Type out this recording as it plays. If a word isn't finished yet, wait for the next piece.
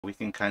We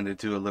can kind of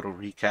do a little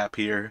recap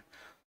here.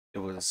 It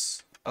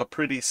was a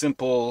pretty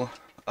simple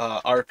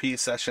RP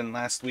session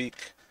last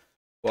week.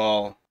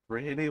 Well,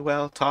 pretty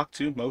well talked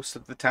to most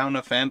of the town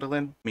of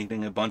Phandalin,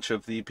 meeting a bunch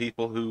of the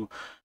people who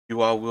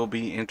you all will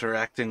be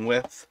interacting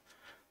with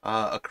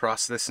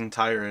across this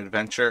entire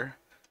adventure.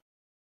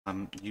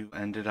 You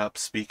ended up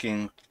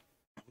speaking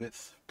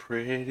with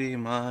pretty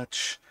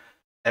much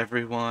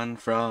everyone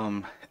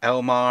from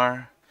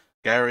Elmar,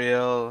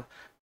 Gariel,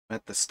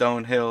 met the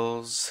Stone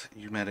Hills.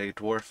 You met a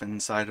dwarf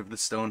inside of the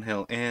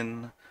Stonehill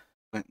Inn.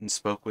 Went and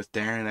spoke with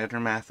Darren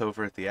Edermath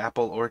over at the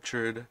Apple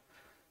Orchard.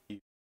 You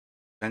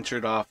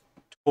ventured off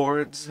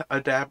towards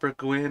Adabra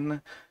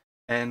Gwyn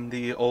and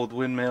the old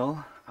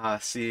windmill,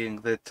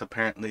 seeing that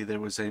apparently there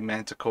was a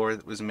manticore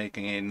that was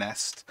making a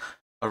nest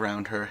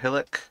around her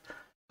hillock.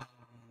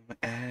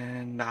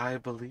 And I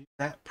believe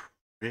that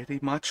pretty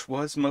much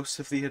was most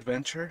of the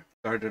adventure.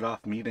 Started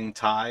off meeting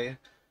Ty,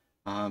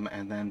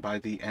 and then by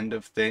the end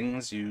of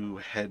things, you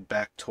head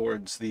back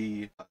towards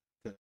the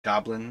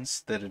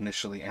goblins that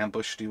initially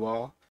ambushed you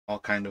all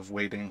kind of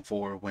waiting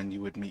for when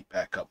you would meet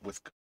back up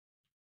with.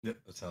 Yep,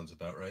 that sounds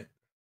about right.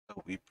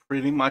 So we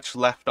pretty much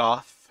left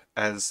off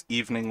as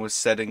evening was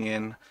setting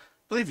in. I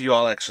believe you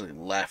all actually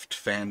left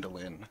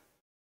Phandalin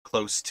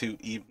close to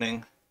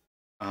evening.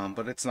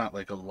 But it's not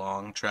like a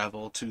long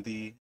travel to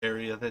the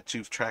area that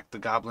you've tracked the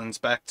goblins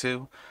back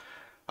to.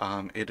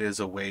 It is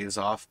a ways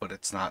off, but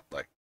it's not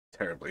like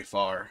terribly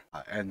far.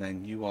 And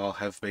then you all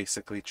have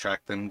basically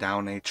tracked them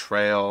down a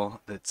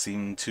trail that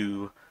seemed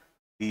to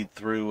lead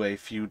through a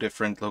few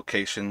different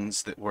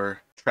locations that were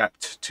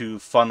trapped to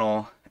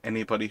funnel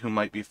anybody who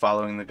might be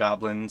following the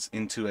goblins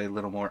into a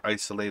little more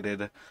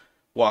isolated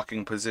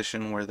walking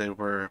position where there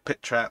were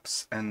pit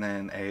traps and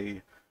then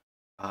a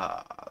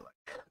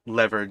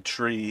levered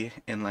tree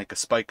in like a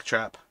spike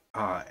trap.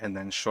 And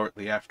then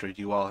shortly after,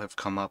 you all have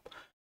come up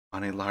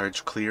on a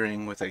large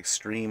clearing with a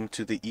stream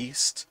to the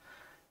east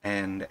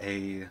and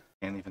a,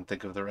 can't even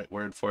think of the right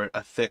word for it,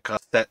 a thick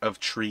set of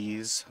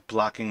trees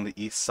blocking the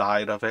east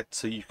side of it,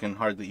 so you can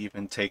hardly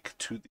even take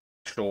to the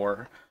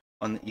shore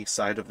on the east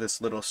side of this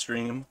little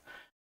stream.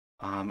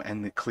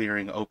 And the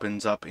clearing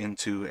opens up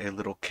into a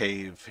little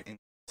cave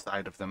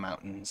inside of the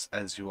mountains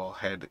as you all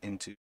head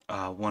into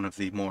one of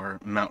the more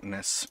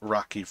mountainous,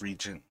 rocky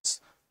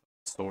regions,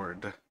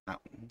 Sword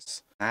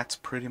Mountains. That's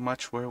pretty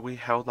much where we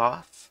held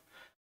off,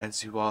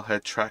 as you all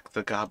had tracked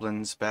the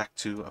goblins back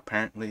to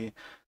apparently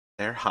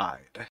their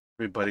hide.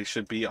 Everybody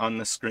should be on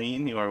the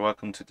screen. You are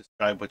welcome to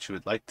describe what you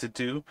would like to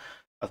do.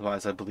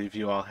 Otherwise, I believe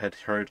you all had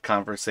heard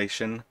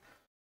conversation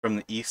from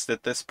the east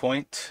at this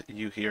point.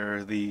 You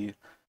hear the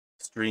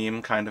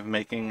stream kind of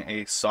making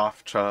a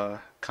soft,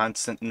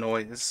 constant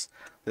noise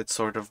that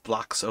sort of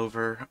blocks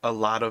over a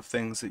lot of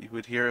things that you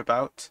would hear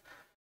about.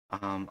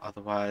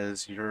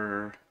 Otherwise,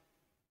 you're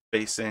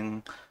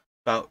facing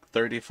about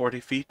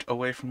 30-40 feet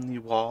away from the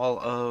wall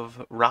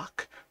of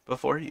rock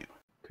before you.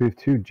 Do we have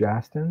two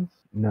Jastins?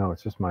 No,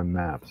 it's just my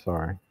map,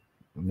 sorry.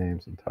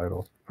 Names and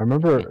titles. I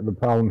remember the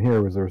problem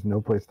here was there was no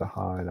place to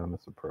hide on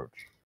this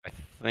approach. I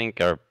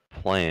think our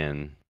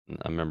plan,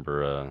 I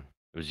remember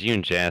it was you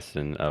and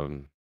Justin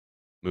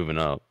moving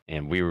up,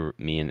 and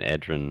me and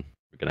Edrin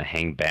were going to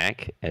hang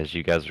back as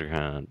you guys were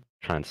going to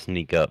try and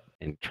sneak up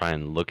and try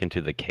and look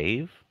into the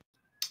cave.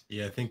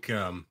 Yeah, I think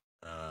part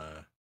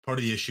of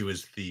the issue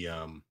is the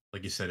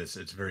like you said, it's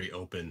very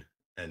open,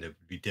 and it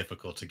would be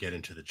difficult to get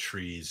into the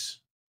trees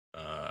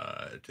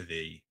to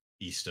the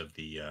east of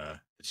the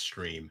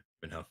stream,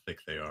 and how thick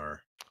they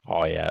are.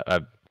 Oh yeah,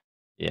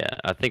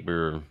 I think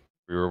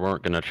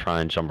weren't going to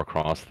try and jump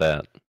across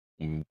that.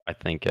 I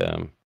think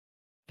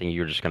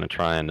you were just going to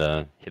try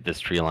and hit this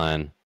tree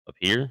line up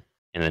here,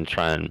 and then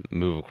try and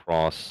move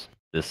across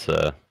this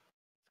kind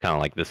of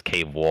like this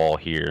cave wall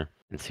here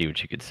and see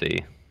what you could see.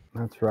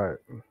 That's right.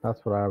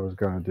 That's what I was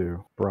going to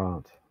do.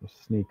 Bronte,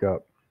 sneak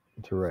up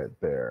to right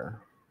there.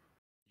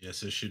 Yeah,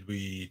 so do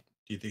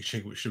you think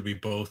should we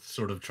both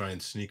sort of try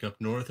and sneak up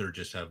north, or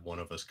just have one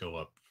of us go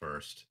up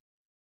first?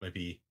 Might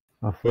be.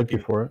 I'll flip you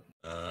for it.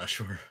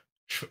 Sure.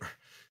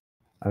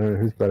 I don't know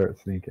who's better at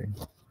sneaking.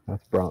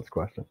 That's Bronte's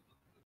question.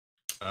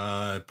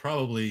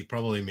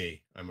 Probably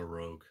me. I'm a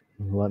rogue.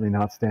 Let me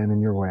not stand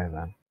in your way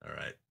then. All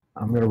right.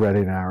 I'm going to ready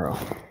an arrow.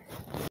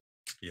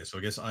 Yeah, so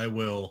I guess I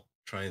will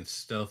try and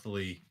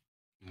stealthily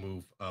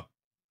move up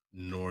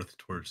north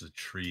towards the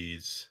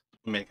trees.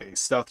 Make a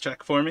stealth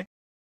check for me.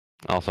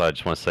 Also, I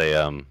just want to say,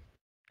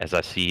 as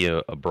I see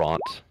a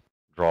Bronte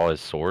draw his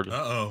sword,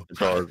 draw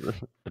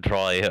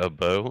a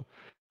bow,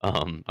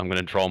 I'm going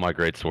to draw my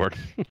greatsword.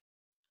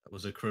 That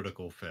was a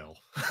critical fail.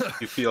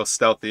 You feel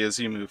stealthy as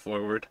you move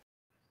forward.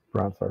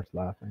 Bronte starts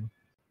laughing,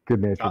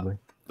 good-naturedly.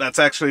 That's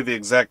actually the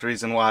exact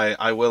reason why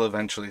I will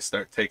eventually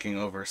start taking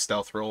over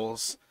stealth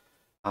rolls,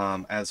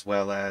 as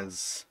well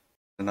as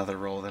another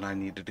roll that I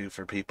need to do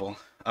for people,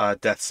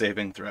 death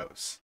saving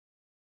throws.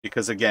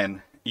 Because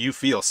again, you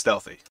feel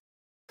stealthy.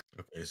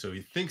 Okay, so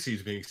he thinks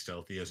he's being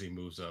stealthy as he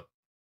moves up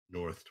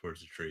north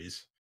towards the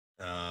trees.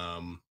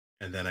 And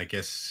then I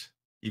guess,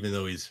 even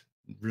though he's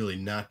really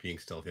not being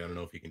stealthy, I don't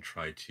know if he can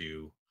try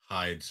to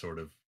hide sort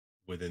of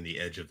within the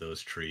edge of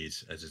those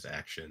trees as his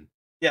action.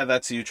 Yeah,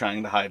 that's you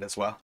trying to hide as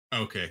well.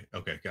 Okay,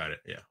 got it.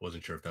 Yeah,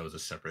 wasn't sure if that was a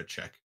separate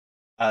check.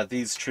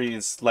 These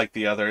trees, like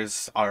the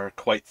others, are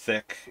quite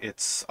thick.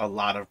 It's a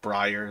lot of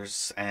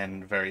briars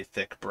and very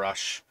thick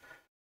brush.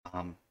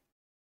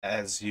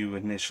 As you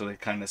initially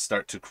kind of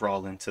start to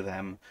crawl into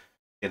them,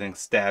 getting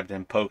stabbed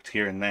and poked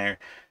here and there,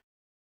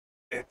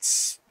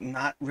 it's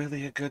not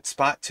really a good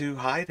spot to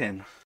hide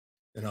in.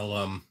 And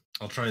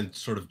I'll try and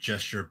sort of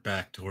gesture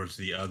back towards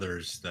the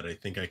others that I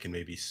think I can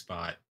maybe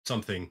spot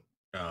something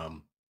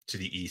to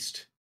the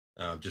east.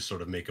 Just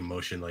sort of make a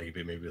motion, like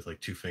maybe with like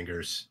two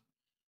fingers,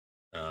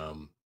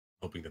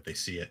 hoping that they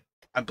see it.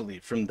 I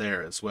believe from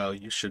there as well,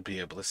 you should be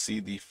able to see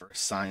the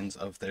first signs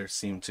of there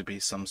seem to be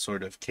some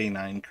sort of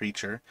canine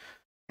creature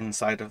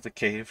inside of the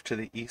cave to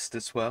the east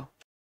as well.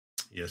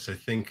 Yes, I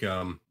think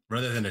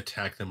rather than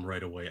attack them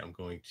right away, I'm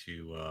going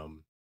to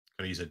kind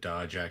of use a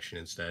dodge action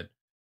instead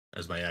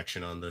as my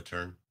action on the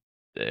turn.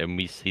 And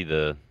we see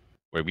the.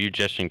 Were you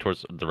gesturing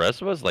towards the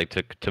rest of us, like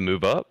to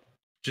move up?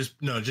 Just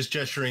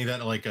gesturing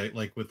that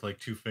like with like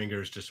two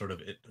fingers, just sort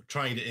of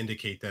trying to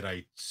indicate that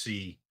I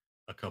see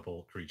a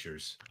couple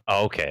creatures.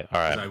 Oh, okay, all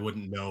right. I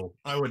wouldn't know.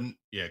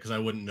 Because I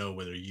wouldn't know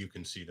whether you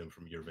can see them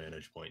from your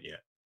vantage point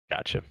yet.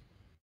 Gotcha.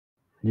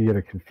 You get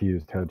a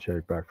confused head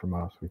shake back from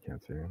us. We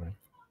can't see anything.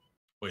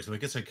 Wait, so I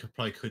guess I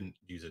probably couldn't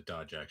use a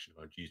dodge action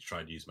if I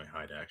tried to use my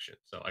hide action.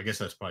 So I guess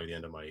that's probably the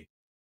end of my.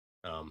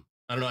 I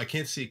don't know. I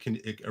can't see.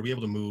 Are we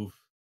able to move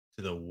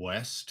to the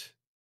west,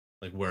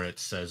 like where it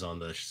says on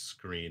the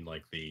screen,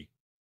 like the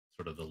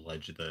sort of the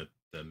legend,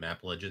 the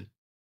map legend,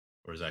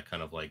 or is that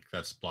kind of like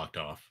that's blocked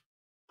off?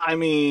 I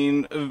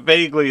mean,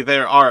 vaguely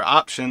there are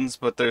options,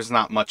 but there's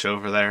not much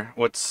over there.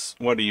 What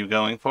are you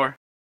going for?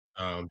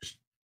 Just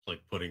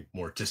like putting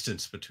more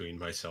distance between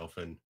myself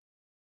and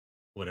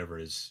whatever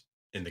is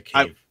in the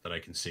cave that I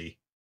can see.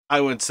 I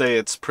would say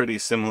it's pretty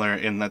similar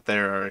in that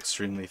there are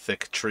extremely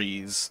thick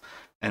trees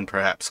and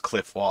perhaps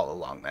cliff wall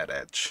along that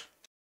edge.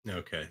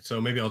 Okay, so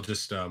maybe I'll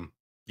just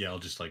I'll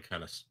just like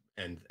kind of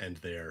end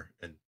there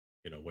and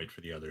wait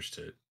for the others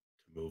to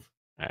move.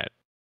 All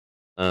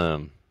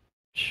right.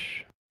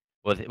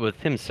 With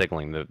him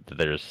signaling that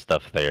there's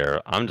stuff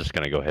there, I'm just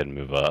gonna go ahead and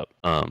move up.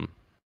 I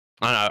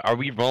don't know, are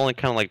we rolling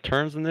kind of like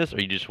turns in this, or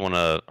you just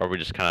wanna? Are we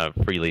just kind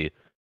of freely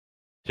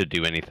to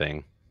do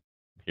anything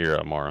here,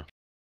 Amara?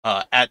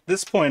 At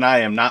this point, I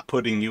am not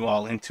putting you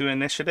all into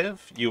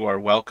initiative. You are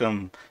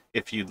welcome.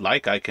 If you'd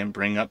like, I can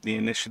bring up the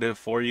initiative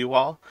for you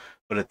all.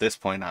 But at this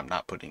point, I'm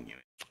not putting you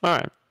in. All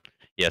right.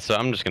 Yeah, so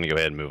I'm just going to go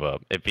ahead and move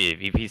up. If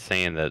he's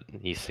saying that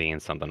he's seeing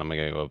something, I'm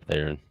going to go up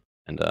there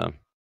and I'll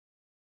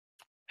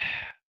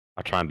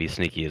try and be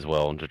sneaky as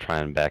well to try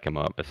and back him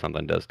up if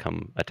something does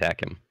come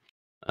attack him.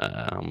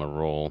 I'm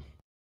going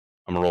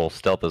to roll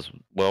stealth as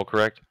well,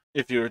 correct?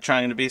 If you were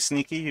trying to be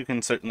sneaky, you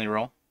can certainly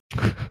roll.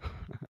 All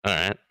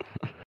right.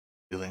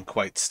 Feeling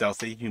quite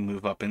stealthy, you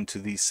move up into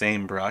the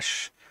same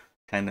brush,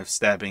 kind of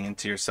stabbing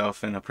into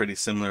yourself in a pretty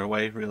similar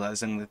way,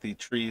 realizing that the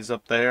trees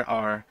up there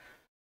are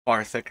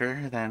far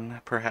thicker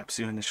than perhaps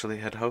you initially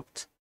had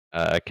hoped.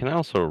 Can I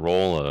also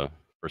roll a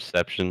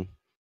perception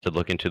to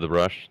look into the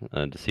brush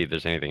to see if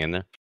there's anything in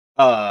there?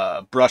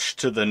 Brush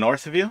to the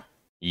north of you?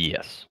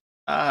 Yes.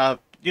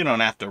 You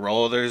don't have to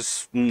roll.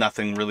 There's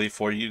nothing really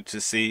for you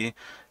to see.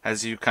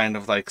 As you kind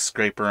of like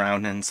scrape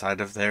around inside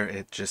of there,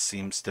 it just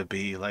seems to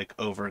be like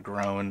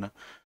overgrown.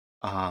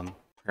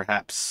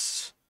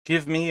 Perhaps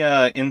give me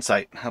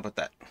insight. How about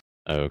that?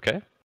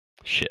 Okay.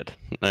 Shit.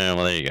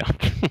 Well, there you go.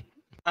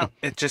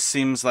 It just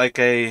seems like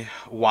a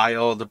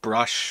wild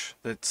brush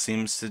that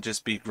seems to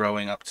just be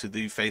growing up to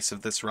the face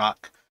of this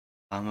rock.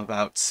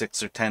 About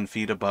 6 or 10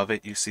 feet above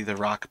it, you see the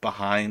rock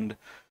behind,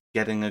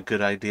 getting a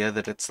good idea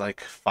that it's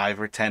like 5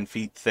 or 10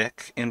 feet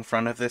thick in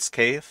front of this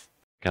cave.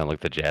 Kind of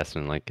looked at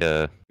Jasmine like,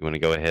 you want to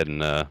go ahead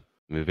and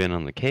move in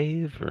on the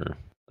cave, or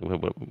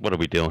what are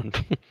we doing?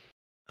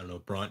 I don't know,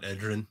 Bronte,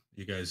 Edrin,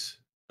 you guys,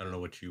 I don't know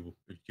what you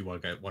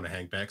want to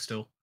hang back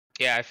still?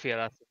 Yeah, I feel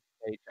at this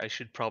stage I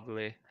should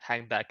probably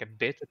hang back a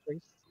bit at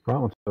least.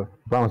 Bronte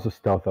wants to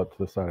stealth up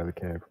to the side of the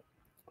cave.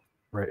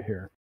 Right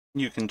here.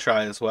 You can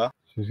try as well.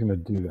 She's going to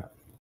do that.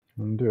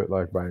 I'm going to do it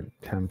like by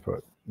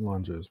 10-foot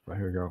lunges, but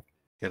here we go.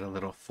 Get a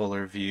little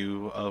fuller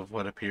view of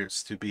what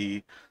appears to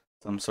be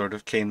some sort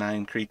of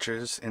canine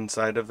creatures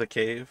inside of the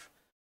cave,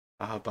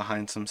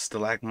 behind some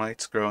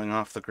stalagmites growing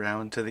off the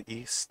ground to the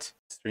east.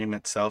 The stream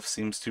itself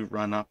seems to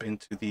run up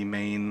into the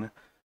main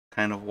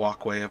kind of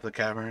walkway of the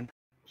cavern.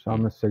 So I'm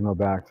going to signal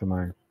back to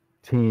my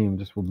team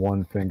just with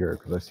one finger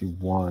because I see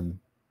one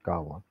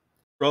goblin.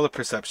 Roll a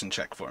perception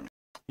check for me.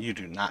 You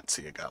do not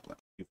see a goblin.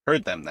 You've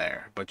heard them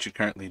there, but you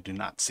currently do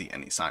not see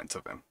any signs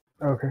of him.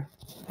 Okay.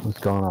 What's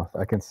going off?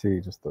 I can see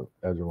just the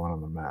edge of one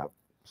on the map.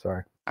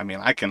 Sorry. I mean,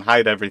 I can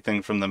hide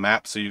everything from the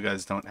map so you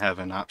guys don't have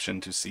an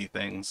option to see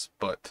things,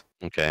 but...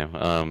 Okay,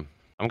 I'm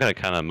going to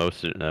kind of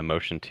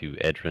motion to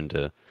Edrin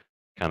to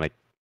kind of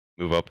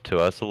move up to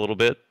us a little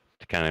bit,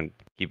 to kind of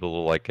keep a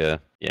little like,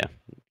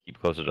 keep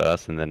closer to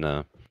us, and then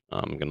I'm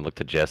going to look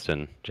to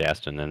Justin,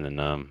 and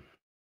then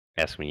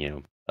ask me,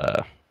 you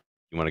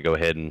want to go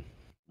ahead and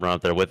run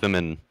up there with him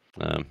and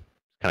kind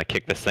of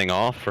kick this thing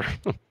off? Or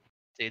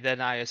See,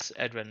 then I, as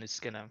Edwin, is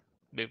gonna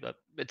move up.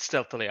 It's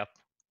stealthily up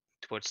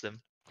towards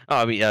them. oh,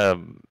 I mean,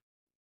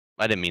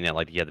 I didn't mean that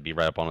like you had to be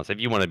right up on us. If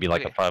you want to be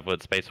like Okay. a 5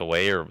 foot space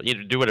away, or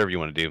you do whatever you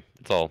want to do.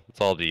 It's all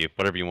to you.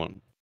 Whatever you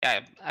want.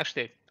 Yeah,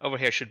 actually, over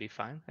here should be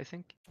fine, I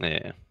think.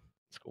 Yeah,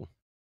 it's cool.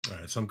 All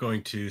right, so I'm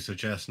going to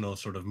suggest no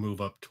sort of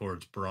move up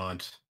towards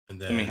Bronte, and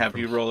then Let me have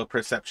from you roll a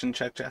perception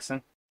check,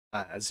 Justin.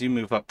 As you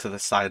move up to the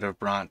side of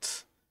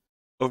Bronte,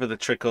 over the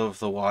trickle of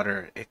the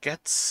water, it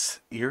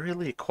gets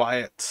eerily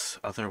quiet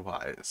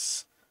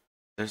otherwise.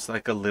 There's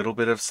like a little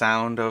bit of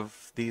sound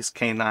of these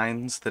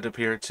canines that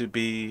appear to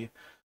be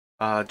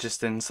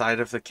just inside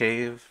of the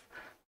cave.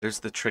 There's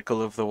the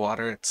trickle of the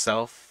water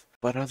itself.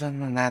 But other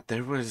than that,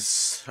 there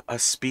was a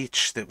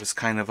speech that was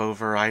kind of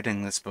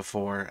overriding this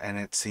before, and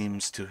it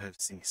seems to have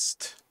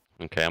ceased.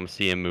 Okay, I'm gonna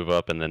see him move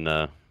up, and then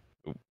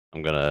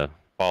I'm gonna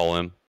follow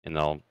him, and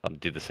I'll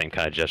do the same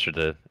kind of gesture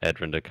to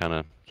Edrin to kind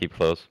of keep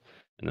close.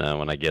 And then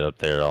when I get up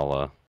there,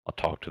 I'll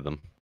talk to them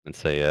and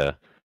say,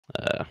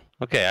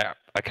 okay,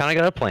 I kind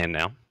of got a plan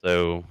now.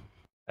 So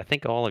I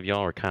think all of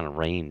y'all are kind of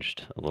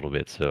ranged a little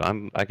bit. So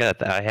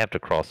I have to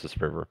cross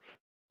this river.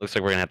 Looks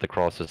like we're gonna have to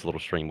cross this little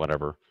stream,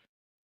 whatever.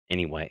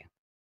 Anyway,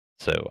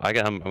 so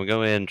I'm gonna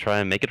go in and try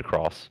and make it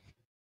across,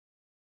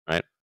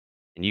 right?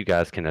 And you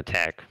guys can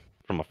attack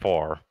from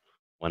afar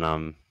when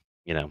I'm,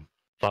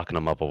 fucking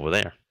them up over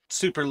there.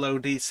 Super low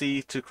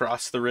DC to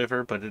cross the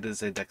river, but it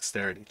is a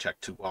dexterity check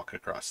to walk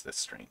across this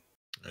stream.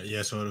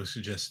 yeah, so I would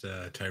suggest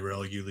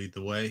Tyrell, you lead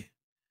the way,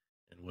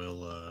 and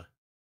we'll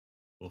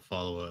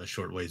follow a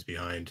short ways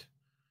behind,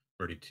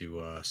 ready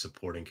to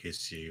support in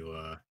case you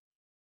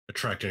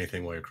attract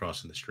anything while you're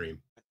crossing the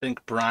stream. I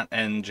think Bronte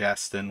and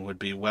Justin would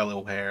be well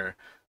aware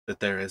that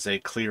there is a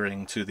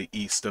clearing to the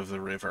east of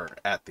the river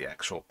at the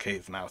actual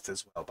cave mouth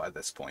as well by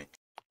this point.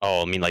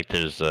 Oh, I mean, like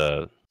there's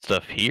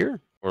stuff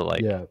here, or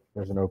like Yeah,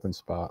 there's an open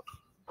spot.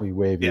 We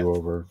wave you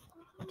over.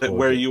 That towards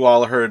where it. you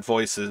all heard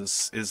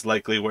voices is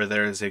likely where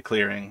there is a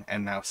clearing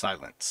and now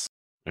silence.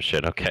 oh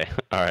shit. Okay,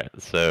 all right.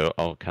 So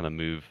I'll kind of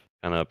move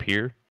kind of up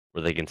here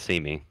where they can see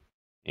me,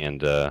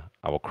 and I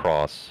will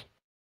cross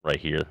right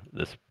here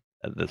this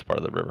part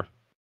of the river.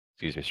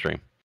 Excuse me, stream.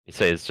 You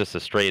say it's just a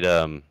straight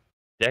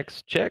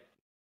dex check?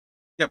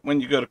 Yep,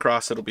 when you go to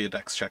cross, it'll be a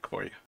dex check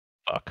for you.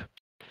 Fuck.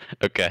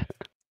 Okay.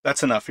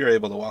 That's enough. You're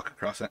able to walk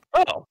across it.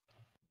 Oh.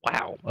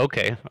 Wow.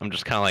 Okay. I'm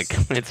just kind of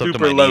like it's up to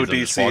Super my low knees. I'm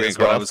just DC walking is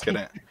what I across. was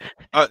gonna.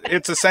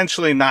 It's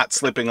essentially not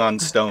slipping on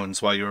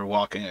stones while you're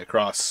walking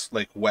across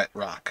like wet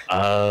rock.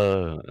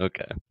 Oh,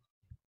 okay.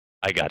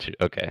 I got you.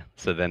 Okay.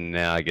 So then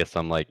now I guess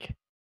I'm like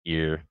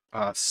here.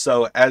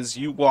 So as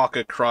you walk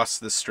across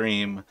the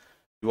stream,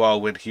 you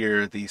all would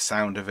hear the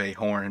sound of a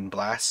horn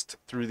blast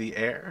through the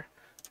air,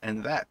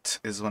 and that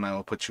is when I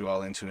will put you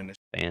all into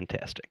initiative.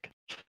 Fantastic.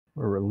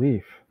 A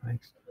relief.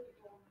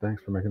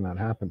 Thanks for making that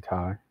happen,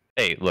 Ty.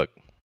 Hey, look.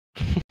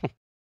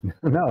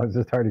 No, it's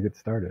just hard to get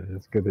started.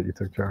 It's good that you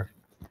took charge.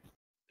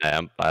 I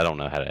don't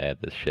know how to add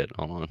this shit.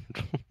 Hold on.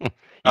 You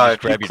just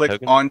If you grab your click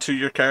token? onto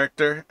your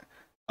character,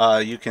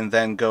 you can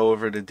then go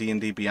over to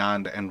D&D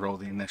Beyond and roll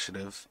the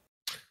initiative.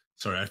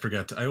 Sorry,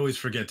 I always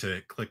forget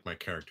to click my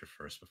character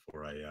first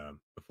before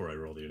I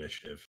roll the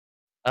initiative.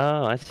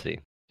 Oh, I see.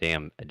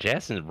 Damn,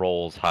 Jason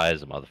rolls high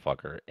as a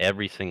motherfucker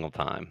every single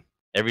time.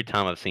 Every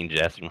time I've seen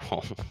Jason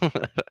roll,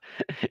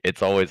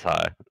 it's always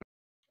high.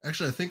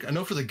 Actually, I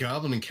know for the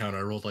goblin encounter,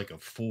 I rolled like a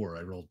 4.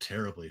 I rolled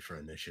terribly for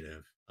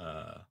initiative,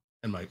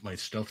 and my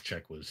stealth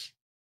check was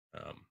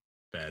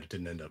bad. It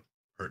didn't end up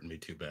hurting me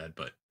too bad,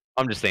 but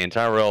I'm just saying,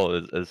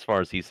 Tyrell, as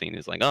far as he's seen,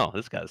 is like, oh,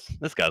 this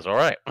guy's all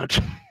right.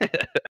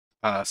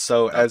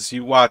 So as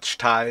you watch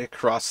Ty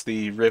cross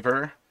the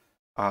river,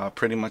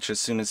 pretty much as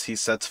soon as he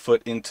sets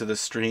foot into the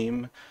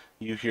stream,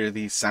 you hear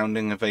the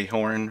sounding of a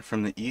horn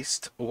from the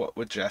east. What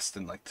would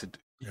Justin like to do?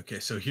 okay.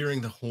 So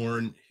hearing the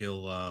horn,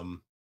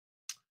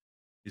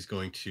 he's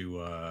going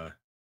to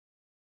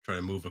try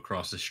to move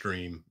across the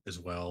stream as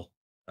well,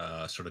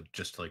 sort of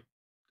just like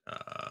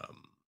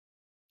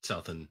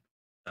south and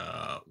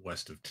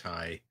west of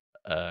Ty.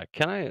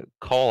 Can I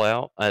call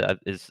out?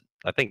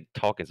 I think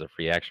talk is a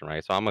free action,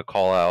 right? So I'm gonna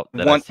call out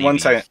that I One see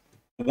these. second.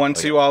 Once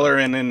Okay. you all are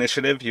in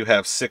initiative, you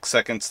have 6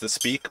 seconds to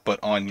speak, but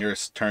on your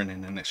turn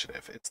in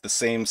initiative. It's the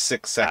same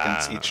 6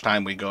 seconds each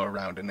time we go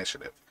around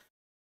initiative.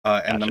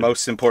 And the Gotcha.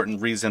 most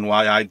important reason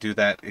why I do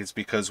that is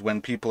because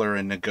when people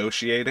are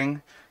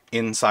negotiating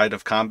inside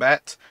of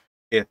combat,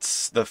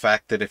 it's the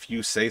fact that if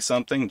you say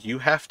something, you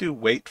have to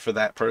wait for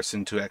that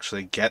person to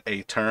actually get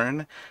a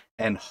turn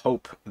and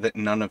hope that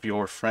none of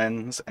your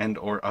friends and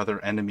or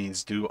other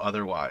enemies do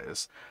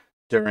otherwise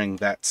during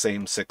that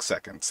same 6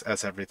 seconds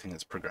as everything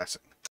is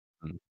progressing.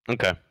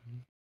 Okay.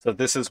 So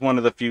this is one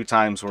of the few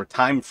times where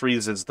time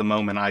freezes the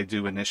moment I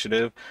do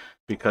initiative,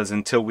 because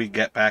until we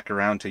get back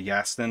around to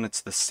Yastin,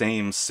 it's the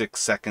same 6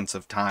 seconds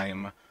of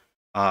time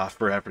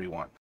for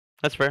everyone.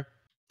 That's fair.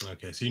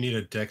 Okay, so you need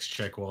a dex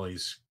check while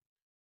he's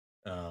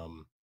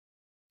crossing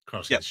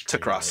Yep, the stream. to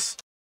cross.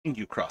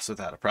 You cross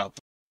without a problem.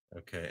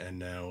 Right? Okay, and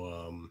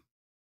now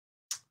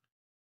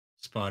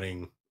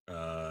spotting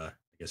I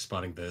guess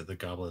spotting the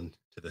goblin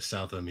to the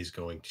south of him, he's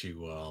going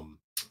to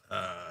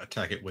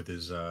attack it with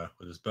his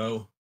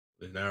bow,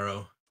 with an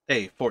arrow.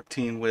 A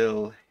 14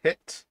 will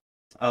hit.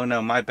 Oh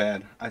no, my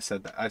bad. I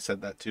said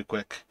that too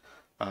quick.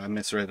 I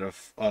misread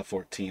a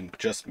 14.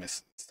 Just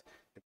misses.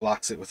 It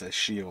blocks it with a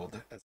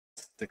shield as it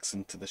sticks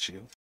into the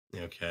shield.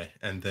 Okay,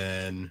 and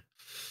then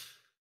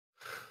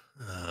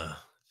let's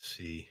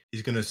see.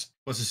 He's wants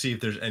to see if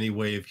there's any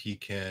way if he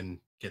can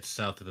get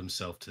south of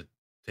himself to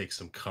take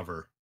some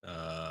cover,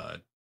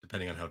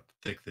 depending on how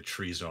thick the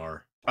trees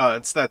are.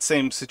 It's that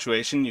same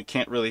situation. You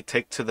can't really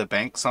take to the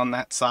banks on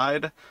that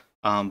side,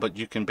 but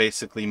you can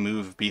basically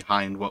move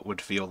behind what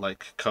would feel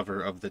like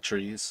cover of the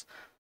trees.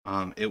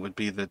 It would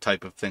be the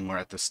type of thing where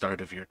at the start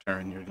of your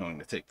turn you're going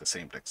to take the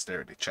same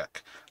dexterity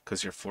check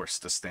because you're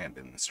forced to stand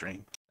in the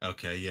stream.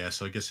 Okay, yeah.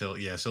 So I guess he'll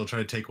try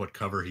to take what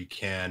cover he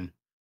can.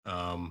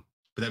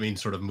 But that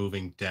means sort of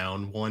moving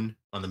down one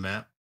on the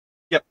map.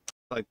 Yep,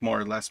 like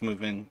more or less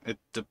moving. It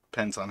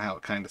depends on how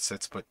it kind of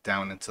sits, but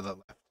down into the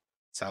left,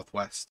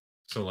 southwest.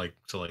 So like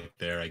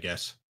there, I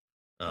guess.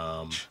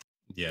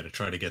 Yeah, to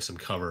try to get some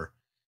cover,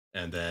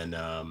 and then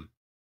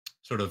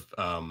sort of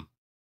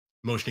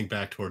motioning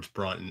back towards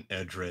Bronte and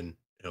Edrin,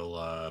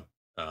 he'll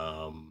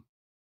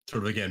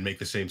sort of again make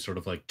the same sort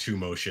of like two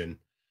motion,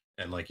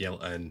 and like yell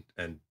and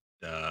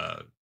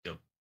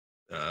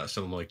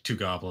something like two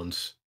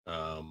goblins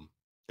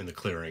in the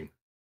clearing,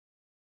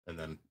 and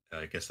then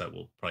I guess that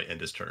will probably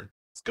end his turn.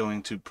 It's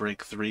going to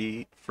break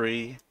 3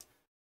 free.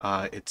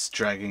 It's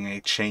dragging a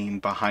chain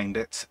behind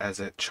it as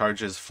it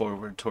charges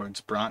forward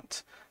towards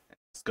Bronte.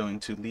 It's going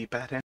to leap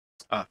at him.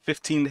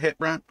 15 to hit,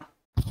 Bronte.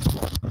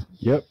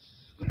 Yep.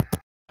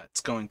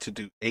 It's going to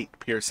do 8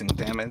 piercing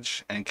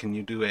damage, and can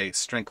you do a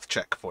strength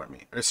check for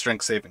me? Or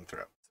strength saving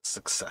throw.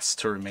 Success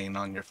to remain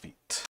on your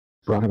feet.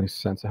 Bron, have any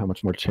sense of how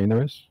much more chain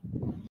there is?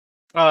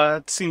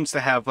 It seems to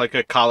have like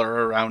a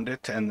collar around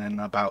it, and then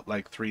about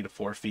like 3 to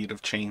 4 feet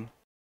of chain.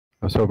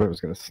 I was hoping it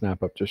was going to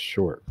snap up just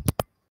short.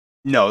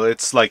 No,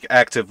 it's like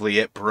actively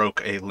it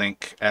broke a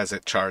link as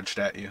it charged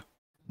at you.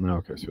 No,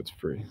 okay, so it's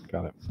free.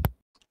 Got it.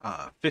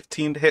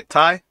 15 to hit,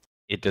 Ty.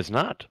 It does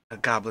not. A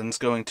goblin's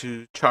going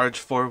to charge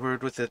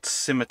forward with its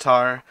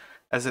scimitar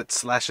as it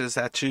slashes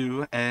at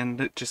you, and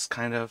it just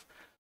kind of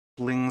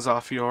flings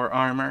off your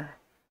armor.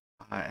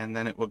 And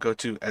then it will go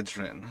to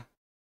Edrin,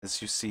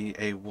 as you see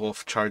a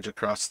wolf charge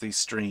across the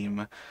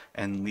stream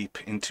and leap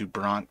into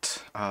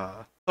Bronte,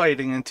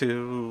 biting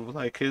into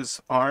like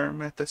his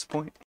arm at this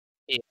point.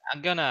 Yeah,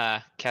 I'm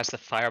gonna cast a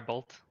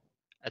firebolt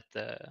at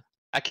the.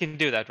 I can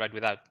do that right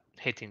without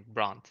hitting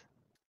Bronte.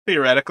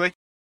 Theoretically,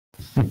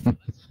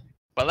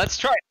 But let's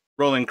try.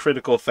 rolling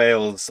critical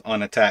fails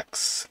on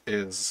attacks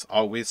is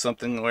always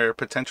something where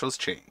potentials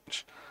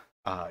change.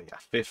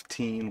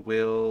 15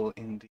 will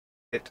indeed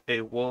hit a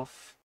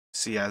wolf.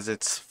 See, as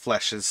its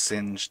flesh is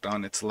singed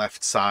on its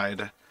left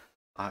side,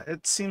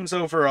 it seems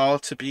overall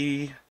to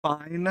be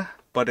fine,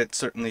 but it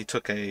certainly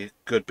took a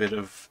good bit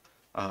of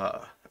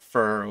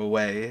fur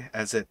away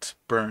as it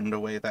burned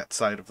away that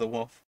side of the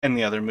wolf.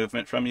 Any other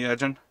movement from you,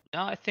 Edgen?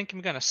 No, I think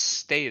I'm gonna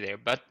stay there.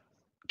 But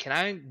can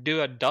I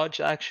do a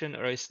dodge action,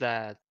 or is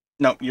that?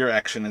 No, your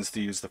action is to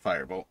use the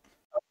firebolt.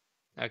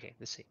 Okay,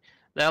 let's see.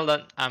 Well,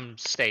 then I'm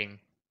staying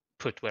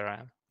put where I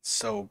am.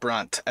 So,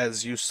 Bronte,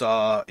 as you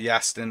saw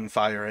Yastin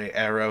fire a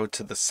arrow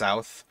to the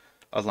south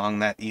along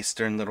that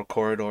eastern little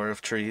corridor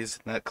of trees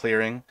in that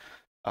clearing,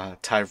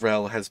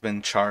 Tyrell has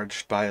been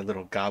charged by a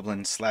little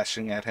goblin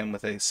slashing at him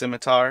with a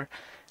scimitar,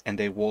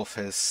 and a wolf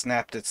has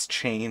snapped its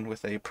chain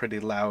with a pretty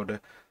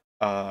loud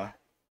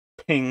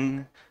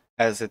ping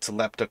as it's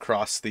leapt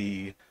across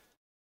the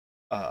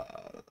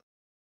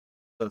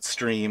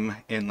stream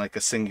in like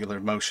a singular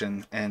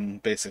motion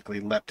and basically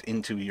leapt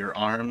into your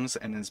arms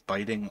and is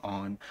biting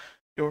on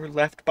your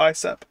left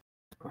bicep.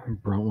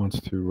 Bron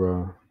wants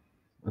to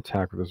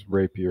attack with his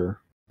rapier,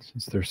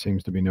 since there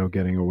seems to be no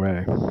getting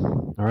away.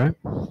 All right.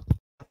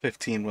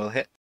 15 will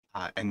hit,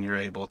 and you're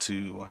able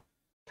to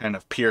kind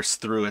of pierce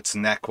through its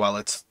neck while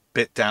it's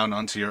bit down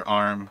onto your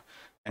arm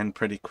and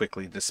pretty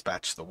quickly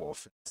dispatch the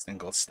wolf in a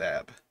single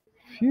stab.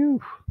 Phew.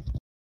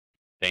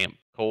 Damn,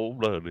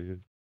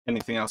 cold-blooded.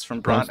 Anything else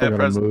from Bron Bronte still at got a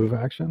present? move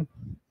action?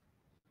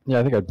 Yeah,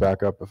 I think I'd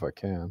back up if I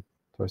can.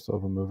 Do I still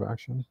have a move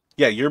action?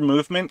 Yeah, your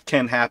movement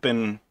can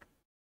happen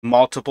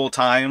multiple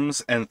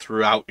times and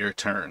throughout your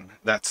turn.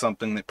 That's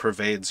something that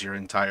pervades your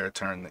entire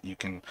turn, that you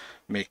can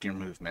make your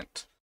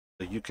movement.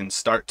 So you can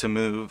start to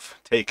move,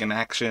 take an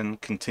action,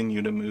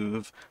 continue to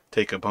move,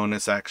 take a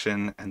bonus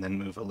action, and then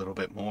move a little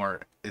bit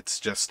more.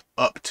 It's just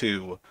up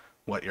to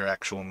what your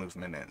actual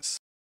movement is.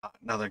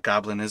 Another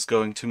goblin is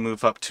going to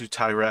move up to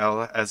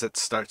Tyrell as it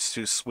starts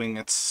to swing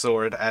its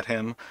sword at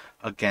him.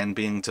 Again,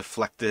 being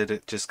deflected,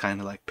 it just kind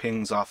of like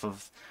pings off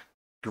of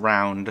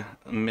ground,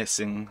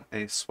 missing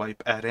a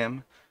swipe at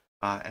him.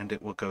 And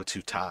it will go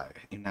to Ty.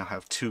 You now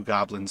have 2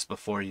 goblins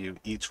before you,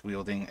 each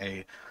wielding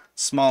a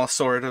small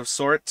sword of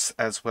sorts,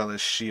 as well as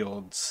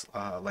shields,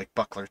 like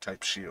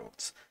buckler-type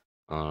shields.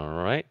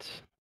 Alright.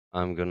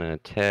 I'm gonna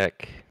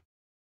attack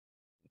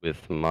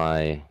with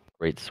my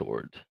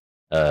greatsword.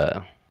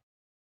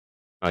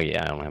 Oh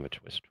yeah, I don't have a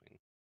choice between.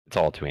 It's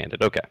all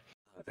two-handed. Okay.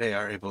 They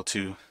are able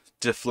to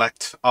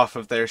deflect off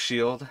of their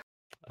shield.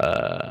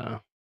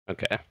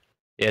 Okay.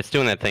 Yeah, it's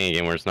doing that thing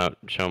again where it's not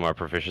showing my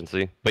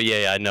proficiency. But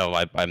yeah, I know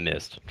I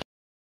missed.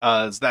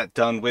 Is that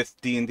done with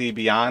D&D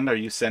Beyond? Are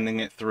you sending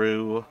it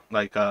through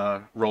like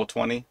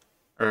Roll20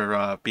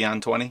 or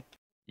Beyond 20?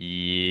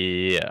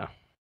 Yeah.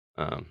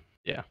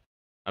 Yeah.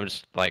 I'm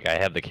just like I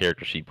have the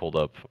character sheet pulled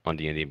up on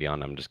D&D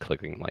Beyond. I'm just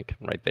clicking like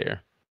right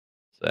there,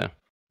 so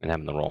and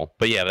having the roll.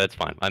 But yeah, that's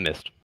fine. I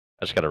missed.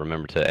 I just got to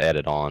remember to add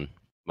it on.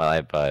 I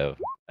have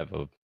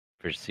a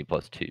proficiency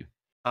 +2.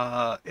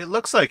 It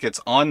looks like it's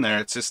on there.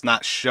 It's just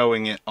not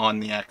showing it on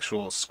the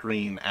actual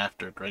screen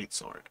after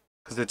Greatsword.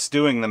 Because it's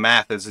doing the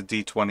math as a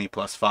d20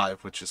 plus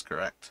 5, which is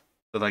correct.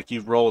 So, like,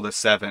 you rolled a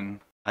 7.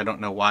 I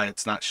don't know why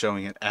it's not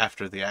showing it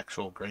after the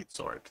actual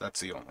Greatsword. That's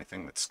the only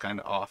thing that's kind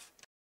of off.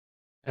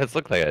 It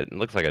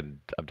looks like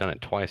I've done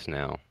it twice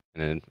now,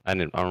 and I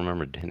don't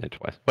remember doing it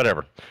twice.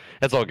 Whatever,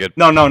 that's all good.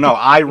 No.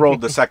 I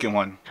rolled the second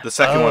one. The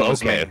second one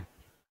was okay. me.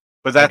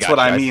 But that's what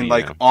I mean. see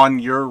Like now. on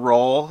your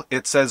roll,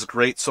 it says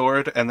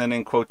Greatsword, and then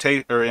in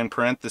in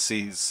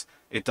parentheses,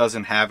 it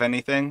doesn't have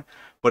anything,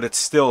 but it's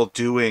still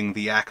doing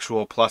the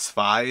actual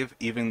 +5,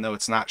 even though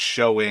it's not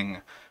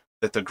showing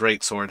that the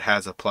Greatsword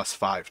has a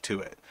 +5 to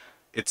it.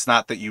 It's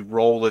not that you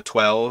roll a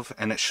 12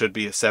 and it should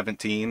be a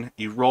 17.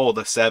 You roll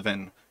the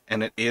 7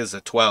 and it is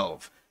a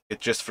 12.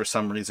 It just for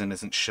some reason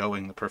isn't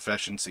showing the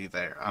proficiency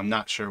there. I'm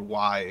not sure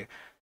why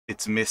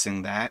it's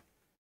missing that,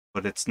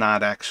 but it's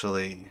not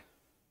actually.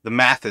 The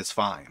math is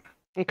fine.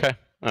 Okay,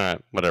 all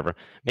right, whatever.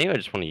 Maybe I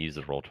just want to use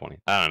the Roll20.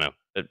 I don't know.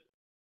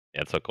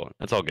 Yeah, it's all cool.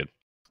 It's all good.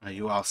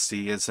 You all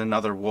see as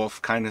another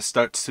wolf kind of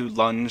starts to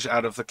lunge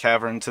out of the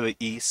cavern to the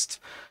east,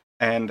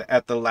 and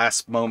at the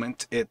last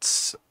moment,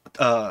 its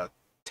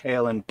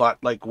tail and butt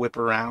like whip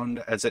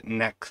around as its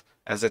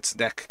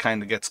neck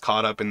kind of gets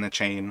caught up in the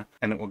chain,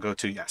 and it will go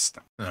to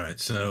Yastin. All right,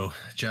 so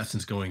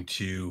Justin's going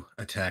to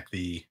attack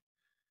the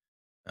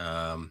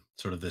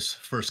sort of this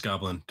first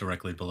goblin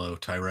directly below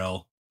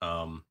Tyrell.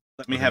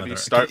 Let me have you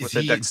start with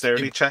a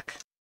dexterity check.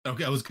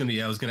 Okay, I was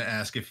gonna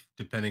ask if,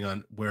 depending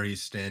on where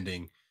he's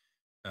standing,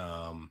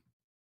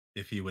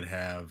 if he would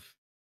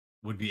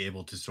be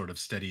able to sort of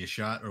steady a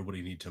shot, or would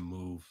he need to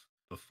move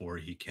before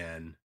he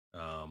can?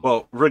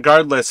 Well,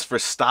 regardless, for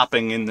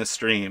stopping in the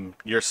stream,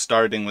 you're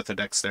starting with a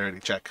dexterity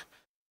check,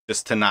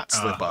 just to not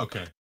slip up.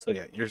 Okay. So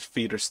yeah, your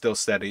feet are still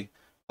steady.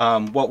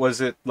 What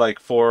was it like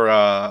for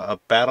a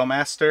battle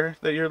master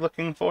that you're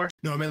looking for?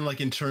 No, I mean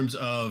like in terms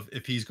of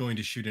if he's going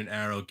to shoot an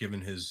arrow,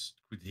 given he's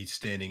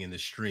standing in the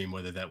stream,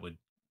 whether that would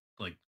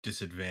like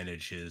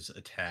disadvantage his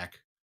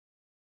attack,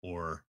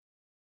 or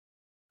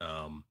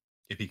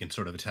if he can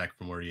sort of attack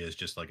from where he is,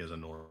 just like as a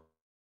normal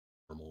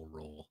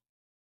roll.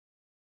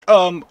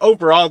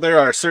 Overall, there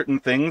are certain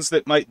things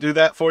that might do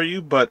that for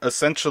you, but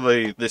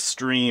essentially, this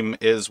stream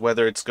is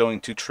whether it's going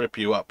to trip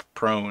you up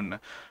prone,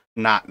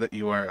 not that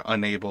you are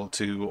unable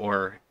to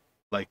or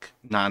like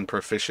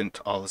non-proficient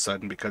all of a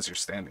sudden because you're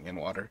standing in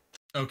water.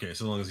 Okay,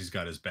 so long as he's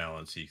got his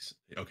balance, he's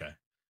okay.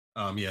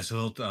 Yeah,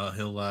 so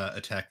he'll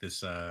attack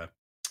this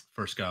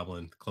first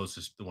goblin,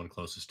 the one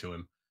closest to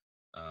him.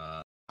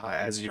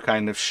 As you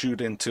kind of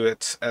shoot into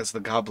it, as the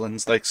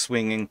goblin's like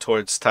swinging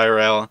towards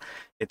Tyrell,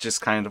 it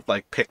just kind of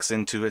like picks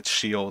into its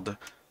shield.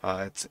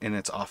 It's in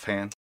its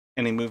offhand.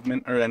 Any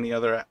movement or any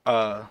other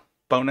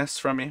bonus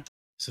from you?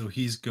 So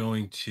he's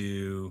going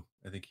to.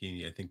 I think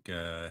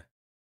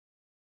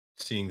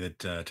seeing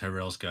that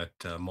Tyrell's got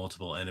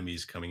multiple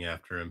enemies coming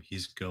after him,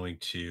 he's going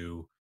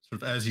to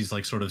sort of, as he's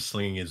like sort of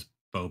slinging his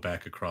bow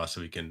back across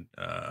so he can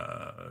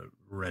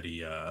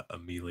ready a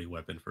melee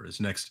weapon for his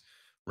next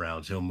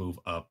round. He'll move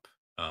up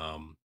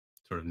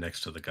sort of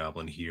next to the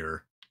goblin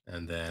here,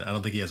 and then I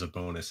don't think he has a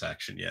bonus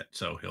action yet,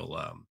 so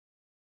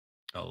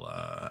I'll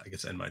I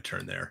guess end my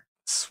turn there.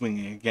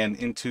 Swinging again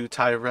into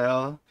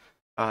Tyrell.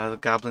 The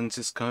goblin's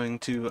just going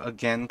to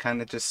again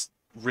kind of just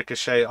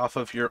ricochet off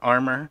of your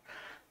armor,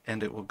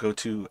 and it will go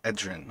to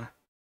Edrin.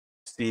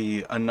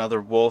 See another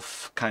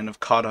wolf kind of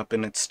caught up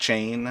in its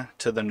chain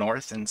to the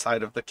north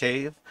inside of the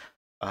cave,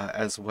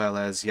 as well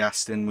as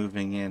Yastin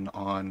moving in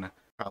on.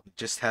 Probably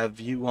just have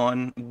you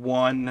on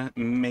 1,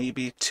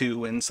 maybe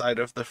 2 inside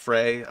of the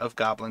fray of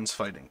goblins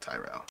fighting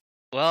Tyrell.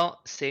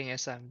 Well, seeing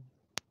as I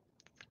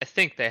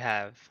think they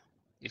have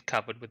it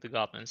covered with the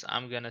goblins,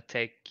 I'm gonna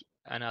take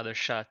another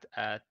shot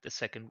at the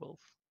second wolf,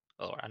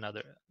 or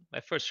my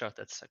first shot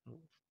at the second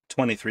wolf.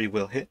 23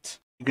 will hit.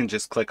 You can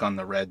just click on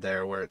the red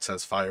there where it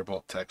says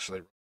Firebolt to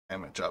actually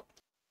damage up.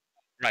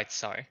 Right,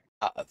 sorry.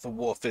 The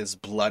wolf is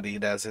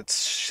bloodied as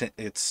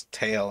its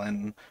tail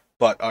and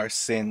butt are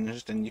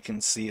singed, and you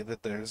can see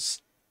that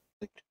there's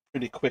like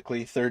pretty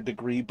quickly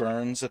 3rd-degree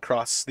burns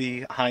across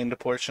the hind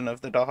portion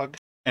of the dog.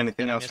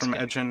 Anything else from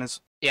Edrin?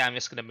 Yeah, I'm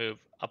just gonna move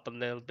up a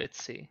little bit,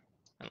 see,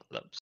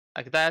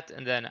 like that,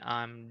 and then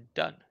I'm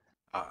done.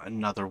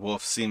 Another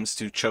wolf seems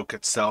to choke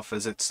itself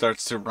as it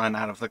starts to run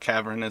out of the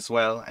cavern as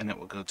well, and it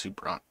will go to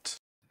Bronte.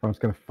 I was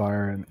going to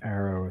fire an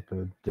arrow at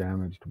the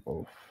damaged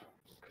wolf,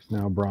 because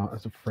now Bronte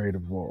is afraid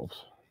of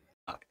wolves.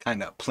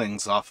 kind of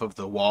plings off of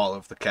the wall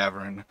of the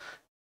cavern,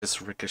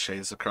 just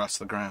ricochets across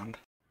the ground.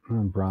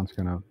 And Bron's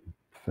going to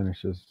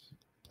finish his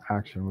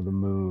action with a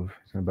move.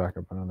 He's going to back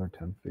up another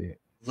 10 feet.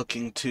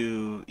 Looking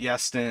to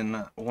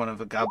Yastin, one of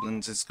the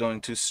goblins is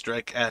going to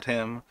strike at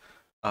him.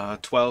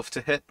 12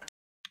 to hit.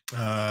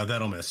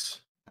 That'll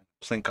miss.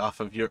 Plink off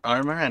of your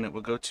armor, and it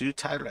will go to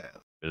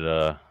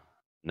Tyrell.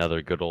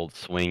 Another good old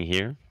swing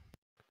here.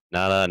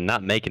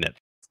 Not making it.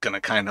 It's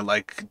gonna kind of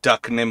like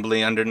duck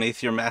nimbly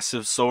underneath your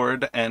massive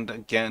sword, and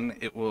again,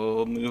 it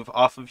will move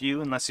off of you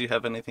unless you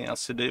have anything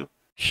else to do.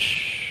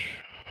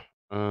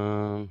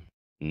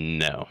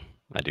 No,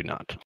 I do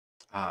not.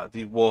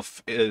 The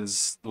wolf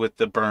is, with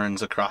the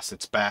burns across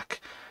its back,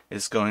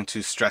 is going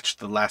to stretch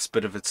the last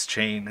bit of its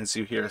chain as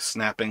you hear a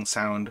snapping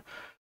sound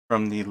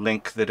from the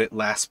link that it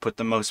last put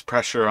the most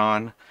pressure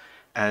on.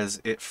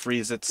 As it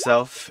frees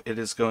itself, it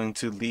is going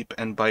to leap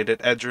and bite at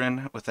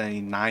Edrin with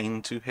a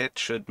 9 to hit,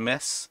 should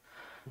miss.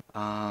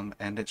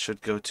 And it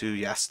should go to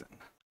Yastin.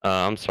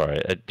 I'm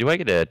sorry. Do I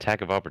get an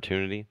attack of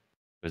opportunity?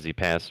 As he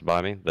passed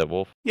by me, that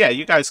wolf? Yeah,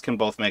 you guys can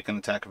both make an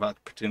attack of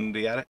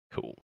opportunity at it.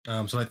 Cool.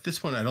 So at this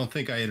point, I don't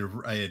think I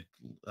had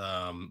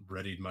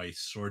readied my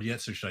sword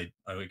yet. So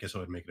I guess I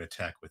would make an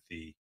attack with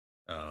the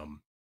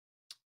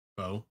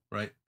bow,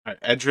 right?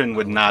 Edrin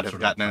would not have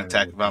gotten an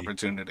attack of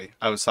opportunity.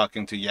 I was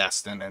talking to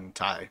Yastin and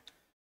Ty.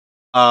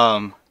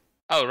 Oh,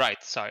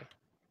 right. Sorry.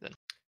 Then.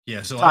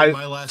 Yeah, so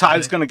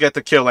Ty's going to get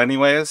the kill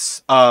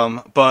anyways.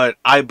 But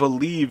I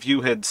believe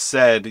you had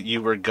said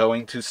you were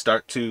going to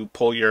start to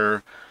pull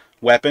your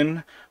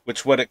weapon,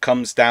 which what it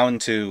comes down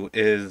to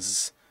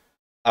is,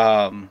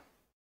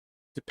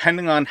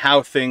 depending on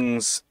how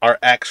things are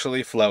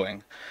actually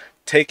flowing,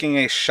 taking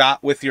a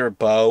shot with your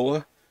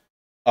bow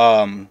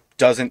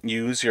doesn't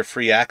use your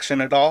free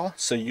action at all,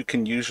 so you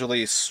can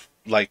usually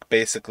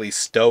basically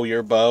stow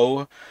your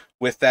bow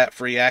with that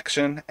free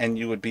action, and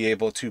you would be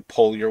able to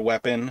pull your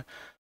weapon.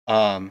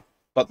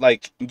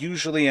 But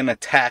usually an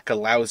attack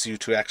allows you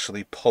to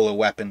actually pull a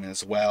weapon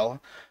as well.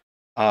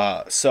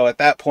 So at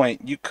that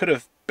point, you could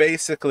have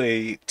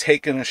basically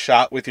taken a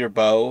shot with your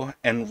bow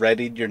and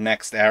readied your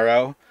next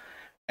arrow,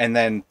 and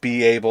then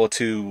be able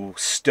to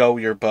stow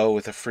your bow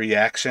with a free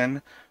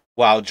action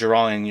while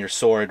drawing your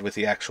sword with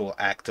the actual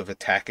act of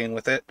attacking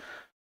with it.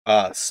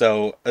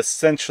 So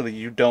essentially,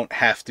 you don't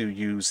have to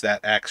use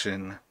that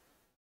action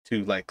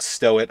to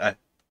stow it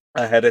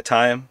ahead of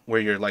time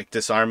where you're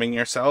disarming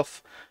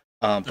yourself.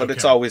 But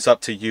It's always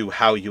up to you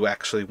how you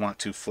actually want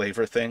to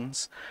flavor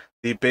things.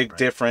 The big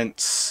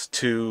difference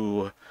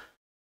to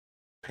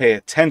pay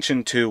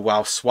attention to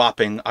while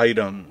swapping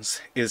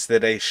items is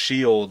that a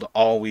shield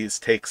always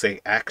takes a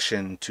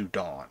action to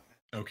dawn.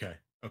 Okay,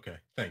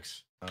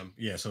 thanks.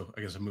 Yeah, so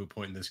I guess a moot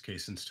point in this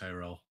case since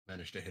Tyrell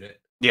managed to hit it.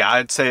 Yeah,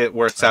 I'd say it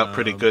works out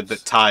pretty good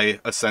that Ty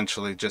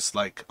essentially just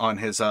on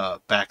his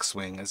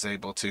backswing is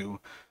able to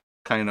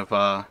kind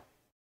of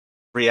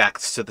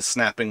react to the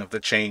snapping of the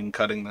chain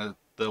cutting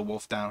the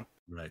wolf down.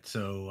 Right.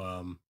 So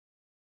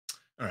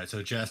all right,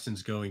 so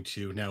Justin's going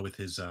to now with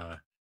his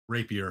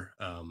rapier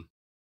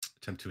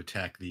attempt to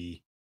attack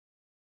the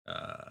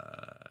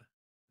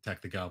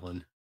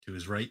goblin to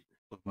his right.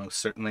 Will most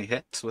certainly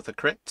hit with a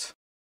crit.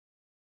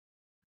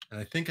 And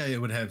I think I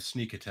would have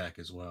sneak attack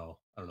as well.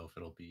 I don't know if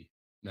it'll be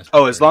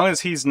necessary. Oh, as long as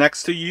he's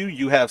next to you,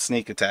 you have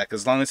sneak attack.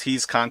 As long as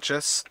he's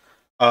conscious.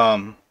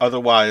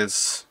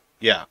 Otherwise,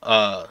 yeah.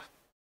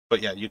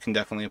 But yeah, you can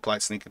definitely apply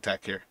sneak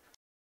attack here.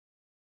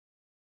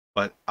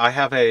 But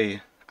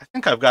I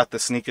think I've got the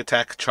sneak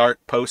attack chart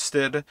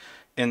posted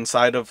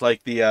inside of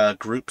the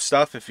group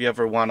stuff. If you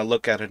ever want to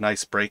look at a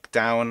nice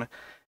breakdown,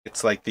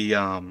 it's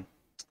the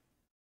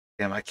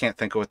damn, I can't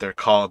think of what they're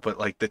called, but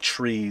the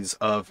trees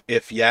of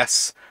if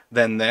yes,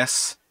 then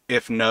this,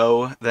 if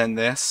no, then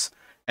this,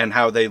 and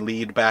how they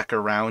lead back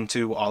around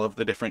to all of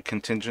the different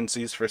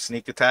contingencies for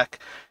sneak attack.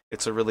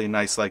 It's a really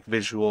nice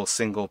visual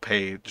single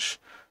page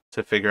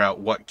to figure out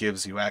what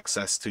gives you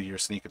access to your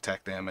sneak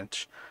attack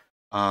damage.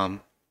 Are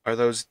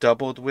those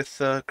doubled with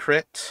the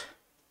crit?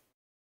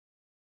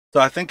 So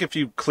I think if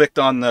you clicked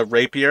on the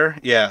rapier,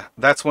 yeah,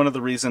 that's one of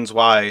the reasons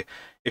why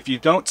if you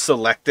don't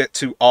select it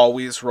to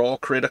always roll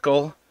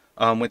critical,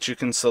 which you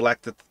can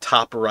select at the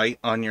top right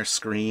on your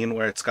screen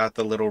where it's got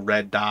the little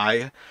red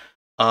die,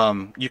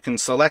 you can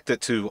select it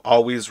to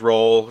always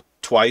roll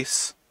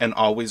twice and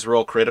always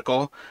roll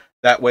critical.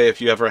 That way,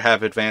 if you ever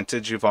have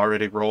advantage, you've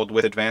already rolled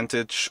with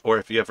advantage, or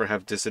if you ever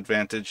have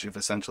disadvantage, you've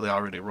essentially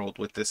already rolled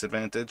with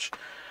disadvantage.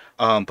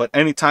 But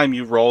anytime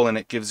you roll and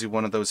it gives you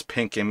one of those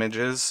pink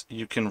images,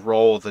 you can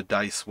roll the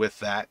dice with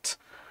that.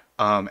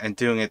 And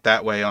doing it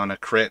that way on a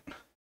crit,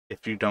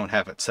 if you don't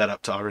have it set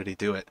up to already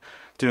do it,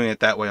 doing it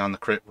that way on the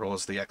crit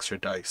rolls the extra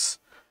dice.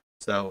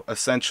 So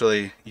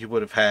essentially, you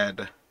would have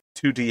had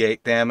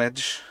 2d8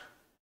 damage,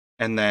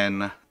 and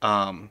then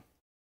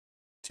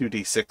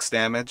 2d6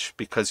 damage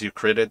because you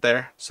critted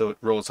there, so it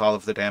rolls all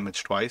of the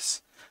damage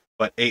twice.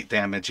 But 8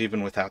 damage,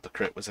 even without the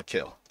crit, was a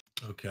kill.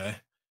 Okay.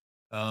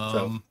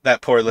 So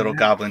that poor little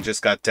goblin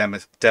just got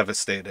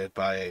devastated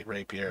by a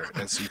rapier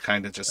as you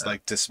kind of just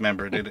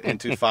dismembered it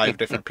into 5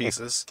 different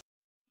pieces.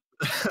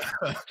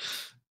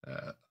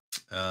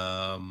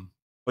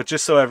 But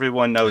just so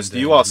everyone knows, And do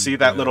you then all he see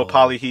that little will-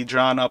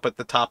 polyhedron up at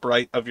the top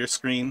right of your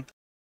screen?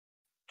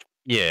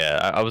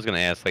 Yeah, I was gonna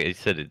ask. Like you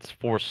said, it's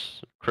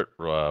force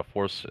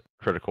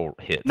critical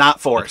hits. Not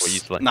That's what you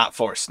force. select. Not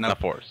force. No. Not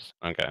force.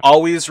 Okay.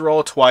 Always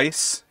roll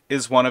twice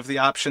is one of the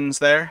options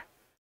there.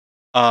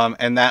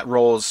 And that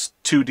rolls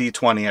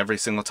 2d20 every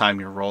single time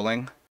you're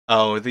rolling.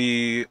 Oh,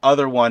 the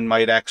other one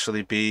might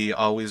actually be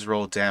always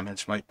roll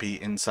damage, might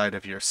be inside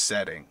of your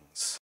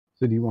settings.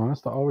 So do you want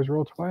us to always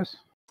roll twice?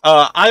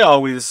 I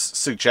always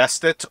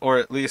suggest it, or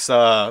at least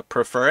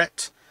prefer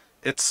it.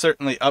 It's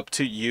certainly up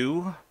to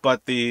you,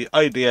 but the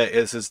idea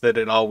is that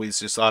it always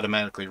just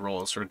automatically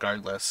rolls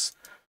regardless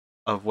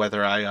of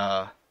whether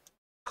I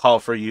call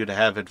for you to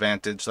have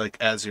advantage, like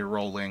as you're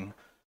rolling,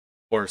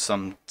 or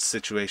some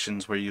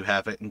situations where you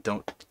have it and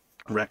don't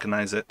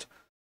recognize it.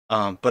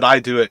 But I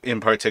do it in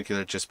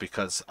particular just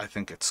because I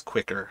think it's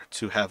quicker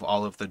to have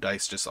all of the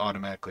dice just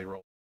automatically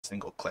roll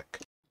single click.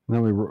 And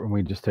then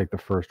we just take the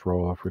first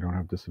roll if we don't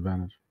have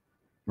disadvantage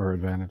or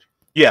advantage.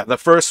 Yeah, the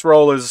first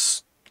roll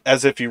is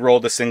as if you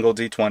rolled a single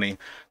d20.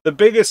 The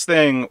biggest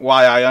thing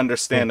why I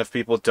understand if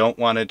people don't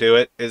want to do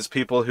it is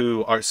people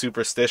who are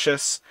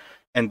superstitious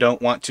and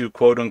don't want to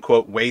quote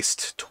unquote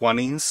waste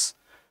 20s.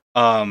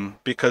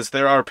 Because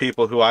there are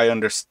people who I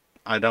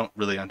don't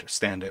really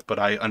understand it, but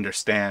I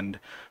understand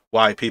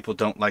why people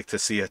don't like to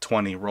see a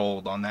 20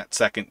 rolled on that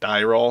second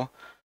die roll.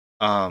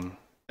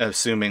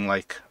 Assuming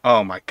like,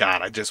 oh my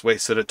god, I just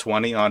wasted a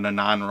 20 on a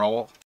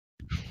non-roll.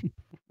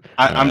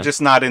 I'm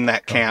just not in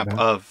that camp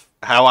of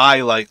how I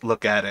like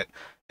look at it,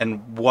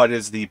 and what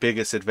is the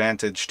biggest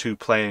advantage to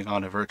playing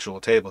on a virtual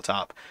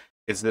tabletop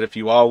is that if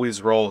you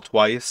always roll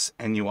twice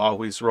and you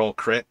always roll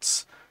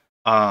crits,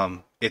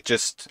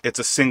 it's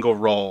a single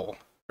roll,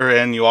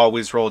 and you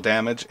always roll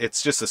damage.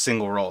 It's just a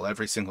single roll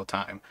every single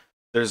time.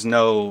 There's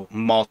no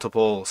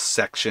multiple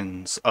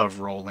sections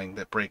of rolling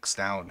that breaks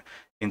down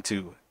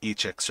into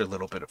each extra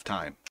little bit of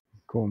time.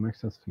 Cool,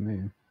 makes sense to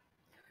me.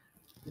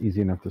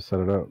 Easy enough to set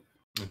it up.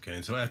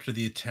 Okay, so after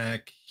the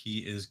attack, he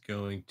is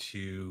going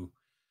to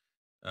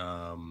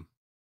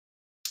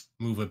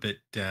move a bit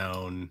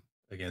down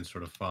again,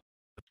 sort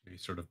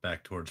of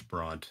back towards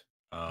Bronte.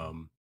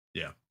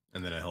 Yeah,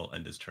 and then he'll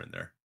end his turn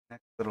there.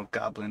 Next little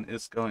goblin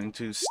is going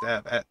to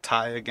stab at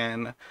Ty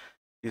again.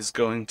 He's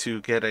going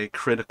to get a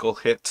critical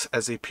hit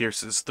as he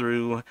pierces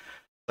through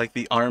like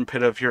the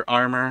armpit of your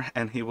armor,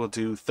 and he will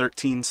do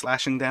 13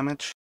 slashing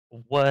damage.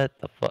 What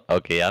the fuck?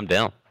 Okay, I'm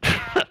down.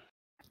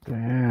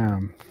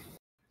 Damn.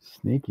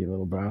 Sneaky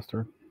little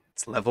bastard.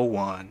 It's level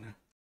 1.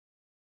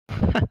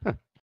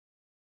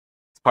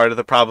 Part of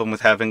the problem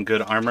with having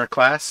good armor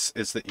class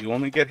is that you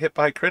only get hit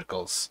by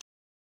criticals.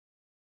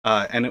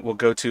 And it will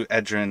go to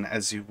Edrin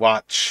as you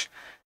watch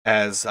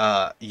as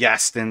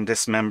Yastin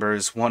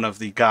dismembers one of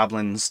the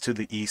goblins to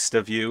the east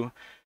of you.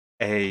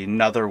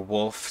 Another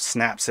wolf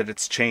snaps at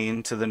its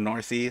chain to the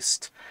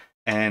northeast,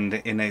 and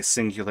in a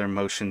singular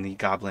motion, the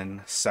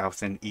goblin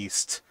south and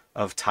east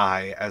of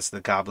Ty, as the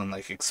goblin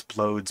like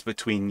explodes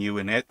between you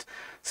and it,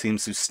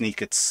 seems to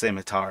sneak its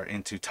scimitar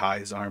into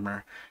Ty's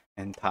armor,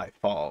 and Ty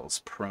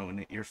falls prone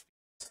at your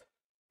feet.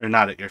 Or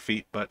not at your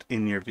feet, but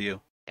in your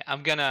view. Yeah,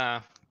 I'm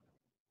gonna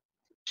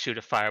shoot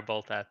a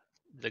firebolt at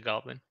the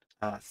goblin.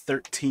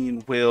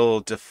 13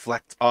 will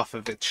deflect off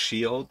of its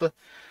shield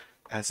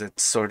as it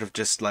sort of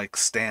just like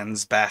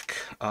stands back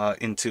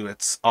into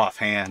its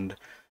offhand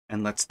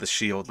and lets the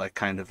shield like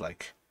kind of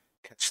like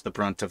catch the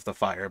brunt of the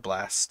fire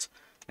blast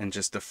and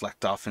just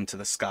deflect off into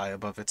the sky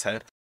above its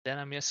head. Then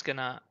I'm just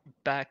gonna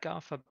back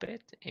off a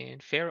bit in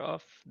fear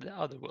of the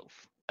other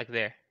wolf, like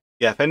there.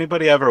 Yeah, if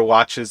anybody ever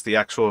watches the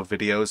actual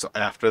videos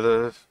after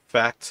the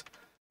fact,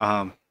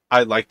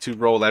 I like to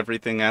roll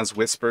everything as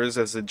whispers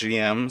as a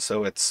GM,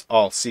 so it's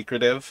all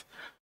secretive.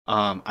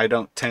 I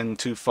don't tend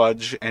to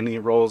fudge any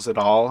rolls at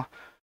all.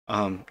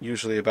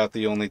 Usually about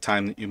the only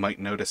time that you might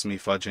notice me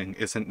fudging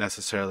isn't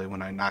necessarily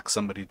when I knock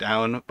somebody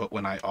down, but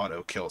when I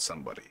auto-kill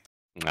somebody.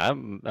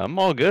 I'm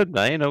all good.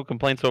 I ain't no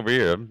complaints over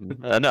here.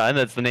 No, and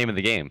that's the name of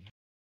the game.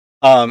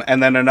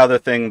 And then another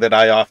thing that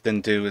I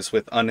often do is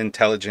with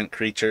unintelligent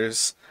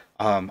creatures,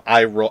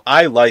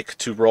 I like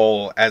to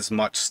roll as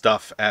much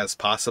stuff as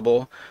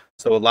possible.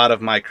 So a lot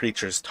of my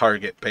creatures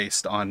target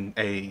based on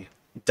a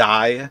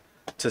die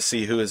to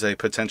see who is a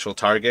potential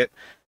target,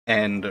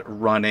 and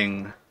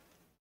running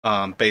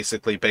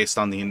basically based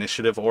on the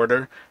initiative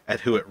order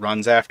at who it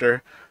runs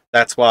after.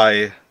 That's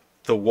why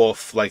the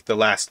wolf, like the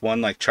last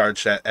one, like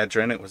charged at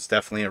Edrin. It was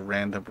definitely a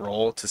random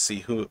roll to see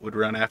who it would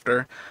run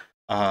after.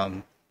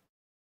 And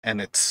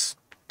it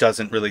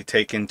doesn't really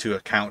take into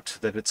account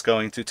that it's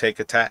going to take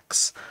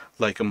attacks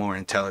like a more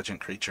intelligent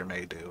creature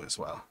may do as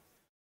well.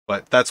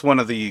 But that's one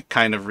of the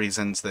kind of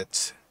reasons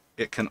that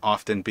it can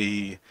often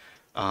be,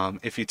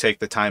 if you take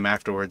the time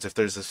afterwards, if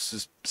there's a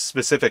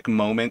specific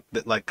moment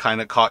that like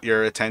kind of caught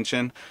your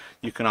attention,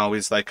 you can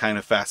always like kind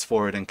of fast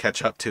forward and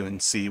catch up to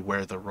and see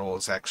where the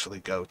rolls actually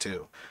go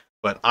to.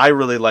 But I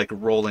really like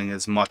rolling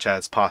as much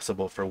as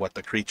possible for what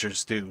the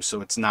creatures do,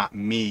 so it's not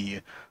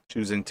me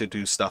choosing to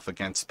do stuff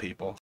against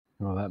people.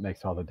 Well, that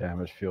makes all the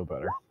damage feel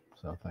better.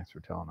 So thanks for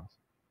telling us.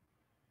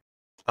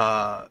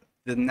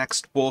 The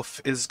next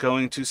wolf is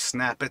going to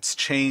snap its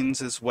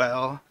chains as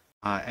well,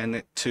 and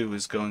it too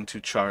is going to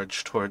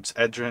charge towards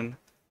Edrin,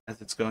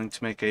 as it's going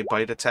to make a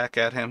bite attack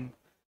at him.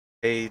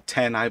 A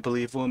 10, I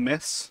believe, will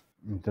miss.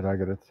 Did I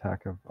get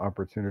attack of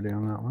opportunity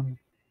on that one?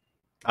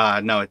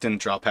 No, it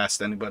didn't draw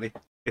past anybody.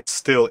 It's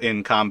still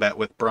in combat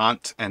with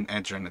Bronte and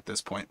Edrin at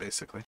this point,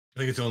 basically. I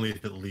think it's only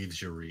if it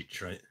leaves your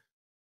reach, right?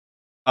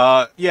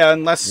 Yeah,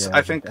 unless Yeah, I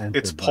if think it's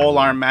it's entered by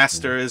Polearm reach,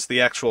 Master is the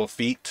actual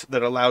feat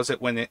that allows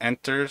it when it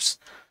enters,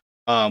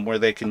 where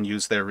they can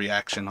use their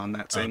reaction on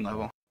that same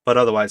level. But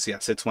otherwise,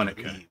 yes, it's when it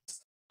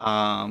leaves.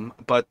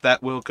 But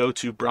that will go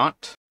to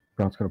Bronte.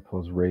 Bronte's going to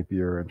pull his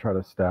rapier and try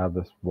to stab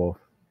this wolf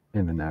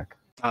in the neck.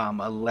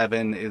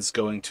 11 is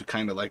going to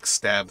kind of like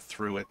stab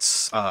through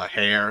its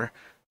hair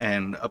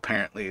and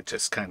apparently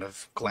just kind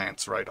of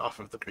glance right off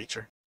of the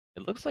creature.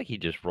 It looks like he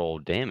just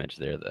rolled damage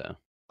there, though.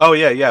 Oh,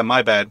 yeah,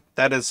 my bad.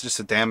 That is just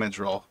a damage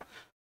roll.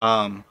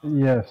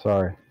 Yeah,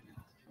 sorry.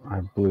 I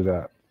blew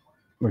that.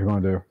 What do you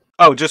want to do?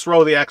 Oh, just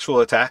roll the actual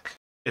attack.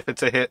 If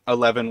it's a hit,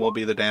 11 will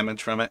be the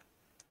damage from it.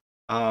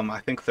 I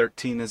think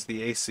 13 is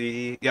the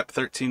AC. Yep,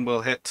 13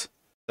 will hit.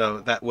 So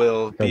that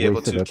will be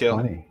able to kill.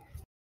 20.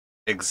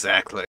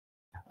 Exactly.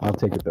 I'll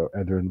take it though,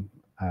 Edrin.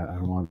 I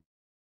don't want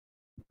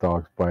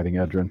dogs biting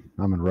Edrin.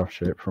 I'm in rough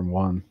shape from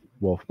one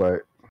wolf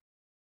bite.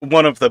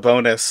 One of the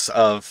bonus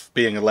of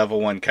being a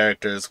level 1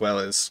 character as well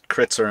is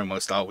crits are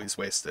almost always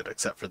wasted,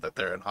 except for that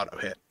they're an auto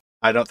hit.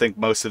 I don't think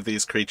most of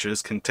these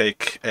creatures can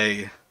take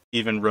a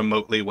even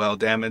remotely well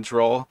damage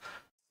roll.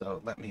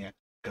 So let me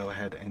go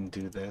ahead and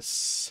do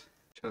this.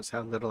 Shows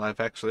how little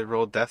I've actually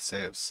rolled death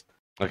saves.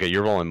 Okay,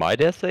 you're rolling my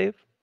death save?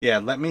 Yeah,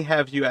 let me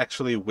have you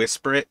actually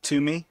whisper it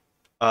to me.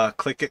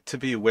 Click it to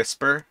be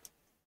whisper,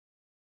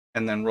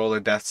 and then roll a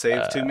death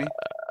save to me.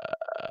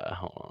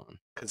 Hold on.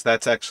 Because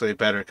that's actually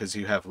better because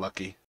you have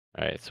lucky.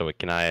 All right, so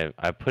can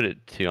I put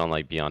it to on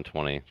like beyond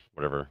 20,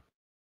 whatever.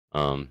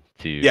 To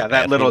Yeah,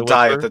 that ask me little to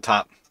die at whisper? the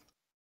top.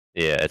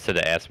 Yeah, it said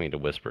to ask me to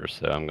whisper,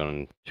 so I'm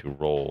going to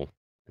roll.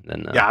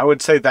 And then Yeah, I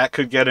would say that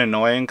could get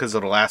annoying because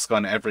it'll ask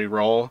on every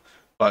roll.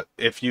 But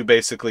if you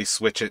basically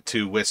switch it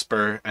to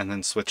whisper and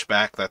then switch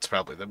back, that's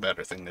probably the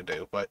better thing to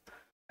do. But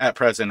at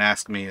present,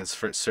 ask me is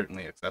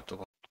certainly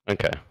acceptable.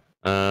 Okay.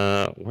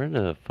 Where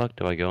the fuck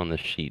do I go on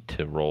this sheet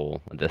to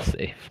roll a death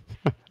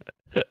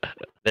save?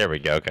 There we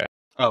go. Okay.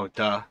 Oh,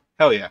 duh.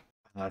 Hell yeah.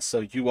 So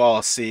you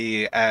all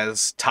see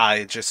as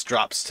Ty just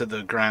drops to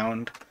the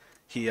ground,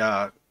 he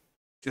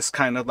just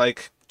kind of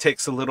like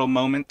takes a little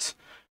moment,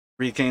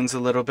 regains a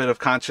little bit of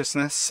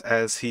consciousness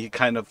as he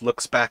kind of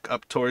looks back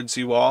up towards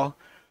you all.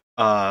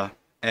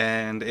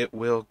 And it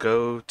will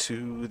go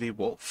to the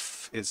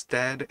wolf is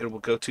dead. It will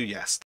go to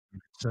Yest.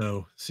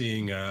 So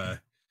seeing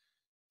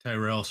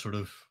Tyrell sort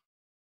of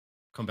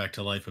come back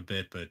to life a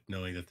bit, but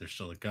knowing that there's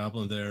still a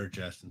goblin there,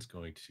 Justin's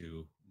going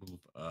to move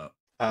up.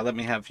 Let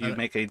me have you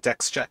make a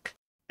dex check.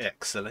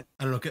 Excellent.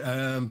 I don't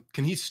know.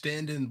 Can he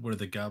stand in where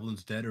the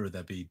goblin's dead, or would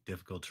that be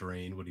difficult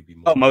terrain? Would he be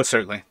more? Oh, most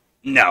certainly.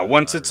 No,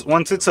 once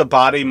it's a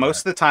body, most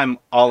of the time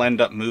I'll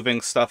end up moving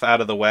stuff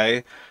out of the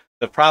way.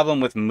 The problem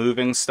with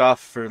moving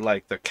stuff for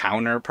like the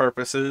counter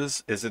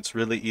purposes is it's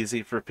really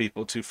easy for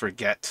people to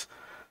forget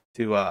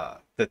to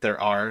that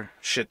there are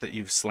shit that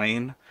you've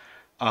slain.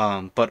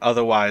 But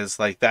otherwise,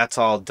 like that's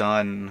all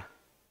done.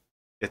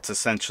 It's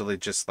essentially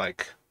just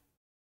like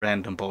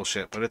random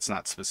bullshit, but it's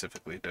not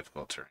specifically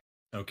difficult terrain.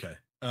 Okay.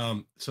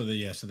 So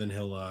then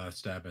he'll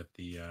stab at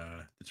the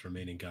its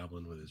remaining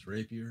goblin with his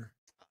rapier.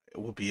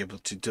 It will be able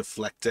to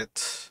deflect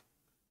it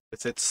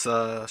with its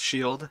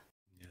shield.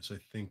 Yeah, so I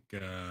think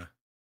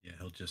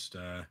he'll just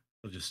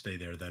stay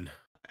there then.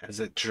 As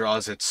it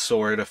draws its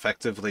sword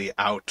effectively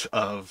out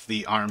of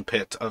the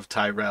armpit of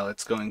Tyrell,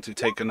 it's going to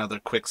take another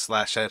quick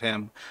slash at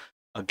him,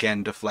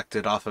 again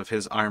deflected off of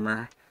his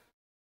armor.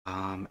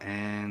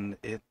 And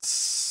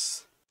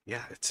it's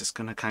just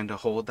gonna kind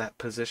of hold that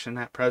position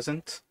at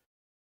present.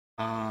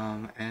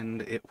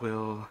 And it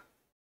will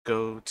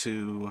go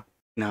to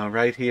now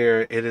right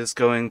here. It is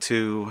going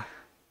to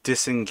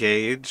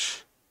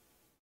disengage,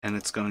 and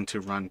it's going to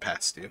run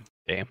past you.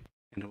 Damn.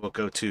 And it will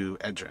go to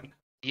Edrin.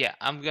 Yeah,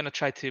 I'm gonna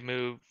try to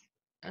move.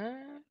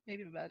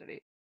 Maybe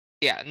battery.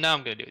 Yeah, no,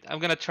 I'm gonna do it. I'm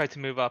gonna try to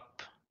move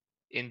up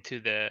into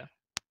the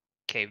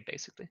cave,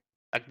 basically,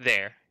 like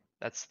there.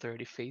 That's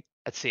 30 feet.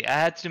 Let's see. I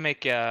had to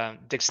make a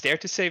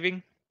dexterity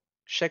saving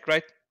check,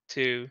 right?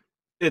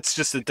 It's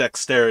just a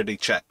dexterity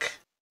check.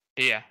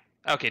 Yeah.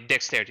 Okay,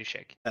 dexterity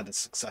check. That is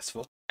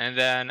successful. And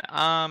then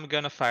I'm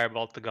gonna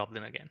firebolt the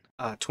goblin again.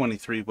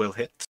 23 will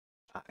hit,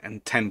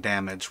 and 10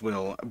 damage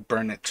will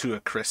burn it to a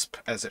crisp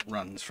as it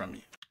runs from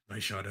you.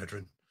 Nice shot,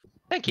 Edrin.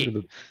 Thank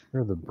you.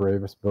 You're the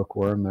bravest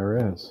bookworm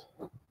there is.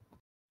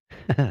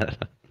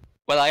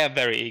 Well, I am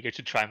very eager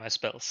to try my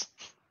spells.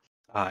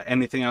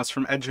 Anything else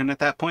from Edrin at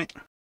that point?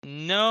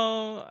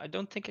 No, I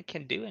don't think I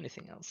can do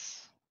anything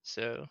else.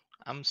 So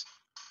I'm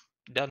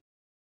done.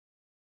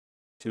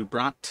 To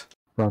Bronte.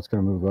 Bronte's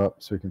going to move up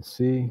so he can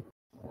see.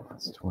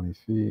 That's 20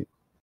 feet.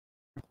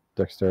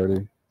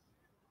 Dexterity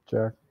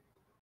check.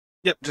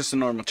 Yep, just a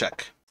normal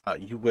check.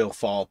 You will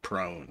fall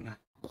prone.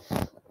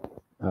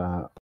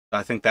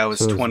 I think that was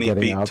So is 20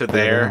 getting feet up to the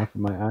other there. half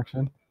of my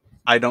action?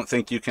 I don't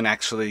think you can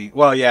actually...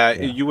 Well, yeah,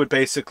 Yeah. you would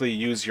basically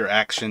use your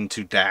action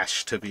to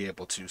dash to be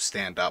able to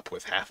stand up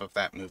with half of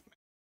that movement.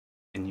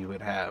 And you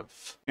would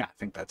have... Yeah, I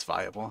think that's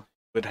viable.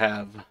 You would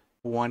have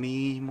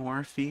 20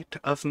 more feet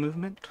of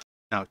movement?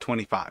 No,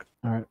 25.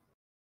 All right.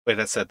 Wait,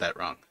 I said that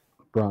wrong.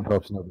 Braun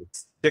hopes nobody.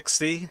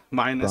 60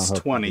 minus Braun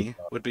hopes nobody 20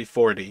 stops. would be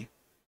 40.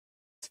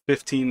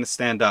 15 to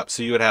stand up,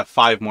 so you would have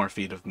 5 more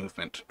feet of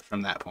movement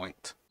from that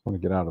point. I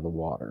want to get out of the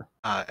water.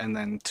 And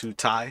then to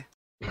tie.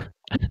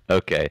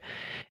 Okay.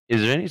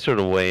 Is there any sort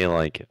of way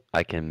like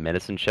I can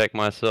medicine check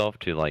myself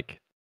to like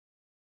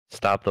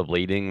stop the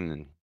bleeding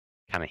and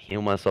kind of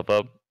heal myself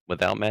up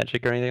without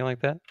magic or anything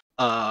like that?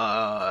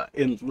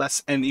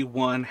 Unless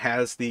anyone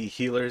has the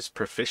healer's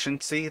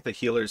proficiency, the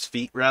healer's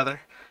feat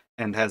rather,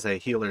 and has a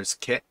healer's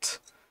kit,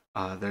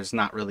 there's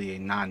not really a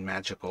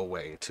non-magical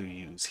way to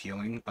use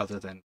healing other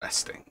than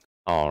resting.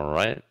 All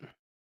right.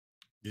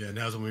 Yeah,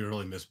 now's when we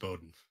really miss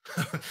Bowden.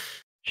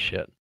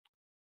 Shit.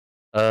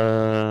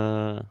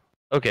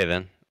 Okay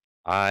then.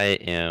 I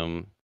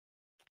am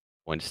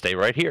going to stay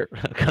right here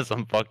because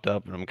I'm fucked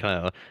up, and I'm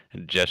kind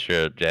of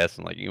gesture at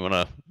Jason like, you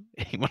wanna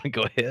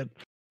go ahead?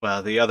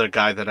 Well, the other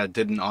guy that I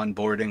did an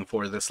onboarding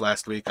for this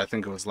last week, I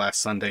think it was last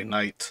Sunday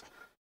night,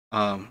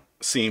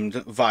 seemed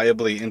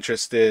viably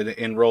interested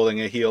in rolling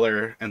a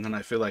healer, and then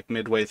I feel like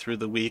midway through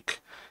the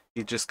week,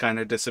 he just kind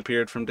of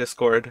disappeared from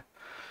Discord.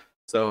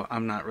 So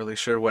I'm not really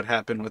sure what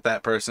happened with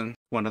that person.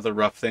 One of the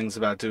rough things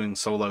about doing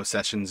solo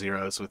session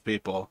zeros with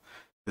people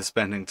is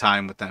spending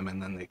time with them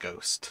and then they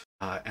ghost.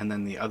 And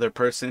then the other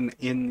person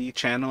in the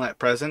channel at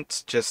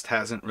present just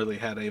hasn't really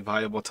had a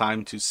viable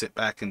time to sit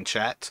back and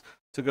chat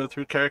to go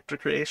through character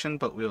creation,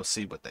 but we'll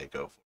see what they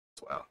go for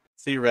as well.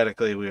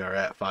 Theoretically, we are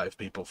at 5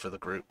 people for the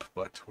group,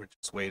 but we're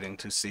just waiting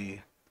to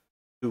see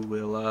who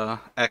will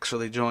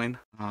actually join.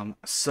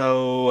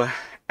 So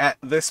at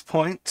this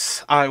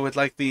point, I would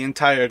like the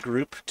entire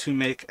group to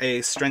make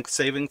a strength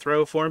saving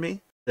throw for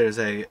me. There's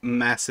a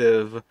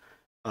massive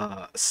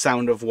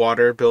sound of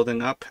water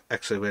building up.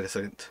 Actually, wait a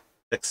second.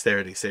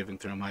 Dexterity saving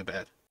throw, my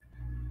bad.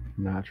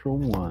 Natural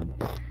 1.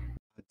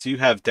 Do you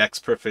have dex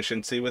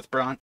proficiency with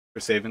Bronte for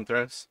saving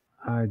throws?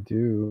 I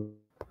do.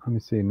 Let me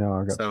see. No,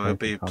 I've got So it'll strength and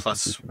be plus...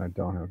 constitution. I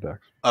don't have dex.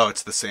 Oh,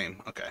 it's the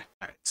same. Okay.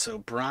 Alright, so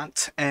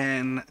Bronte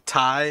and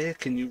Ty,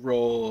 can you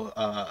roll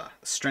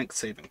strength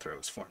saving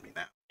throws for me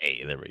now?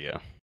 Hey, there we go.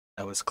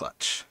 That was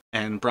clutch.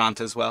 And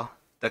Bronte as well.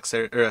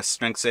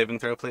 Strength saving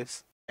throw,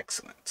 please.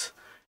 Excellent.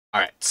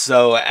 Alright,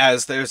 so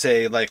as there's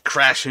a like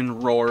crash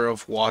and roar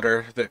of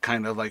water that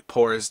kind of like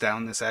pours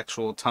down this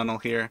actual tunnel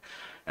here,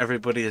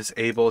 everybody is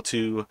able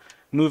to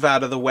move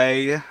out of the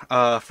way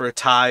for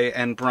Ty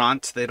and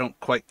Bronte. They don't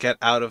quite get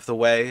out of the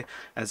way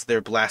as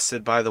they're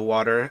blasted by the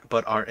water,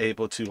 but are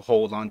able to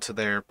hold onto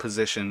their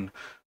position,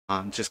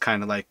 just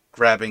kind of like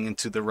grabbing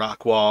into the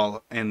rock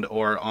wall and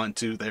or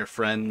onto their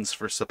friends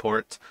for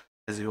support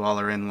as you all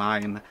are in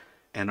line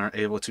and are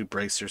able to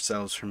brace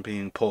yourselves from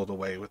being pulled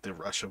away with the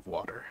rush of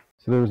water.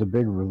 So there was a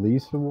big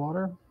release of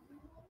water?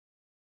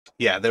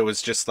 Yeah, there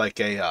was just like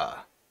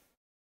a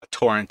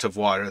torrent of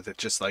water that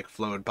just like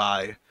flowed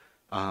by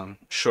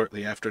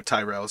shortly after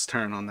Tyrell's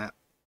turn on that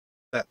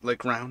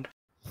like round.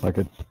 Like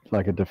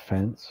a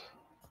defense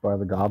by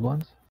the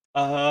goblins?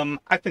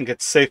 I think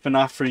it's safe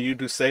enough for you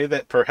to say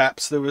that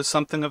perhaps there was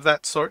something of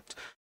that sort.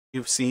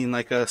 You've seen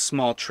like a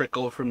small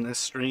trickle from this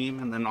stream,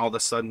 and then all of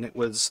a sudden it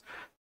was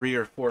 3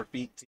 or 4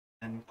 feet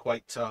and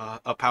quite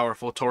a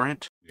powerful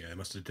torrent. Yeah, I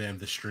must have dammed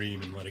the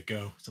stream and let it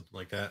go, something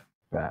like that.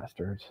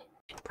 Bastards.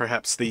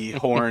 Perhaps the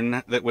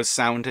horn that was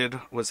sounded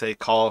was a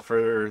call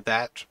for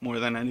that more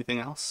than anything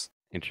else.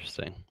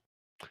 Interesting.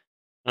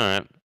 All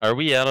right. Are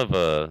we out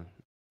of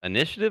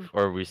initiative,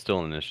 or are we still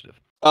in initiative?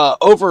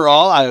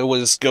 Overall, I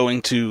was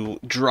going to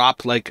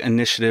drop like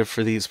initiative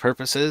for these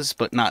purposes,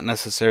 but not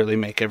necessarily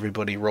make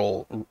everybody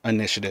roll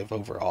initiative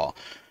overall.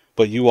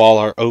 But you all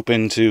are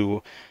open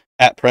to,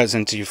 at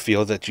present, you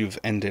feel that you've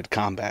ended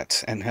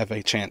combat and have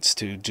a chance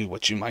to do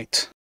what you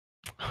might.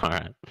 All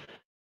right.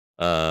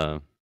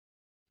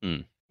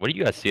 What do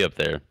you guys see up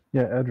there?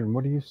 Yeah, Edrin,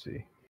 what do you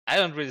see? I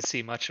don't really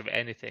see much of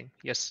anything.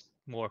 Just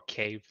more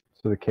cave.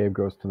 So the cave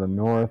goes to the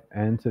north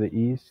and to the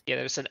east? Yeah,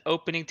 there's an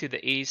opening to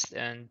the east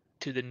and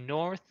to the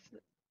north.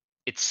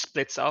 It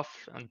splits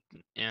off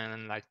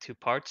in like 2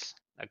 parts.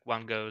 Like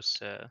one goes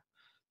to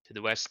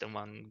the west and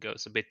one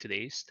goes a bit to the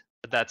east.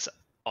 But that's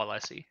all I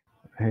see.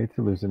 I hate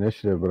to lose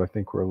initiative, but I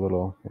think we're a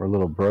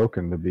little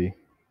broken to be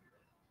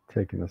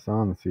taking this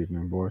on this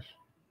evening, boys.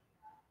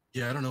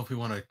 Yeah, I don't know if we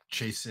want to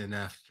chase in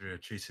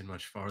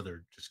much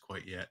farther just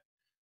quite yet.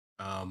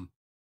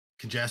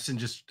 Can Justin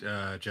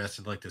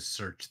like to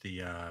search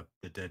the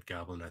dead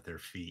goblin at their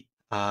feet?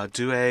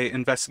 Do a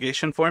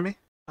investigation for me.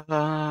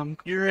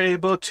 You're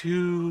able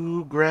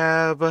to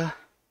grab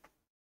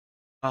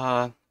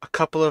a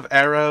couple of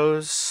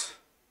arrows,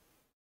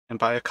 and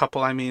by a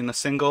couple I mean a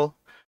single.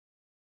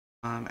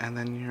 And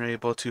then you're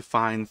able to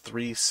find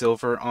 3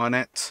 silver on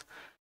it.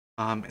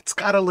 It's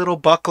got a little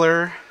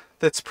buckler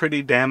that's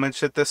pretty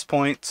damaged at this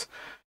point.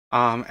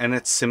 And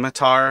its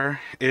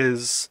scimitar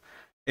is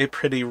a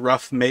pretty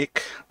rough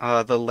make.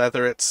 The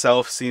leather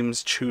itself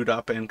seems chewed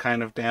up and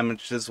kind of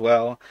damaged as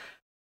well.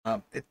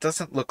 It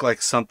doesn't look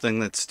like something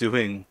that's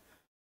doing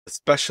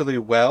especially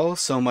well,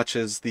 so much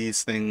as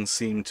these things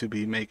seem to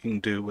be making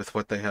do with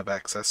what they have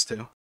access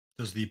to.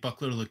 Does the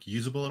buckler look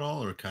usable at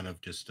all, or kind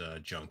of just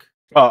junk?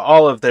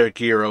 All of their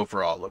gear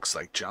overall looks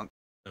like junk.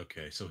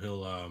 Okay, so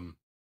he'll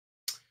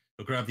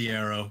grab the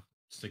arrow,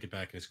 stick it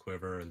back in his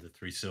quiver, and the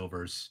 3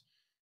 silvers.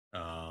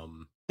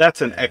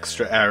 That's an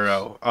extra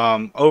arrow.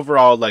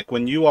 Overall, like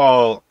when you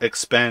all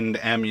expend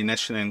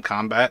ammunition in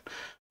combat,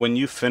 when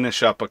you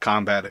finish up a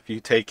combat, if you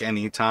take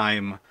any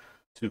time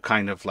to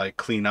kind of like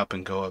clean up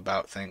and go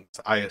about things,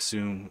 I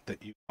assume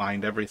that you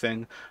find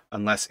everything,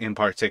 unless in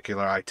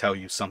particular I tell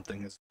you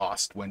something is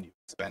lost when you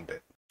spend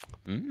it.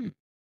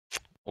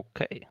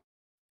 Okay.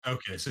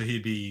 Okay, so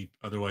he'd be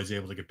otherwise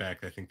able to get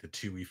back, I think, the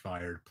 2 we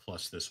fired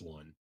plus this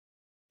 1.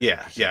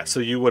 Yeah. So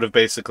you would have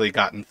basically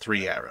gotten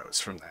 3 arrows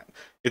from that.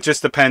 It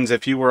just depends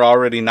if you were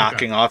already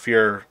knocking off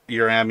your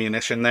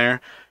ammunition there.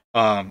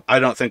 I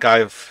don't think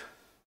I've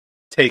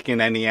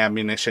taken any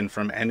ammunition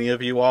from any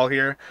of you all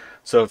here.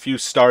 So if you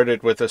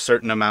started with a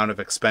certain amount of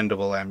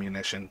expendable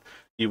ammunition,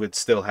 you would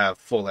still have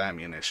full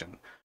ammunition.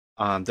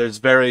 There's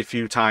very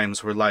few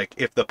times where, like,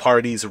 if the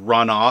parties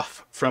run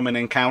off from an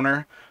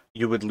encounter,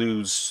 you would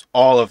lose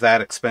all of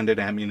that expended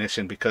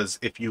ammunition, because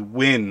if you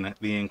win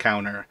the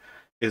encounter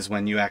is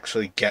when you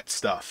actually get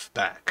stuff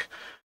back.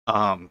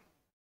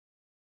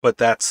 But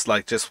that's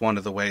like just one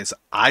of the ways.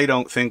 I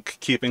don't think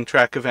keeping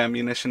track of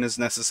ammunition is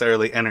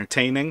necessarily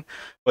entertaining,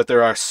 but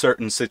there are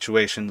certain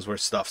situations where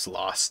stuff's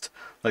lost.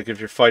 Like if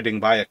you're fighting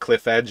by a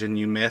cliff edge and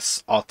you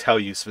miss, I'll tell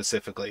you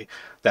specifically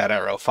that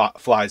arrow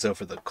flies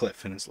over the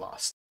cliff and is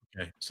lost.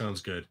 Okay,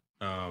 sounds good.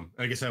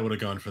 I guess I would have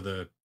gone for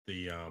the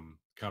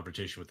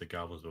confrontation with the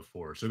goblins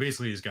before. So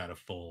basically, he's got a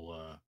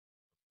full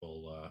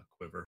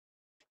quiver.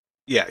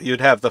 Yeah,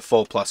 you'd have the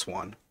full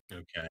 +1.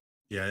 Okay.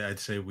 Yeah, I'd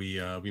say we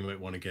might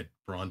want to get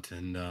Bronte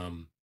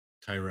and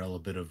Tyrell a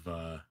bit of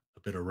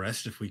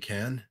rest if we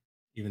can.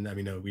 Even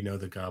though we know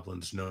the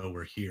goblins know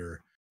we're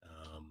here,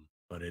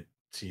 but it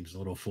seems a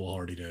little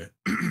foolhardy to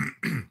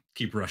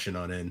keep rushing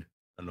on in.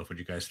 I don't know what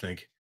you guys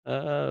think.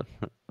 I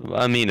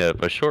mean,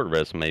 a short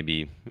rest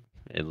maybe,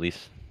 at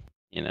least,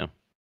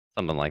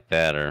 something like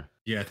that, or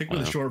yeah, I think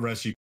with a short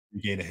rest you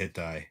gain a hit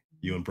die.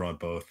 You and Bronte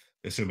both,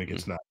 assuming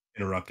it's not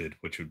interrupted,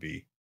 which would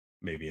be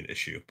maybe an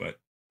issue. But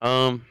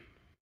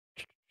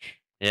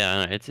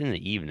yeah, it's in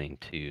the evening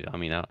too. I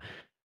mean,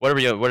 whatever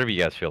you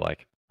guys feel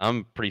like.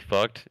 I'm pretty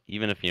fucked.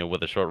 Even if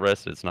with a short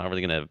rest, it's not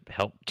really gonna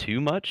help too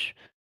much.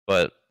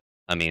 But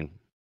I mean,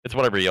 it's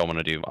whatever y'all want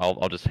to do.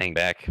 I'll just hang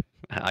back.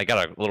 I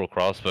got a little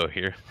crossbow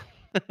here.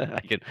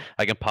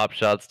 I can pop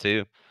shots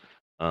too.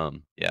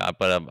 Yeah,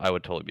 but I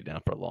would totally be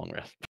down for a long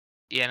rest.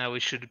 Yeah, no, we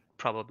should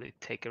probably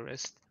take a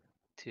rest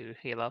to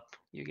heal up,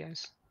 you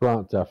guys.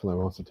 Bronte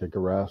definitely wants to take a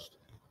rest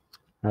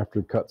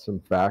after cut some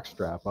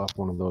backstrap off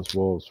one of those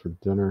wolves for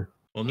dinner.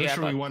 Well, make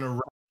sure we want to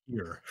rest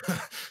here.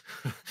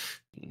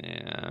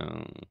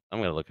 Yeah,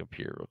 I'm gonna look up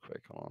here real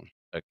quick. Hold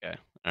on. Okay,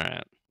 all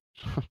right.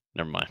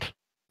 Never mind.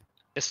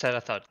 Instead, I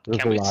thought, There's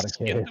can a we lot of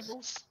skip caves. the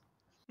wolves?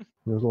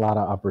 There's a lot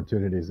of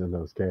opportunities in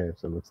those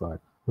caves, it looks like.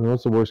 I mean,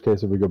 what's the worst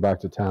case if we go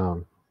back to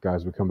town?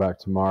 Guys, we come back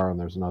tomorrow and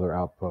there's another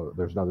outpost,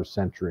 there's another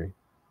sentry.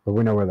 But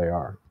we know where they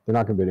are. They're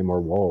not going to be any more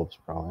wolves,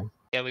 probably.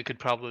 Yeah, we could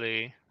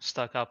probably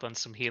stock up on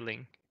some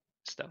healing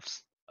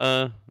stuffs.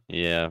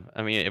 Yeah.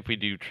 I mean, if we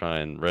do try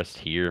and rest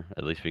here,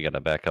 at least we gotta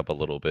back up a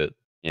little bit,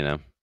 not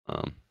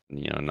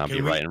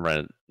be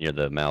right near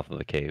the mouth of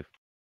the cave.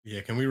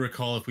 Yeah, can we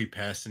recall if we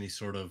passed any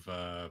sort of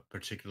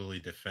particularly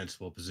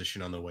defensible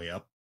position on the way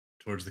up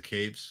towards the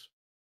caves?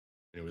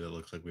 Anyway, that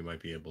looks like we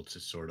might be able to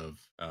sort of,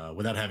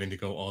 without having to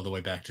go all the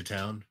way back to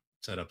town,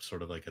 set up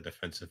sort of like a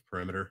defensive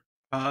perimeter.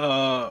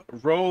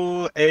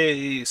 Roll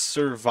a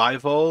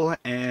survival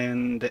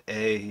and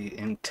a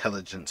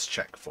intelligence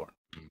check for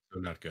me. So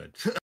not good.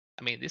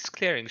 I mean, this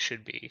clearing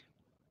should be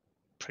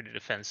pretty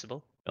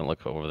defensible. Don't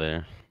look over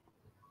there.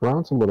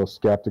 Ron's a little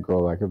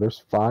skeptical. Like, if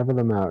there's 5 of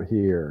them out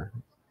here,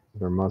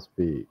 there must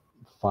be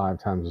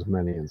 5 times as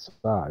many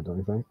inside, don't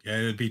you think? Yeah,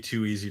 it would be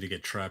too easy to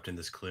get trapped in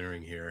this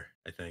clearing here,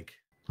 I think.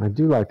 I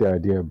do like the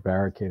idea of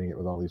barricading it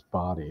with all these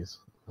bodies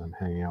and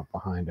hanging out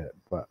behind it,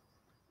 but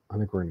I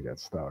think we're going to get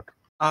stuck.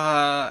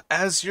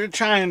 As you're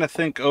trying to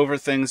think over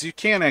things, you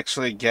can't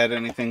actually get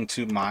anything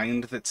to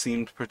mind that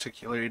seemed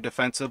particularly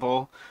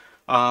defensible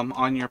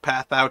on your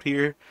path out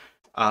here.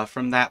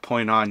 From that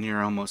point on,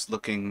 you're almost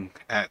looking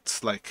at,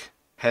 like,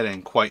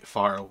 heading quite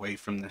far away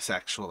from this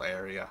actual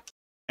area.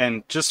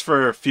 And just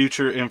for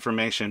future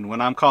information,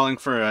 when I'm calling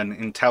for an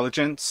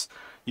intelligence,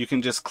 you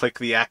can just click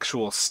the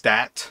actual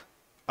stat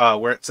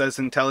where it says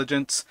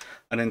intelligence.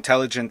 An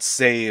intelligence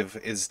save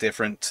is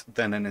different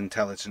than an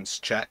intelligence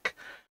check.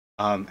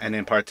 And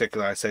in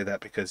particular, I say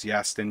that because,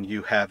 Yastin,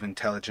 you have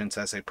intelligence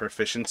as a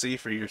proficiency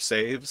for your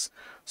saves.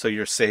 So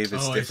your save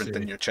is different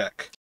than your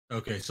check.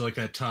 Okay, so like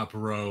that top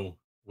row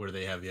where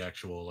they have the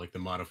actual like the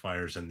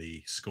modifiers and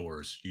the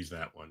scores. Use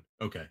that one.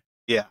 Okay.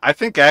 Yeah, I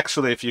think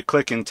actually if you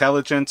click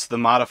intelligence, the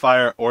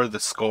modifier, or the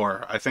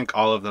score, I think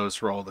all of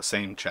those roll the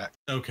same check.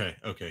 Okay.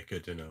 Okay.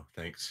 Good to know.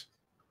 Thanks.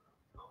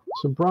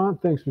 So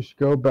Bronte thinks we should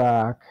go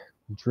back,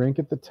 drink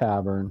at the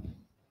tavern,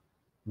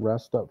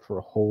 rest up for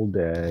a whole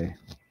day,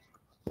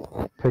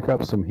 pick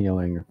up some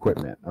healing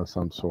equipment of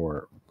some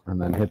sort,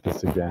 and then hit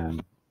this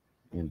again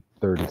in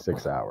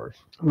 36 hours.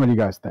 What do you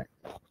guys think?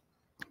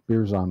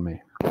 Beer's on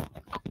me.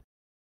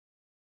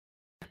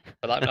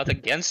 But I'm not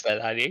against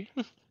that idea.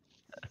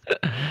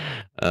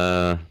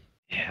 Yeah.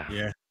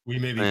 Yeah. We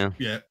may be. Yeah.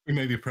 Yeah. We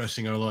may be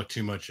pressing our luck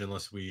too much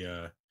unless we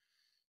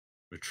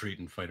retreat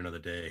and fight another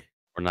day.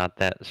 We're not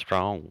that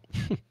strong.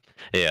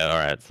 Yeah. All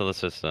right. So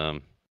let's just yeah.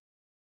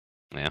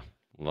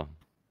 We'll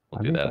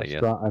do that, I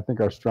guess. I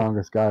think our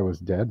strongest guy was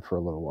dead for a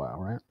little while,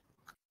 right?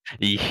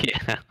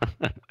 Yeah.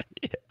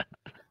 Yeah.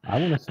 I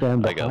want to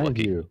stand I got behind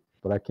lucky. you,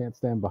 but I can't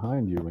stand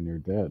behind you when you're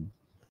dead.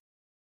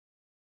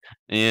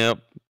 Yep.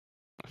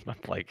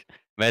 Like,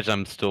 imagine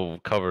I'm still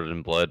covered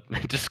in blood,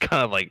 just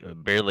kind of like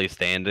barely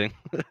standing.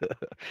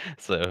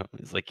 So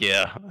it's like,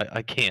 yeah,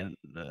 I can't.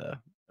 I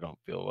don't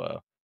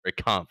feel very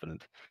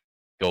confident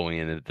going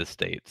into this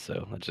state.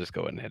 So let's just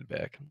go ahead and head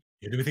back.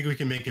 Yeah. Do we think we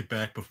can make it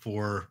back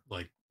before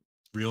like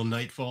real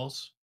night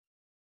falls?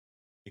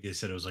 I think they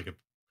said it was like a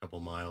couple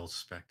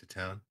miles back to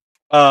town.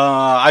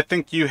 I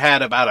think you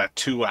had about a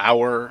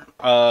 2-hour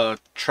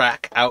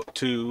track out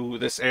to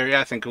this area.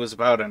 I think it was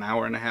about an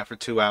hour and a half or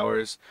 2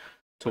 hours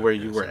to where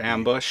Okay, you so were that'd be-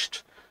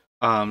 ambushed.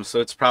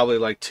 So it's probably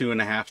like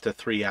 2.5 to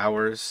 3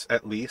 hours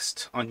at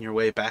least on your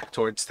way back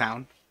towards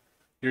town.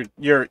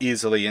 You're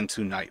easily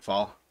into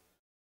nightfall.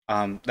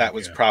 That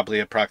was Yeah. probably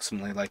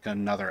approximately like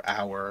another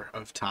hour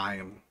of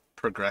time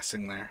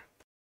progressing there.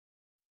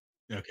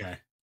 Okay.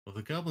 Well,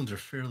 the goblins are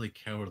fairly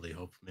cowardly.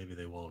 Hope maybe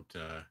they won't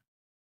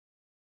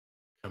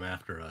come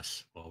after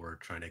us while we're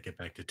trying to get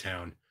back to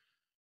town.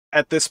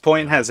 At this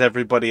point, has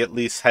everybody at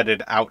least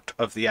headed out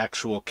of the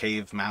actual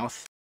cave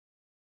mouth?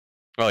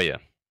 Oh yeah,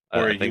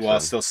 Or are I think you all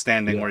so. still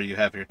standing Yeah. where you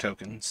have your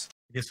tokens?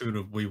 I guess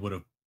we would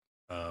have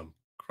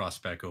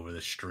crossed back over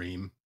the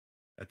stream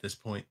at this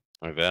point.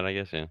 Like that, I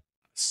guess. Yeah.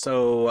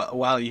 So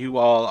while you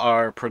all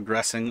are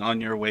progressing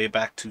on your way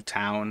back to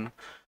town,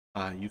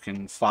 you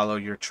can follow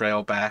your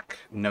trail back,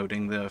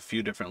 noting the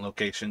few different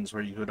locations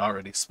where you had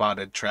already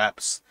spotted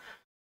traps,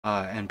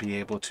 and be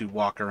able to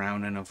walk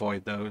around and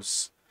avoid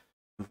those.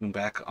 Moving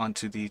back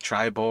onto the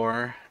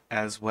Triboar,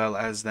 as well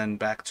as then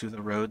back to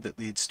the road that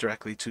leads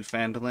directly to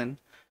Phandalin.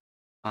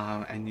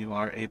 And you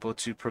are able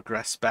to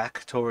progress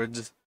back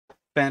towards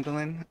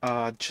Phandalin.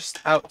 Just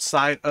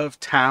outside of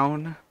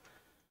town,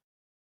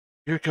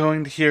 you're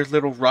going to hear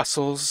little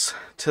rustles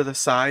to the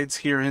sides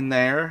here and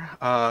there,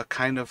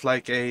 kind of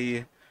like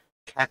a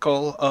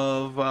cackle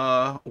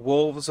of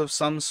wolves of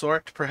some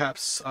sort,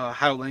 perhaps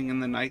howling in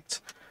the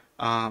night.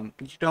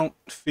 You don't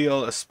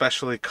feel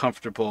especially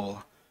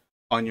comfortable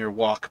on your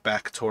walk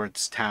back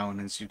towards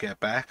town as you get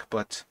back,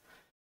 but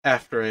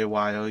after a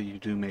while you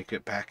do make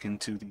it back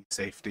into the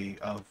safety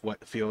of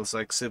what feels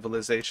like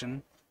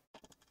civilization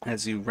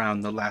as you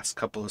round the last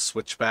couple of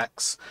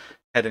switchbacks,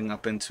 heading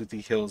up into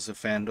the hills of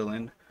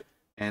Phandalin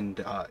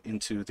and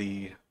into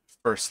the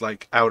first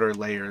like outer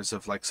layers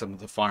of like some of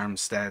the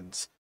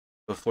farmsteads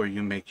before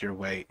you make your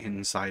way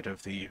inside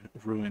of the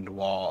ruined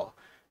wall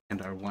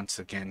and are once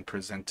again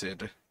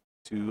presented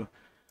to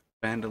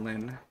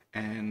Phandalin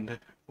and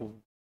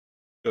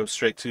go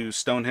straight to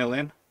Stonehill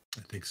Inn.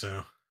 I think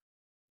so.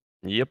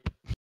 Yep.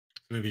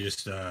 Maybe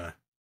just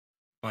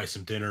buy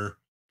some dinner,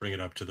 bring it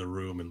up to the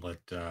room, and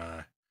let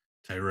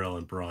Tyrell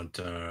and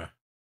Bronte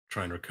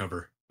try and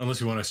recover.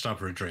 Unless you want to stop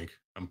for a drink.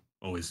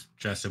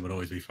 Justin would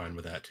always be fine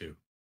with that too.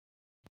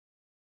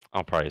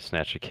 I'll probably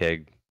snatch a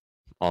keg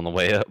on the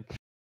way up.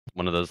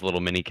 One of those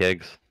little mini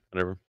kegs,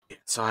 whatever.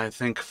 So I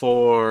think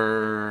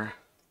for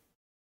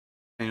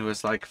it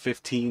was like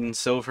 15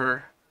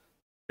 silver.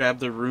 Grab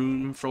the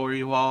room for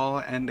you all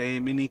and a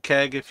mini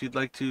keg if you'd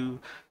like to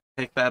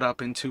take that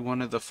up into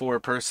one of the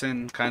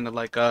 4-person kind of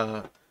like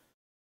a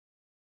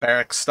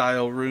barrack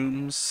style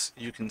rooms.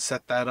 You can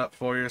set that up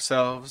for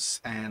yourselves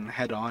and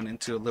head on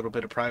into a little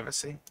bit of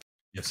privacy.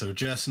 Yeah, so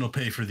Justin will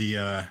pay for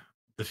the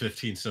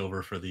 15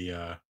 silver for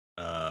the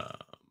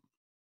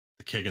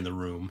keg in the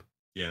room.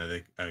 Yeah,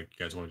 you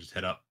guys want to just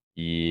head up?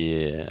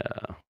 Yeah.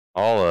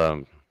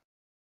 I'll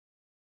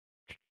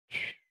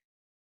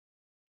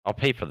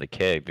pay for the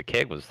keg. The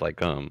keg was like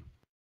 1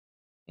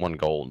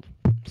 gold,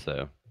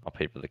 so I'll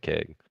pay for the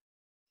keg.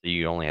 So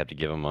you only have to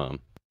give them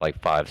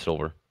like 5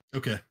 silver.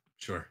 Okay,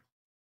 sure.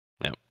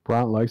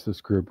 Bronte likes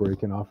this group where he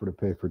can offer to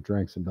pay for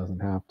drinks and doesn't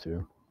have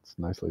to. It's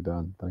nicely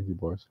done. Thank you,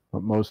 boys.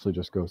 But mostly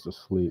just goes to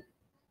sleep.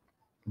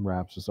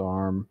 Wraps his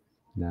arm.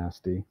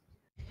 Nasty.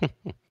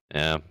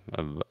 Yeah,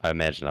 I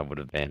imagine I would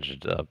have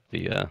bandaged up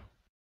the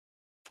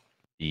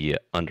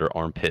under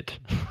armpit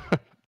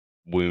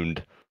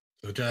wound.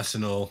 So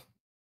Justin will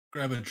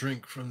grab a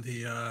drink from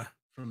the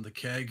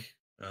keg,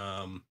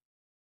 and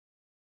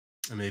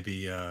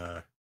maybe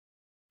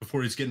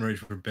before he's getting ready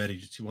for bed,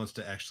 he wants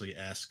to actually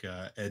ask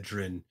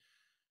Edrin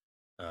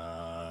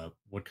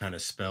what kind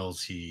of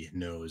spells he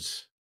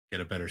knows,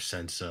 get a better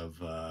sense of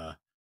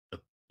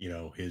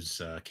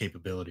his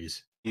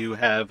capabilities. You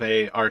have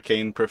a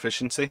arcane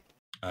proficiency.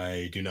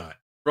 I do not.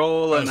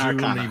 Roll Oh, an so we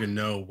wouldn't arcana. even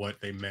know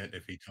what they meant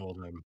if he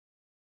told him.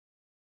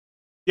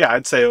 Yeah,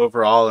 I'd say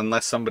overall,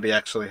 unless somebody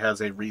actually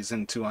has a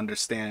reason to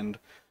understand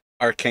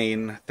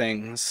arcane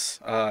things,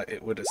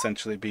 it would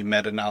essentially be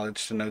meta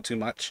knowledge to know too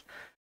much.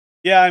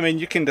 Yeah, I mean,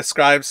 you can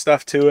describe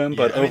stuff to him,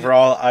 but Yeah, I mean-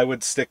 overall, I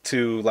would stick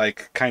to,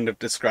 like, kind of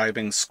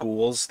describing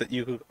schools that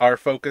you are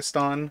focused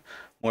on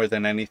more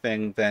than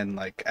anything than,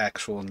 like,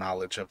 actual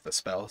knowledge of the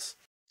spells.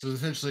 So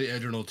essentially,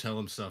 Edrin will tell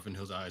him stuff, and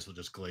his eyes will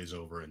just glaze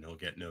over, and he'll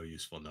get no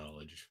useful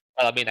knowledge.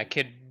 Well, I mean, I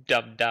can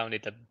dumb down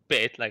it a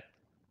bit. Like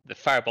the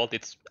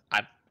firebolt,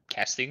 I'm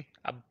casting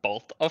a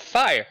bolt of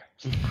fire.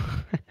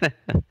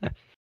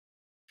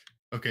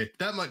 Okay,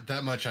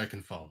 that much I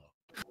can follow.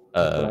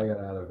 That's what I got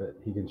out of it.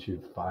 He can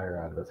shoot fire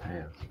out of his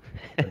hands.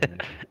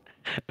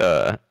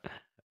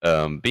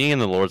 Being in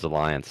the Lord's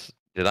Alliance,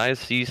 did I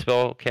see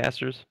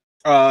spellcasters?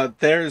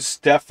 There's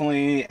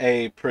definitely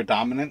a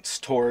predominance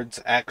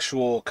towards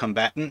actual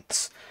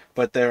combatants,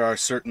 but there are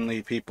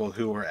certainly people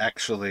who are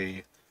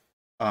actually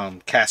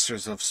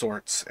casters of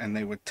sorts, and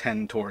they would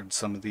tend towards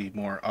some of the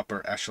more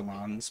upper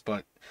echelons,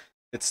 but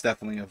it's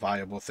definitely a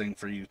viable thing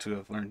for you to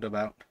have learned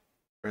about,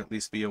 or at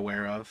least be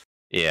aware of.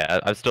 Yeah,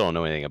 I still don't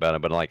know anything about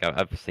it, but like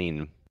I've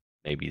seen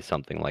maybe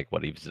something like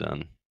what he's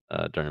done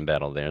during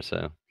battle there,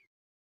 so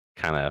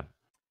kind of.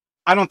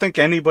 I don't think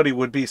anybody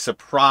would be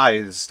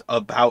surprised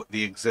about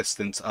the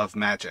existence of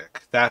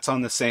magic. That's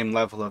on the same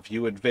level of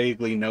you would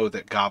vaguely know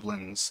that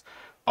goblins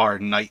are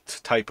night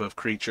type of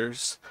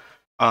creatures,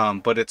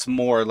 but it's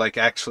more like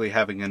actually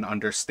having an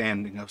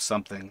understanding of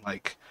something.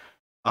 Like,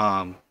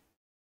 my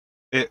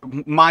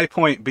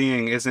point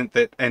being isn't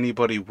that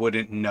anybody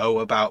wouldn't know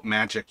about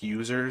magic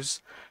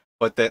users,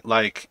 but that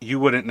like you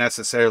wouldn't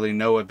necessarily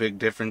know a big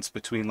difference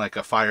between like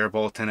a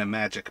firebolt and a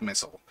magic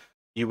missile.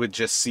 You would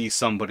just see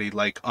somebody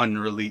like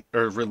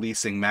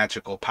releasing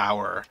magical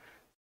power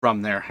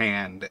from their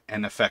hand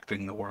and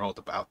affecting the world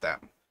about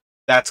them.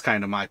 That's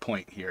kind of my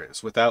point here,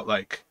 is without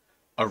like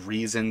a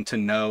reason to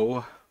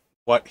know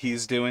what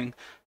he's doing,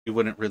 you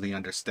wouldn't really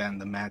understand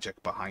the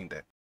magic behind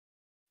it.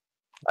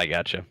 I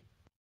gotcha.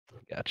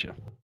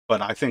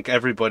 But I think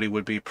everybody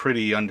would be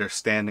pretty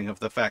understanding of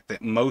the fact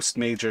that most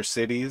major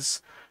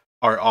cities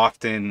are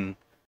often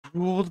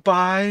ruled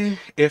by,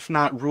 if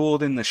not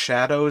ruled in the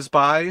shadows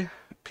by,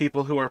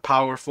 people who are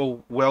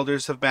powerful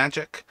wielders of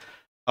magic.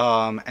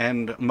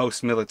 And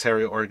most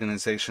military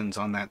organizations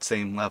on that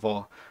same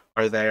level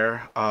are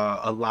there.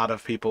 A lot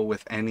of people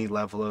with any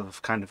level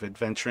of kind of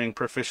adventuring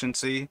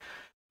proficiency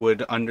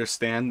would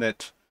understand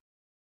that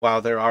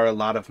while there are a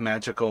lot of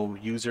magical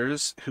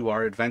users who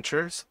are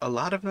adventurers, a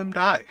lot of them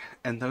die.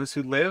 And those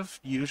who live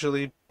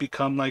usually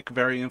become like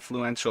very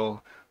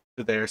influential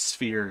to their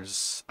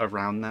spheres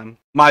around them.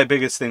 My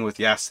biggest thing with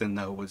Yasten,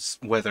 though, was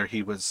whether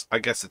he was, I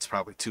guess it's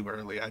probably too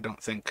early. I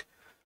don't think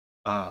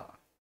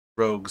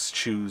rogues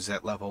choose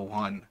at level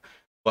 1.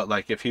 But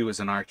like if he was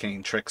an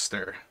arcane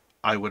trickster,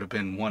 I would have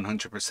been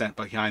 100%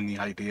 behind the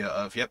idea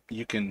of, yep,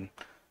 you can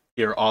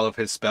hear all of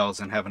his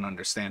spells and have an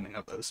understanding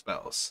of those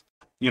spells.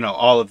 You know,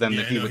 all of them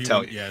that he would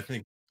tell you. Yeah, I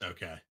think,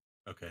 okay.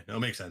 That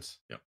makes sense.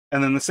 Yep.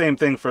 And then the same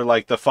thing for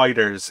like the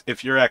fighters.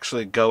 If you're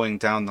actually going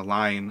down the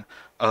line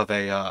of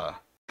a,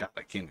 God,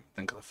 I can't even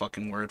think of the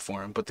fucking word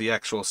for him, but the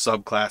actual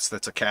subclass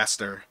that's a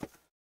caster,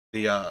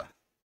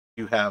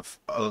 you have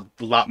a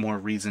lot more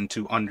reason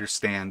to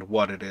understand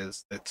what it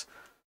is that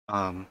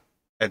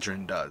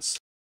Edrin does.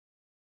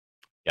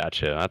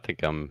 Gotcha. I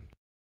think I'm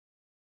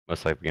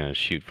most likely gonna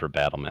shoot for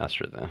Battle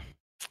Master then.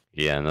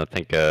 Yeah, and I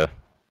think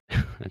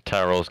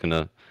Tyrell's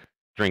gonna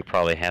drink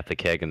probably half the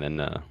keg and then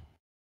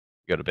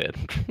go to bed.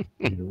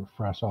 To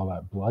refresh all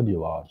that blood you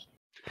lost.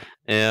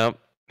 Yep.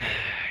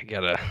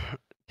 Gotta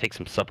take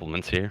some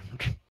supplements here.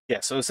 Yeah,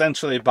 so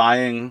essentially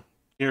buying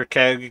your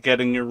keg,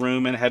 getting your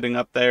room, and heading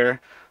up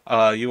there.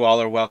 You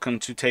all are welcome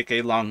to take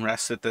a long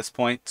rest at this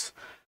point,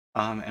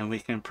 and we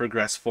can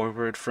progress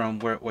forward from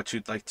what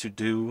you'd like to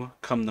do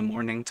come the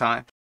morning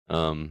time.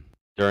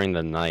 During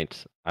the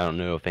night, I don't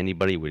know if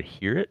anybody would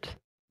hear it,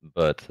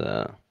 but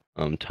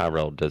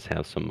Tyrell does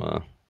have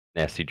some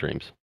nasty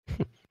dreams.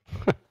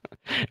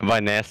 And by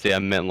nasty, I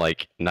meant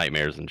like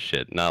nightmares and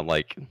shit, not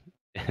like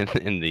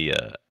in the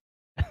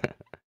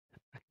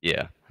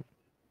yeah.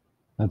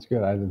 That's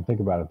good. I didn't think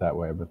about it that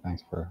way, but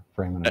thanks for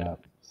framing it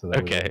up. So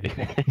that Okay.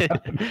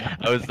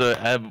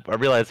 I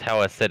realized how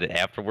I said it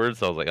afterwards.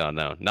 So I was like, oh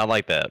no, not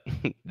like that.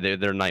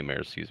 They're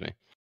nightmares. Excuse me.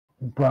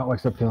 Bront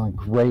wakes up feeling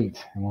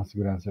great and wants to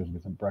go downstairs and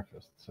get some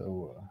breakfast.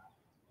 So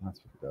that's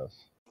what he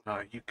does.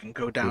 You can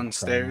go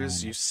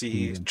downstairs. You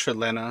see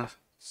Trilena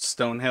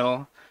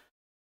Stonehill.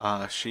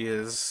 She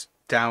is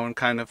down,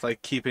 kind of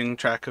like keeping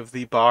track of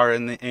the bar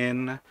and the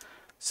inn,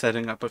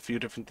 setting up a few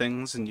different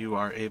things, and you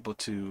are able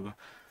to.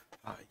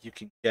 You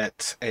can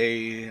get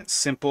a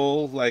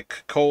simple,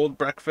 like, cold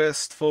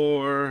breakfast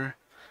for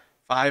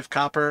 5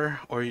 copper,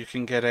 or you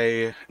can get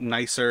a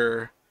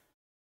nicer,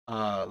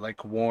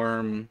 like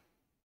warm,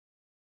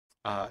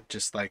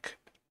 just like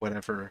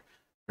whatever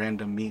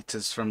random meat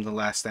is from the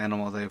last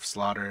animal they've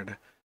slaughtered,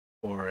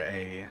 or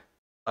a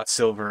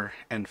silver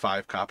and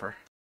 5 copper,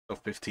 so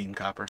 15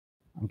 copper.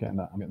 I'm getting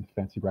the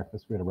fancy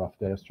breakfast. We had a rough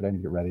day yesterday. I need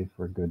to get ready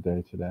for a good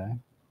day today.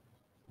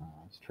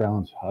 Is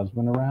Tralen's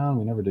husband around?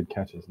 We never did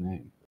catch his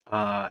name.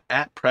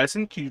 At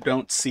present, you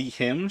don't see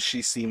him.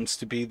 She seems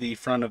to be the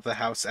front of the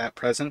house at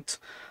present.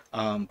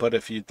 But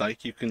if you'd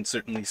like, you can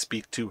certainly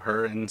speak to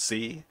her and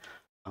see.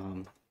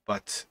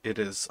 But it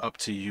is up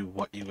to you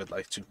what you would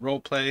like to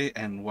roleplay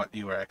and what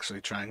you are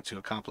actually trying to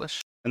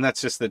accomplish. And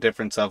that's just the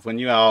difference of when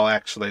you all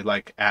actually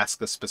like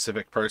ask a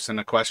specific person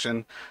a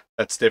question,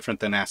 that's different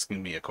than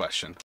asking me a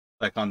question.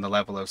 Like on the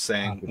level of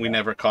saying, we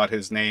never caught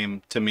his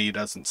name, to me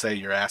doesn't say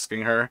you're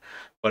asking her.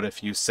 But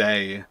if you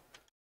say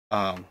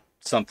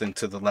something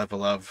to the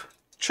level of,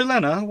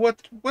 Chilena,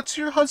 what's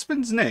your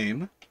husband's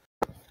name?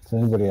 Is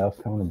anybody else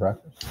coming to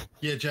breakfast?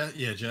 Yeah,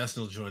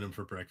 Justin will join him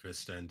for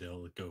breakfast, and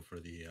they'll go for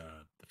the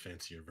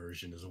fancier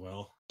version as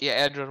well.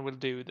 Yeah, Adron will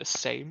do the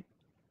same.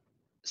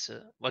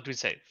 So, what do we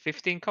say?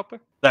 15 copper?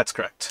 That's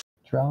correct.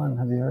 Trellen,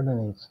 have you heard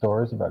any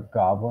stories about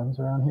goblins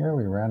around here?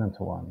 We ran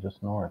into one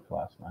just north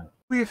last night.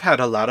 We've had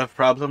a lot of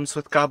problems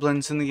with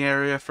goblins in the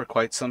area for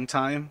quite some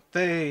time.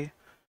 They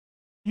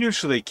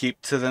usually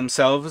keep to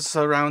themselves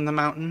around the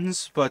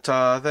mountains, but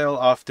they'll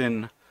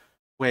often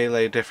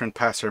waylay different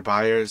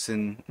passerbyers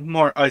in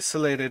more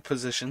isolated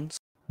positions.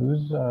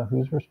 Who's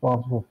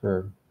responsible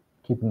for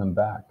keeping them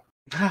back?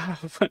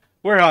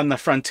 We're on the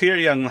frontier,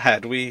 young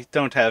lad. We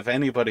don't have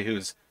anybody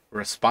who's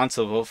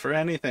responsible for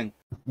anything.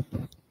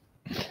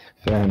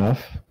 Fair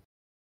enough.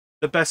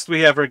 The best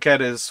we ever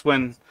get is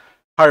when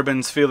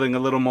Harbin's feeling a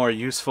little more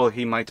useful,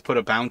 he might put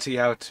a bounty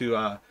out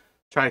to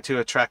try to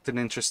attract an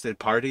interested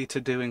party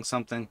to doing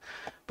something.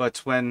 But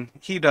when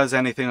he does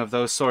anything of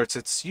those sorts,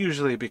 it's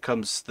usually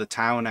becomes the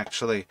town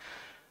actually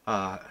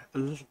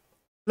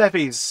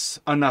levies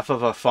enough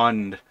of a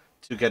fund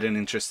to get an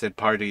interested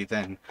party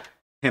than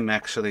him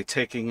actually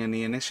taking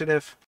any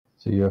initiative.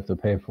 So you have to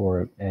pay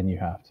for it and you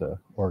have to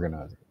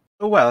organize it.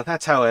 Well,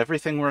 that's how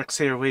everything works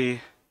here.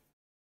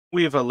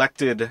 We've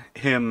elected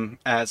him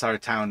as our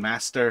town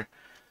master.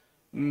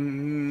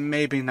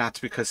 Maybe not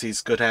because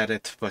he's good at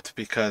it, but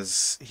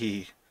because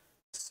he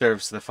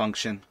serves the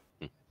function.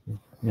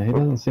 Yeah, he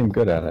doesn't seem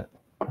good at it.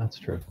 That's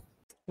true.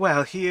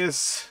 Well, he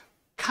is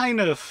kind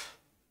of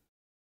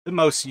the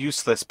most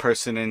useless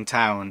person in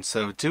town,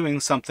 so doing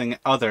something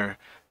other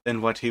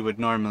than what he would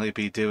normally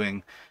be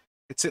doing,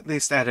 it's at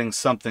least adding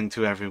something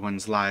to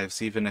everyone's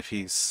lives, even if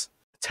he's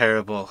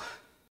terrible.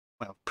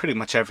 Well, pretty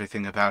much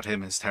everything about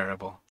him is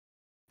terrible.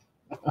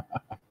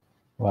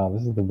 Wow,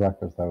 this is the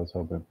breakfast I was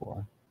hoping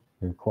for.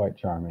 You're quite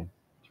charming,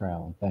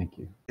 Tralen. Thank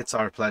you. It's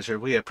our pleasure.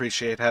 We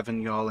appreciate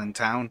having you all in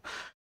town.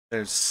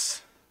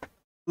 There's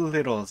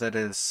little that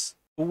is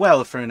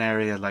well for an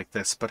area like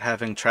this, but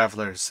having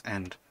travelers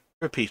and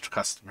repeat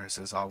customers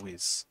is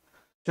always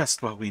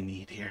just what we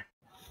need here.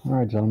 All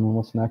right, gentlemen,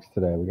 what's next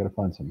today? We got to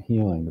find some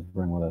healing to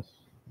bring with us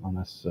on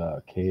this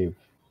cave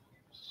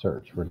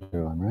search we're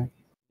doing, right?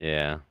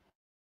 Yeah.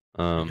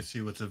 You can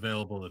see what's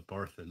available at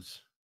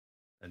Barthen's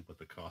and what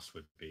the cost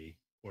would be.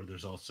 Or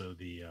there's also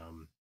the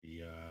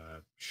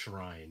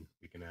shrine.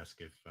 We can ask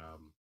if I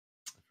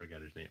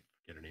forget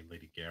her name,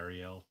 Lady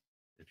Gariel,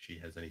 if she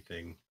has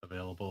anything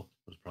available.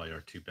 Those are probably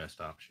our two best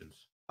options.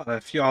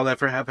 If you all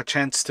ever have a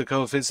chance to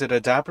go visit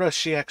Adabra,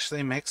 she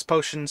actually makes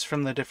potions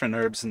from the different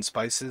herbs and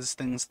spices,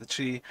 things that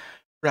she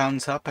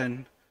rounds up,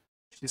 and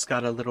she's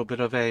got a little bit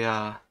of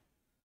a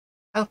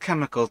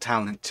alchemical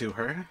talent to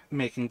her,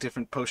 making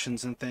different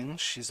potions and things.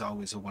 She's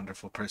always a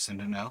wonderful person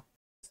to know.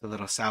 It's a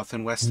little south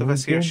and west of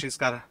us here. She's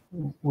got a...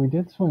 We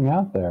did swing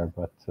out there,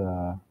 but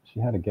she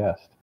had a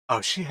guest.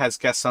 Oh, she has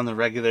guests on the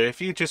regular. If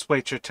you just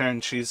wait your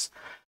turn, she's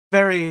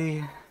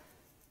very...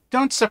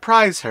 Don't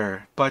surprise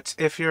her, but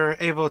if you're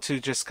able to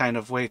just kind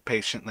of wait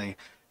patiently,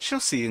 she'll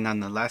see you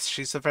nonetheless.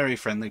 She's a very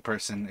friendly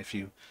person if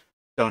you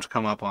don't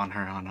come up on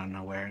her on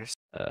unawares.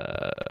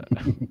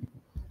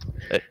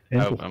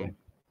 Interesting.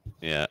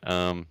 Yeah.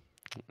 I'm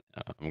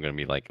gonna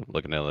be like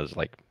looking at this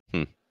like,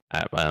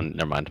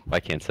 never mind. I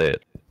can't say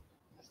it.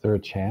 Is there a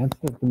chance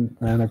that the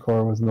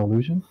Manticore was an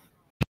illusion?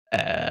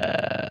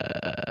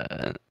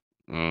 I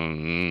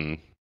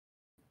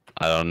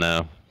don't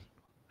know.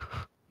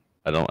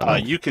 I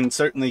don't. You can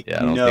certainly Yeah, I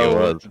don't think know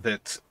it was.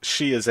 that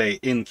she is a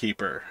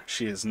innkeeper.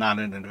 She is not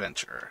an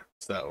adventurer.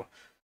 So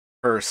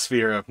her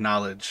sphere of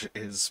knowledge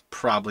is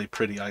probably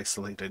pretty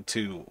isolated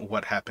to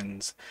what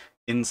happens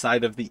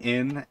inside of the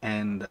inn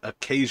and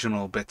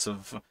occasional bits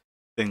of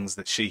things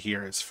that she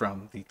hears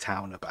from the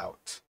town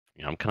about.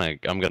 You know,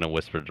 I'm gonna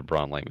whisper to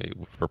Braun like, maybe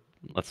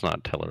let's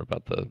not tell her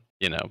about the,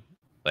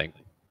 like.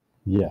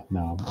 Yeah,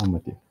 no, I'm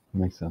with you.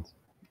 Makes sense.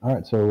 All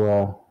right,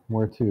 so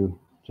where to,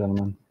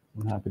 gentlemen?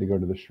 I'm happy to go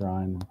to the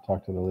shrine and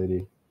talk to the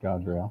lady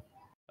Godriel.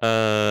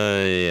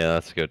 Yeah,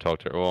 let's go talk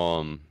to her.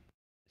 Well,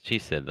 she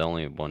said the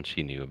only one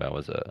she knew about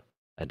was a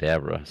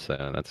Adabra,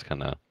 so that's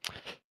kind of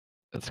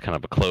That's kind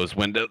of a closed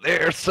window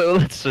there, so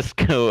let's just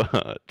go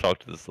talk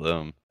to this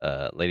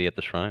lady at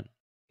the shrine.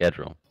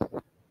 Gadriel.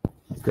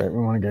 Great, we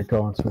want to get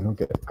going so we don't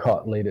get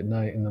caught late at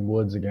night in the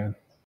woods again.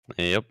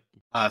 Yep.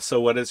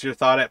 So what is your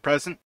thought at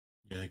present?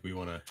 I think we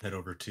want to head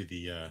over to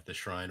the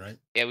shrine, right?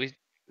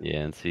 Yeah,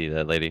 and see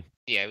that lady.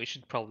 Yeah, we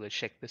should probably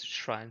check this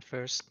shrine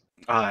first.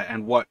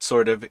 And what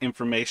sort of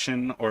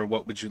information or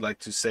what would you like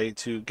to say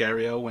to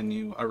Gario when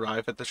you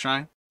arrive at the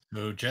shrine?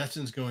 So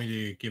Justin's going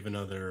to give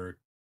another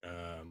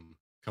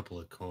couple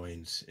of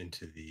coins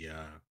into the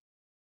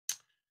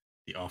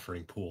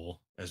offering pool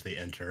as they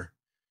enter,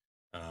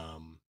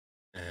 and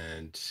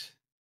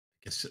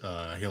I guess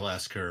he'll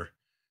ask her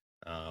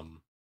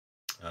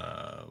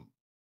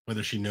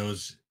whether she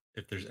knows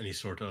if there's any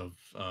sort of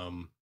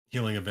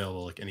healing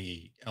available, like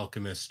any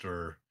alchemist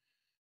or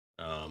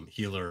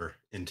healer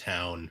in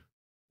town,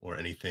 or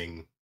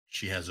anything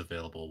she has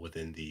available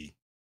within the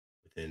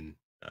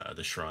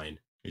shrine.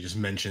 You just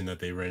mentioned that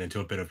they ran into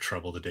a bit of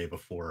trouble the day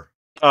before.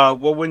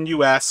 Well, when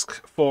you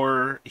ask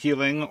for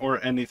healing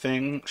or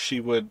anything, she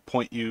would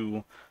point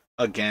you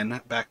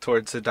again back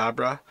towards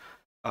Adabra.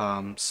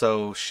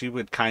 So she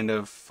would kind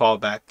of fall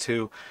back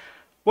to,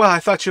 well, I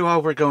thought you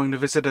all were going to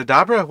visit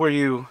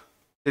Adabra.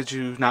 Did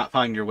you not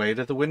find your way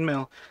to the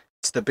windmill?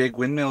 It's the big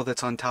windmill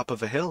that's on top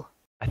of a hill.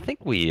 I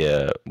think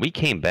we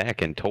came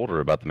back and told her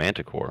about the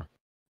Manticore.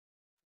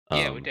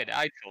 Yeah, we did.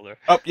 I told her.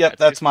 Oh, yep,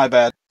 that's my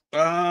bad.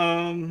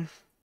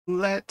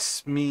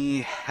 Let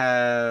me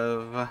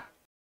have...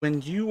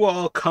 When you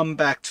all come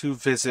back to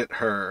visit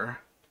her,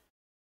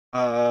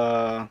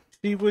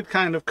 she would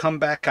kind of come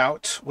back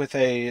out with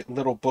a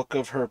little book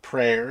of her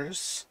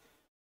prayers.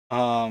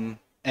 And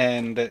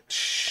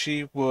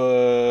she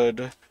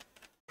would...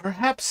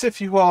 Perhaps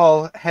if you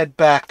all head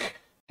back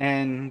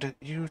and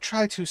you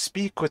try to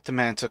speak with the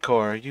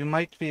Manticore, you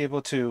might be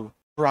able to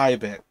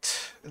bribe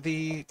it.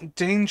 The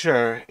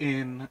danger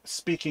in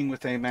speaking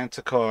with a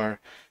Manticore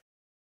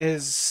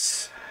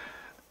is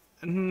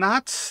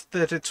not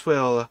that it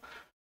will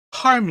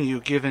harm you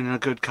given a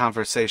good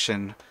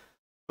conversation,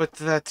 but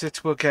that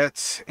it will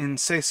get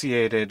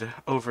insatiated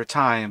over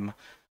time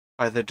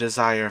by the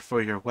desire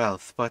for your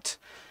wealth. But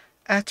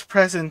at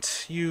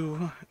present,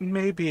 you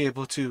may be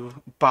able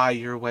to buy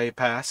your way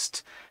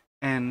past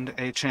and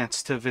a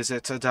chance to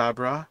visit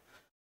Adabra.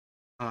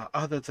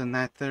 Other than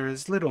that, there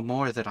is little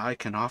more that I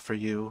can offer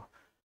you.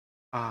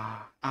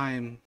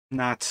 I'm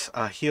not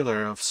a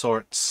healer of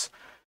sorts.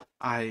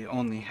 I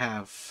only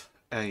have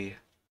a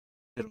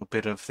little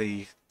bit of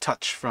the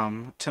touch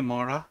from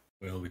Timora.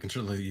 Well, we can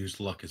certainly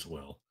use luck as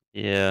well.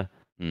 Yeah.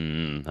 I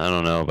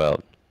don't know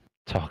about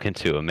talking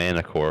to a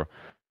Manticore.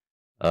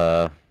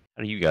 How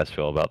do you guys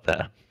feel about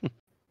that?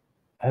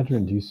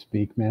 Edrin, do you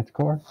speak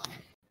Manticore?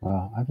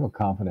 I feel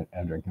confident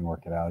Edrin can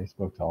work it out. He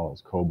spoke to all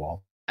those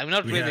kobolds. I'm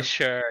not really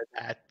sure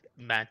that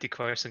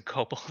manticores and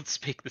kobolds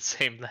speak the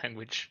same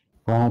language.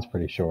 Ron's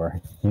pretty sure.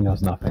 He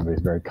knows nothing, but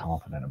he's very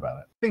confident about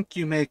it. I think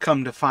you may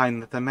come to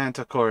find that the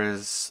Manticore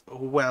is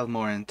well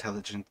more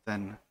intelligent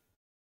than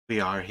we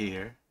are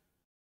here.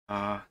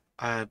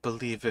 I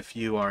believe if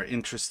you are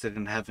interested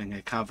in having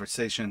a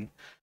conversation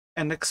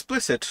and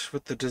explicit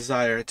with the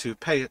desire to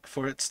pay it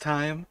for its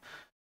time,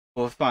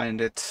 we'll find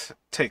it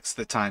takes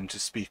the time to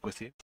speak with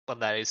you. Well,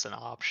 that is an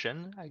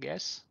option, I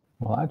guess.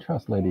 Well, I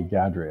trust Lady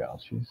Gadriel.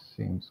 She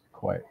seems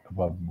quite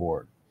above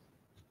board.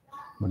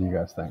 What do you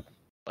guys think?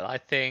 Well, I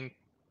think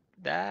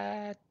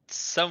that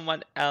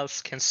someone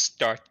else can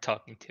start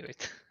talking to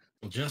it.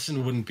 Well,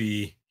 Justin wouldn't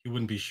be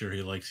sure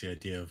he likes the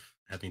idea of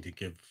having to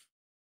give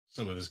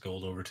some of his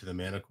gold over to the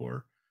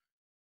Manticore.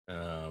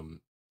 And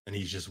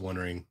he's just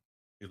wondering,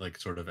 like,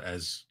 sort of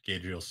as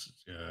Gadriel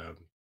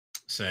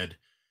said,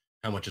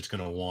 how much it's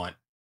going to want,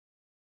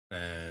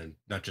 and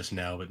not just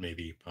now, but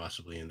maybe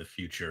possibly in the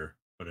future.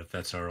 But if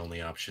that's our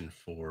only option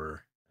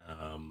for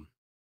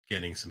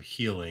getting some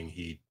healing,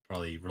 he'd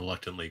probably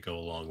reluctantly go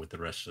along with the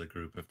rest of the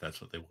group if that's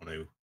what they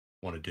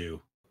want to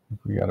do.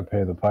 We got to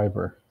pay the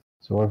piper.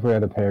 So what if we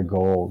had to pay a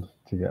gold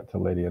to get to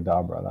Lady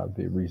Adabra? That would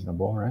be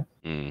reasonable, right?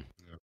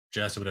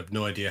 Jassa would have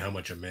no idea how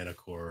much a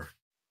Manticore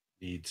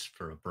needs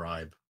for a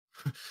bribe.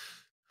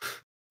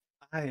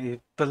 I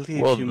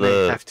believe you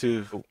may have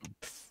to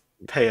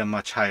pay a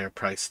much higher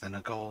price than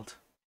a gold.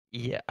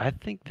 Yeah, I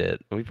think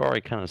that we've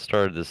already kind of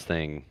started this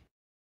thing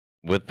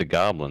with the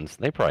goblins.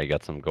 They probably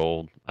got some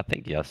gold. I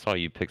think, I saw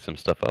you pick some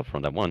stuff up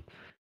from that one.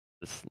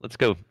 Let's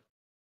go.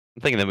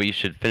 I'm thinking that we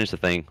should finish the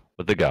thing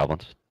with the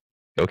goblins.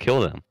 Go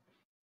kill them.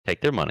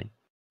 Take their money.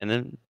 And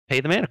then pay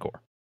the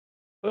Manticore.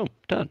 Boom.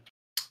 Done.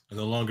 And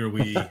the longer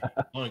we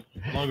leave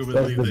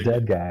the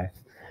dead guy.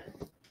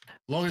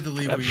 Longer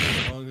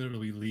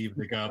we leave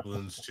the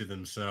goblins to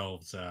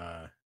themselves,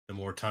 the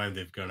more time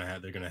they're gonna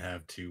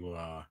have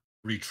to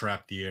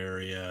retrap the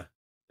area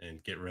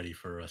and get ready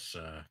for us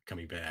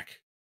coming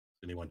back.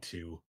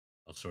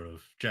 I'll sort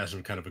of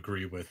Jasmine kind of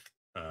agree with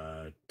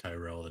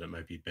Tyrell that it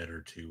might be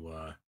better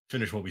to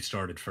finish what we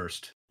started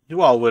first.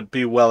 You all would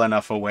be well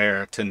enough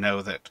aware to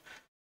know that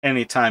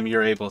anytime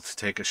you're able to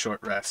take a short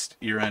rest,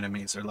 your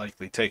enemies are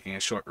likely taking a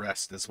short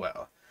rest as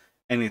well.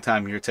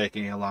 anytime you're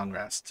taking a long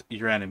rest,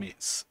 your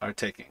enemies are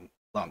taking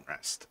long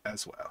rest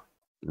as well.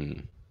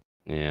 Mm.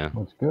 Yeah.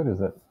 What's good is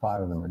that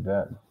 5 of them are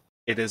dead.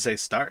 It is a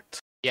start.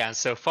 Yeah, and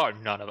so far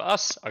none of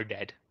us are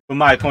dead. Well,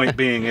 my point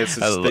being is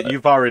I lo- that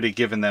you've already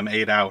given them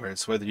 8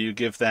 hours. Whether you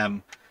give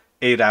them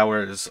 8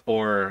 hours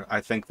or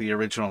I think the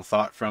original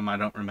thought from, I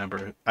don't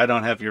remember, I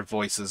don't have your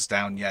voices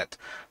down yet,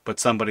 but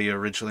somebody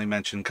originally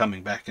mentioned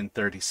coming back in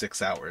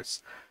 36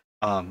 hours.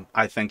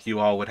 I think you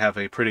all would have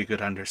a pretty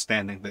good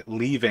understanding that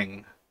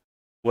leaving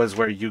was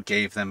where you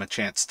gave them a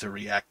chance to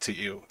react to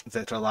you,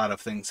 that a lot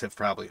of things have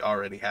probably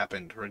already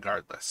happened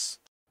regardless.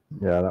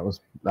 Yeah, that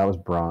was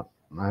Bronte.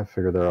 I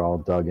figure they're all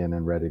dug in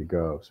and ready to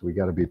go, so we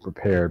got to be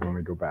prepared when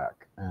we go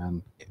back.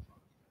 And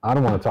I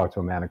don't want to talk to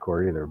a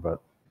Manicore either, but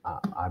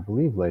I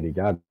believe Lady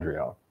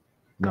Gadriel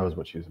knows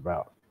what she's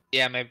about.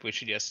 Yeah, maybe we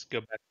should just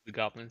go back to the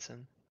goblins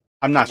and.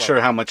 I'm not Well-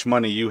 sure how much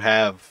money you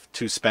have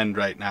to spend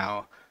right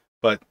now,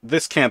 but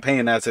this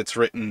campaign, as it's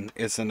written,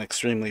 is an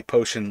extremely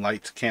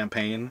potion-light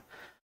campaign.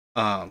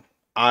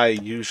 I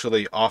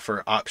usually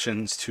offer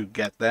options to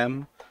get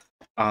them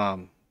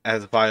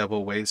as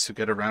viable ways to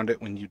get around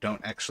it when you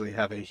don't actually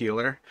have a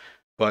healer,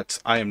 but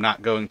I am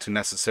not going to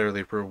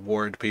necessarily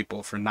reward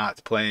people for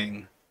not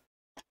playing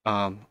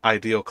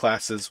ideal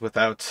classes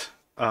without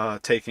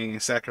taking a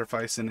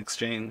sacrifice in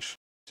exchange.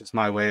 Which is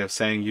my way of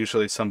saying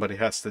usually somebody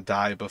has to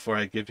die before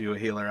I give you a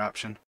healer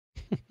option.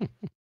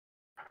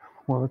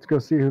 Well, let's go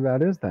see who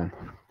that is then.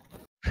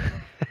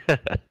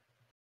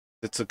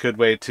 It's a good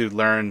way to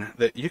learn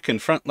that you can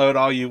front load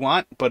all you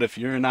want, but if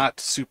you're not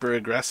super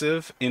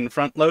aggressive in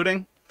front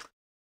loading,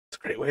 it's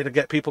a great way to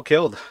get people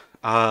killed.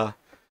 So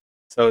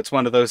it's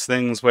one of those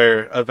things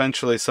where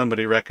eventually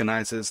somebody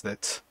recognizes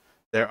that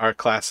there are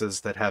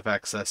classes that have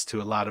access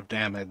to a lot of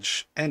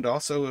damage and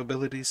also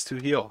abilities to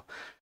heal.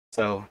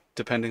 So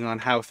depending on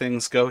how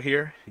things go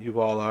here,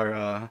 you all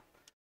are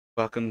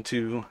welcome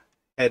to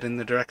head in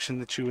the direction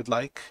that you would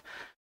like.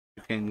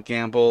 You can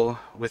gamble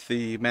with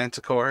the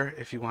Manticore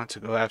if you want to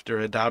go after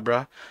a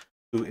Dabra,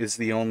 who is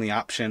the only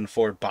option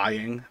for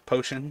buying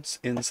potions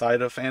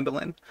inside of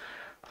Phandalin.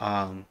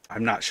 I'm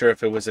not sure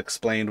if it was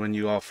explained when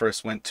you all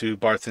first went to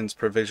Barthen's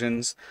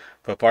Provisions,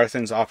 but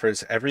Barthen's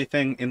offers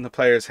everything in the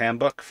player's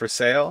handbook for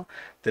sale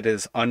that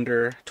is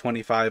under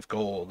 25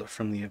 gold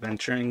from the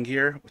adventuring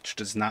gear, which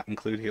does not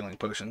include healing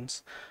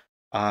potions.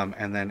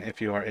 And then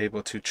if you are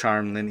able to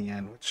charm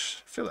Linian,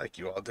 which I feel like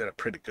you all did a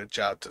pretty good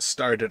job to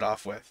start it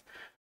off with,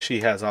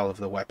 she has all of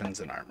the weapons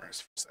and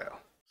armors for sale.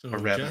 So Or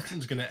rather-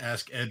 Justin's going to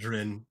ask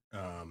Edrin.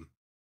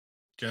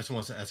 Justin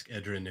wants to ask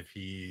Edrin if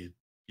he,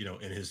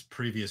 in his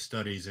previous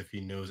studies, if he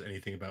knows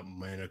anything about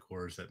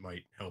manticores that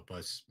might help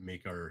us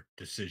make our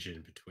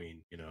decision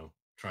between,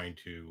 trying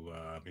to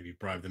maybe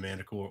bribe the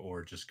manticore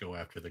or just go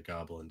after the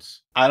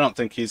goblins. I don't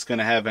think he's going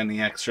to have any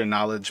extra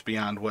knowledge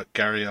beyond what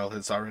Gariel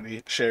has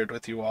already shared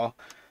with you all.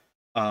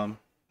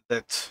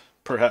 That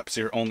perhaps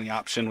your only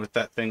option with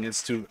that thing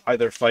is to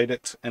either fight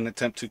it and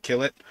attempt to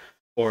kill it,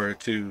 or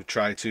to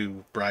try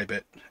to bribe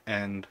it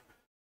and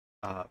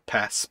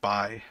pass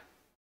by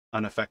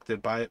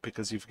unaffected by it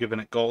because you've given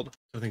it gold.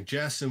 So I think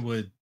Justin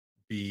would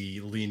be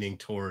leaning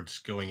towards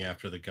going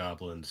after the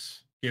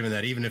goblins, given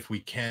that even if we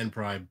can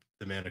bribe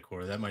the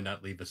manticore, that might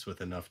not leave us with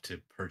enough to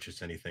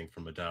purchase anything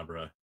from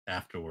Adabra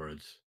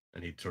afterwards.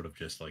 And he'd sort of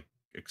just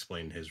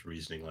explain his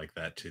reasoning like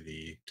that to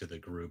the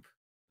group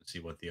and see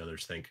what the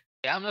others think.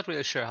 Yeah, I'm not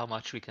really sure how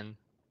much we can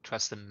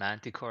trust the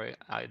Manticore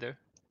either.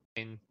 I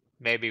mean,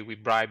 maybe we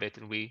bribe it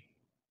and we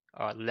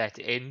are let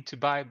in to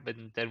buy, but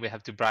then we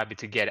have to bribe it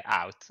to get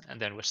out,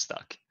 and then we're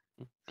stuck.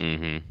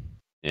 Mm-hmm.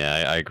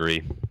 Yeah, I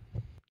agree.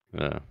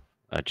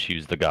 I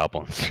choose the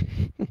goblins.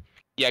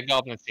 Yeah,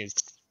 Goblin seems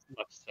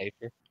much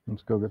safer.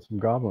 Let's go get some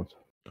goblins.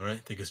 All right, I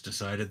think it's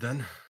decided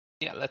then.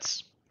 Yeah,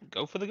 let's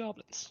go for the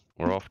Goblins.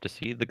 We're off to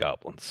see the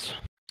goblins.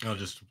 I'll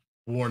just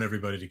warn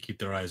everybody to keep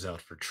their eyes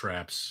out for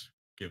traps,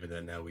 given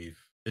that now they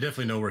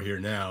definitely know we're here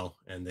now,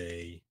 and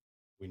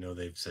we know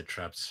they've set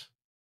traps,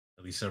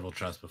 at least several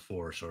traps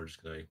before. So we're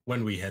just gonna,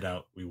 when we head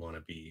out, we want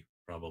to be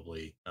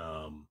probably,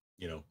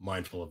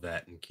 mindful of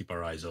that and keep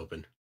our eyes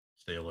open,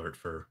 stay alert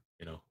for,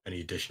 any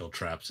additional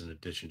traps in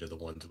addition to the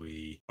ones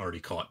we already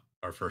caught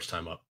our first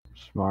time up.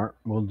 Smart,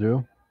 will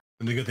do.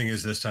 And the good thing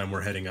is this time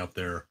we're heading out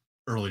there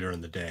earlier in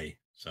the day,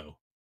 so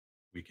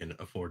we can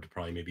afford to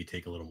probably maybe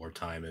take a little more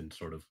time and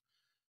sort of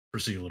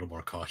proceed a little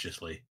more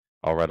cautiously.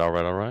 All right.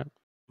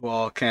 You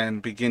all can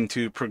begin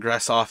to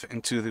progress off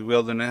into the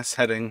wilderness,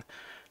 heading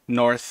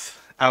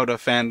north out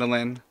of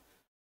Phandalin,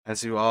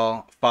 as you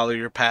all follow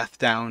your path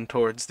down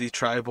towards the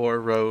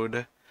Triboar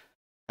Road,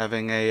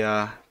 having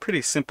a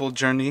pretty simple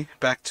journey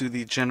back to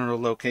the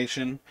general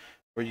location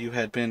where you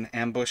had been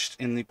ambushed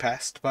in the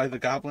past by the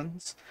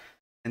goblins,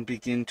 and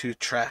begin to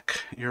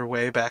track your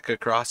way back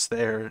across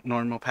their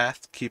normal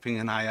path, keeping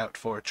an eye out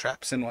for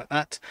traps and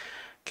whatnot.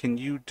 Can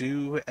you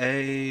do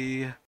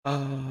a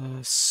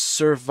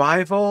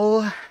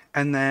survival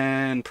and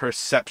then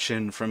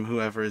perception from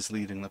whoever is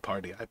leading the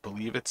party? I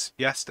believe it's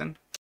Yastin.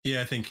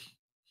 Yeah, I think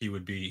he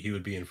would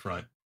be in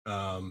front.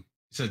 You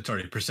said,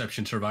 sorry,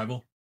 perception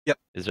survival?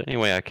 Is there any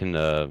way I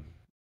can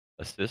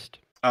assist?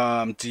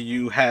 Do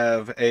you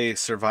have a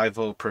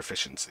survival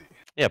proficiency?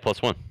 Yeah,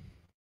 +1.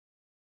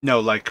 No,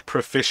 like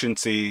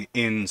proficiency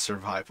in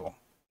survival,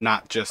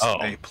 not just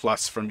Oh. a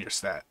plus from your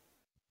stat.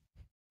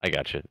 I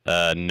got you.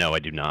 No, I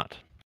do not.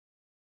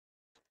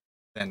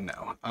 Then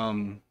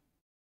no.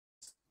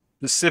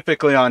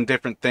 Specifically on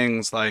different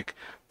things, like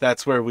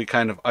that's where we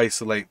kind of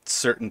isolate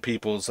certain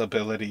people's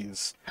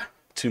abilities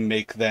to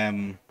make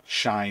them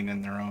shine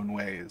in their own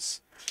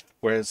ways.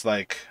 Whereas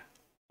like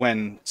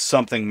when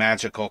something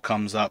magical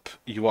comes up,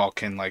 you all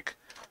can like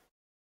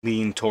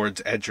lean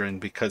towards Edrin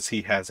because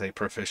he has a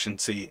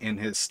proficiency in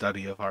his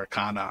study of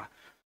Arcana.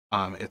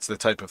 It's the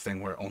type of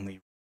thing where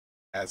only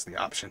has the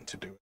option to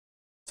do it.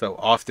 So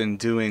often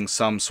doing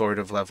some sort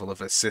of level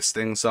of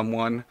assisting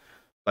someone,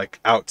 like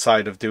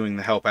outside of doing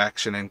the help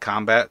action in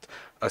combat,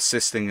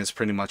 assisting is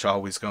pretty much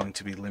always going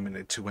to be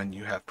limited to when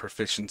you have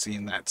proficiency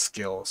in that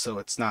skill. So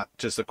it's not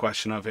just a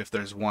question of if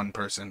there's one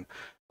person,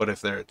 but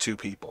if there are two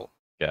people.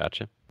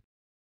 Gotcha.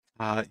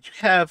 You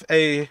have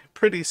a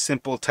pretty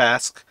simple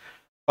task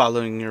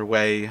following your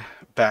way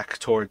back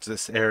towards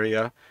this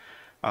area.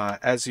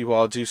 As you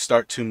all do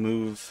start to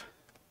move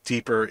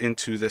deeper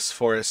into this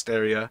forest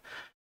area,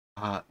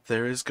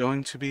 there is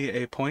going to be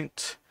a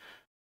point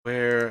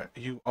where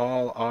you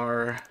all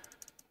are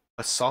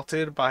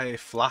assaulted by a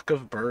flock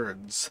of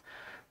birds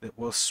that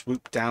will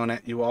swoop down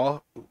at you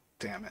all. Ooh,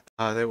 damn it.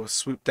 They will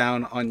swoop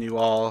down on you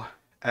all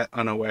at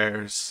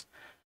unawares.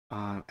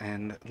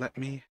 And let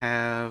me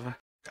have...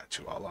 Got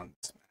you all on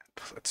this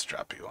map. Let's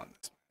drop you on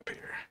this map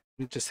here.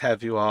 Let me just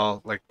have you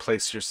all like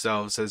place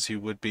yourselves as you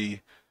would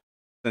be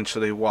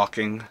essentially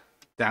walking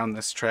down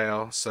this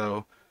trail.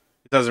 So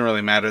it doesn't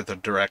really matter the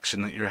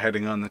direction that you're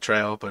heading on the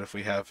trail, but if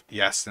we have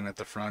Yastin at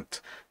the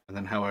front, and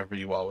then however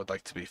you all would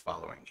like to be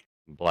following.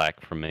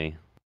 Black for me.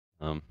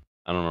 I don't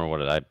remember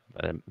what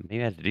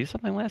maybe I had to do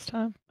something last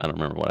time. I don't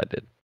remember what I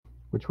did.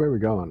 Which way are we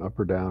going? Up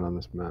or down on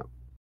this map?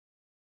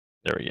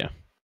 There we go.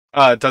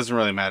 It doesn't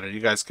really matter.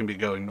 You guys can be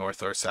going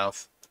north or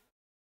south.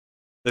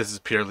 This is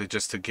purely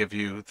just to give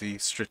you the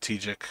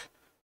strategic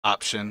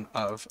option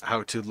of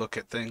how to look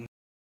at things.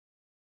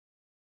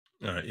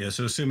 All right, yeah.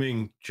 So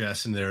assuming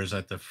Jason there is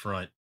at the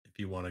front, if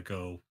you want to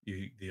go,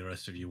 the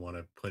rest of you want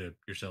to put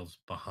yourselves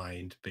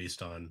behind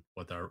based on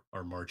what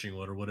our marching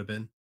order would have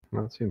been.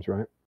 Well, that seems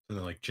right. So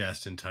then like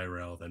Justin,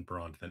 Tyrell, then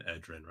Bronte, then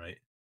Edrin, right?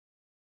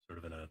 Sort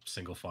of in a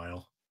single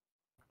file.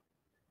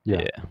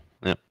 Yeah.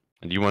 And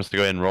do you want us to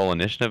go ahead and roll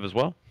initiative as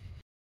well?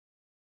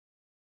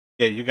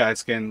 Yeah, you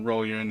guys can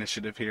roll your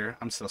initiative here.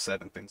 I'm still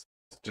setting things.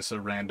 It's just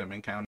a random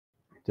encounter.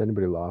 Did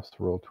anybody lost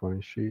the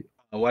Roll20 sheet?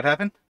 What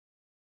happened?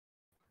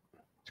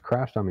 It's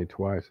crashed on me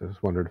twice. I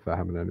just wondered if that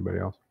happened to anybody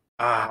else.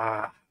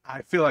 I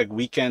feel like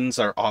weekends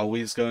are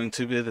always going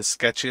to be the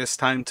sketchiest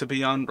time to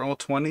be on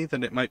Roll20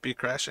 that it might be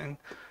crashing.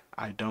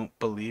 I don't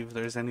believe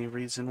there's any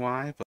reason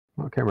why. But...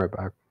 Well, I came right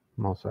back.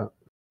 I'm all set.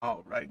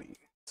 Alrighty.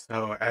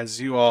 So as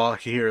you all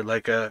hear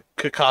like a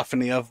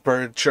cacophony of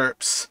bird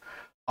chirps,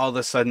 all of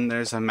a sudden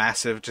there's a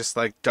massive just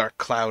like dark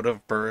cloud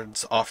of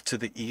birds off to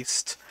the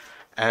east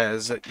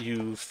as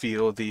you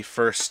feel the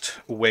first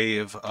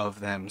wave of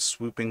them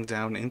swooping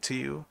down into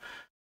you.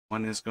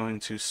 One is going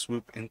to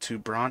swoop into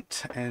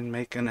Bronte and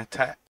make an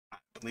attack. I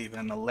believe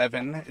an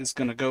 11 is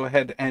going to go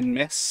ahead and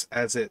miss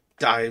as it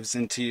dives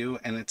into you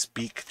and its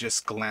beak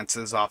just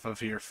glances off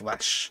of your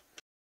flesh.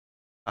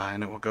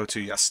 And it will go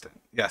to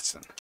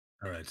Yastin.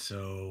 All right,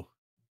 so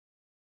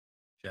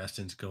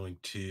Justin's going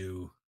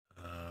to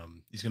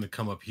he's going to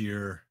come up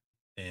here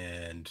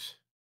and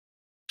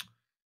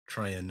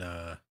try and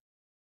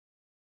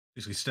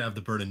basically stab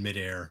the bird in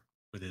midair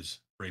with his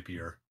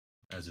rapier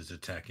as it's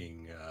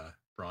attacking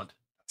Bronte.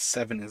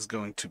 7 is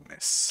going to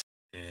miss.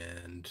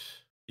 And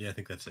yeah, I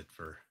think that's it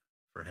for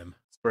him.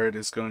 This bird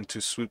is going to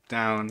swoop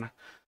down,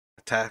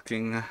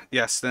 attacking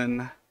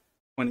Yastin.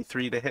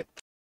 23 to hit.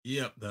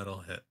 Yep, that'll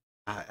hit.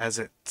 As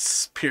it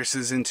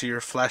pierces into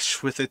your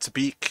flesh with its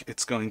beak,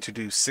 it's going to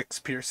do 6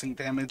 piercing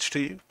damage to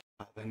you.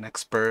 The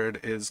next bird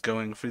is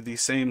going for the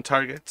same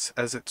target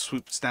as it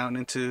swoops down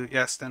into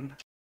Yastin.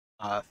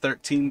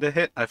 13 to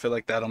hit. I feel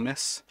like that'll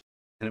miss.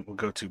 And it will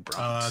go to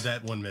Bronte.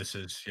 That one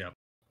misses, yep.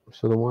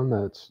 So the one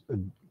that's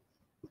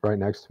right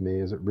next to me,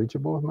 is it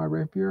reachable with my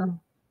rapier?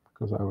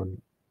 Because I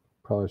would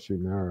probably shoot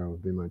an arrow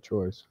would be my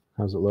choice.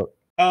 How's it look?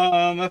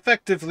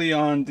 Effectively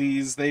on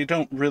these, they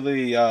don't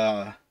really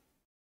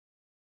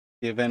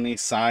give any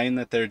sign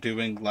that they're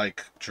doing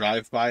like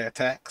drive-by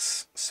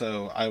attacks.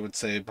 So I would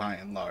say by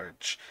and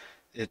large,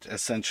 it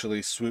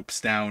essentially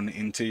swoops down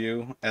into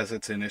you as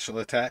its initial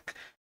attack,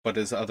 but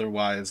as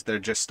otherwise they're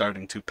just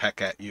starting to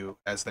peck at you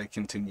as they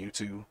continue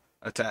to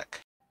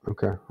attack.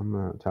 Okay, I'm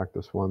gonna attack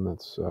this one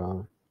that's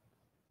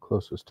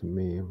closest to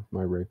me with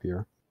my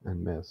rapier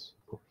and miss.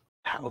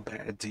 How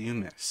bad do you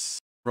miss?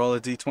 Roll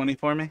a d20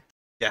 for me.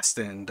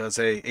 Yastin, does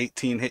a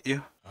 18 hit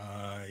you?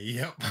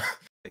 Yep.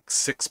 Take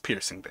 6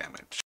 piercing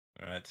damage.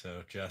 All right,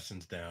 so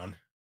Justin's down.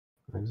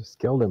 I just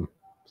killed him.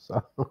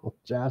 So,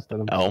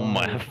 Justin, Oh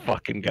my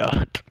fucking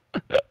god.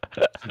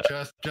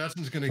 So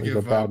Justin's going to Those give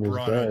are bad news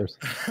Bronte bears.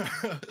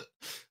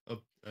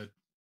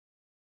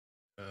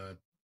 a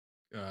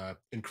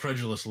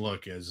incredulous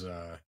look as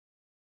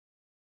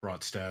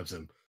Bronte stabs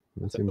him.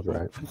 That seems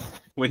right.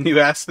 When you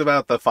asked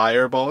about the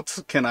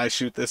firebolt, can I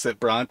shoot this at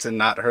Bronte and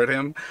not hurt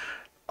him?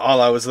 All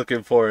I was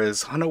looking for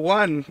is, on a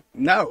 1,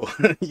 no,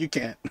 you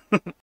can't.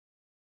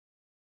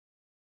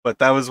 But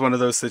that was one of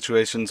those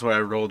situations where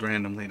I rolled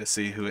randomly to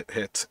see who it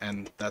hit,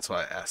 and that's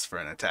why I asked for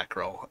an attack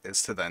roll,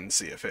 is to then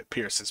see if it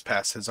pierces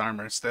past his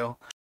armor still.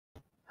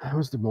 That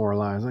was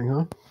demoralizing,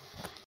 huh?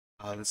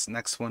 This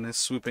next one is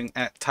swooping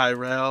at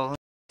Tyrell.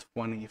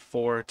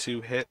 24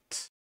 to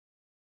hit.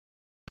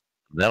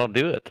 That'll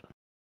do it.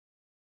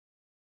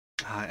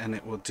 And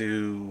it will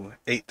do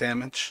 8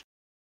 damage.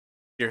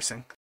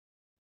 Piercing.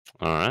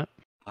 Alright.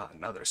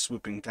 Another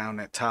swooping down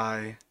at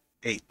Ty.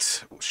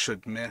 8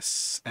 should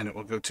miss, and it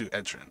will go to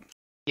Edrin.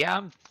 Yeah,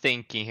 I'm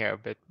thinking here a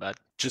bit, but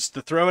Just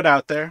to throw it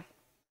out there,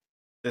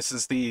 this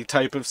is the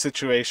type of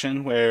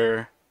situation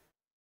where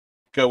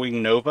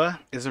going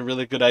Nova is a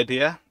really good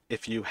idea.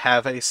 If you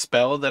have a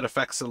spell that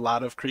affects a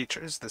lot of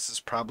creatures, this is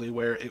probably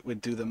where it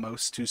would do the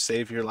most to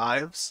save your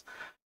lives.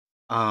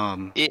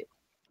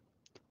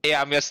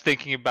 yeah, I'm just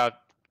thinking about,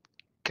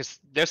 because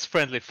there's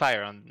friendly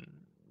fire on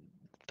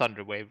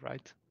Thunderwave,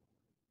 right?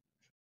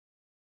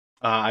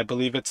 I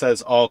believe it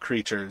says all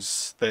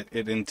creatures that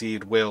it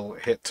indeed will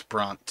hit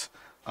Bronte,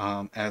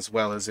 as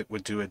well as it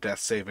would do a death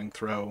saving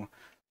throw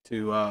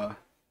to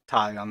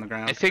Ty on the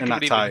ground. I think it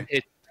not would Ty. even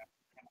hit.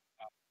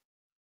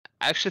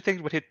 I actually think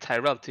it would hit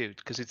Tyrell too,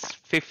 because it's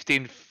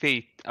 15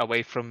 feet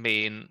away from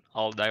me in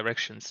all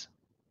directions.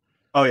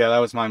 Oh yeah, that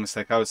was my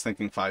mistake. I was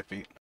thinking 5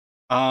 feet.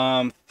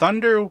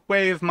 Thunder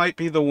Wave might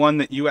be the one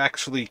that you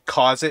actually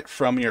cause it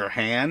from your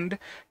hand,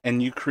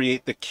 and you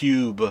create the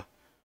cube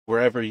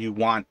wherever you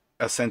want,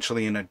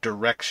 essentially in a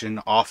direction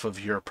off of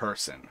your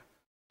person.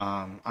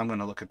 I'm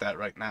gonna look at that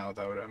right now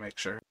though to make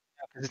sure.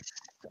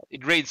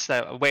 It reads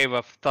that a wave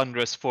of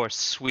thunderous force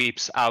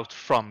sweeps out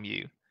from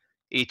you.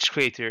 Each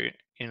creature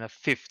in a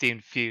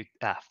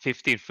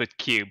 15-foot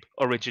cube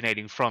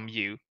originating from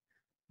you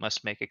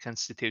must make a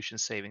Constitution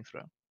saving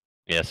throw.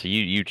 Yeah, so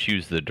you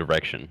choose the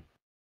direction.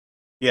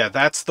 Yeah,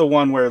 that's the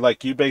one where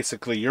like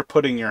you're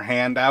putting your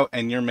hand out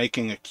and you're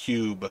making a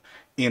cube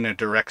in a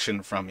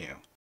direction from you.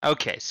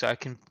 Okay, so I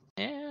can.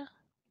 Yeah.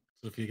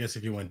 So if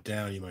you went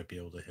down, you might be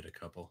able to hit a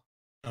couple.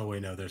 Oh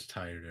wait, no, there's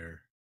Ty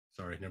there.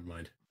 Sorry, never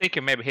mind. I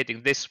think maybe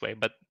hitting this way,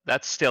 but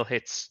that still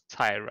hits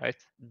Ty, right?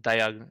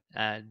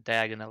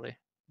 Diagonally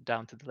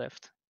down to the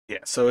left. Yeah,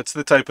 so it's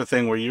the type of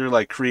thing where you're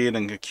like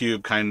creating a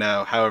cube kind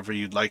of however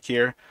you'd like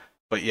here.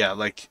 But yeah,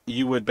 like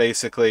you would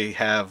basically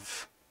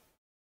have,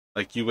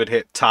 like you would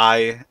hit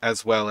Ty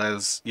as well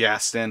as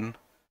Yastin.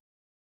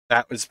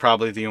 That was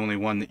probably the only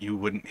one that you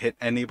wouldn't hit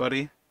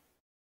anybody.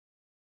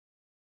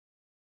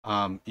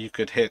 You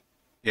could hit,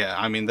 yeah,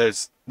 I mean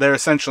they're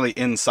essentially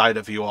inside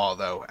of you all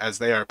though, as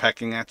they are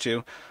pecking at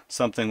you.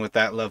 Something with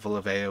that level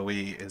of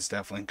AoE is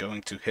definitely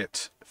going to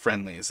hit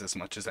friendlies as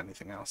much as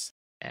anything else.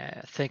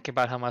 Think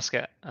about how much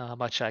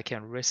I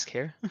can risk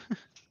here.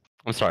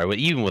 I'm sorry, but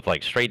even with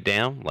like straight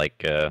down,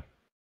 like you're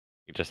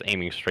just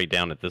aiming straight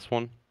down at this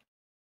one.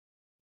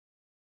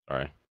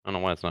 Sorry, I don't know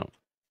why it's not.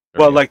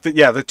 There Well, we go. like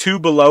the two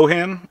below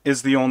him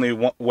is the only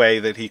way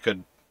that he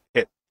could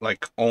hit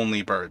like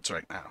only birds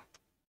right now,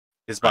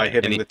 is by Right,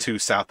 hitting and the two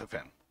south of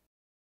him.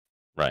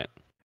 Right.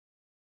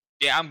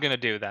 Yeah, I'm gonna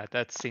do that.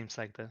 That seems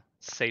like the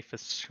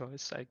safest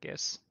choice, I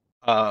guess.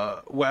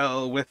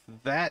 Well, with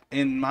that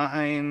in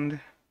mind,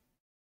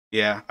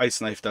 yeah,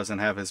 Ice Knife doesn't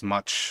have as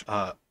much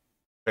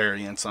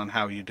variance on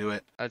how you do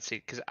it. Let's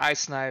see, because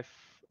Ice Knife,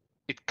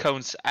 it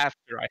counts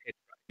after I hit.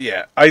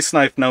 Yeah, Ice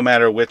Knife, no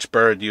matter which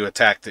bird you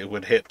attacked, it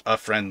would hit a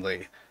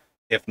friendly,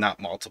 if not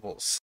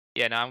multiples.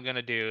 Yeah, now I'm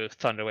gonna do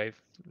Thunderwave,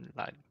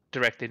 like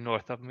directly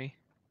north of me.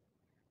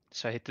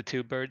 So I hit the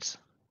two birds.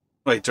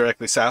 Wait,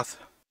 directly south?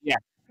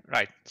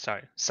 Right,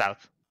 sorry,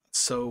 south.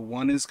 So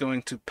one is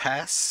going to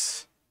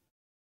pass,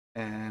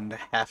 and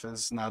half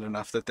is not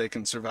enough that they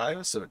can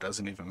survive, so it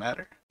doesn't even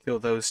matter. Kill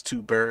those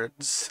two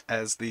birds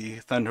as the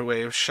thunder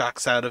wave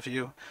shocks out of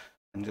you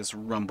and just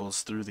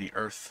rumbles through the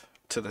earth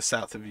to the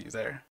south of you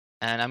there.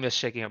 And I'm just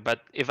checking it,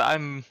 but if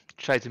I'm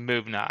trying to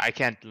move now, I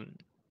can't.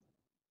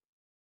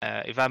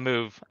 If I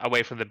move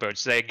away from the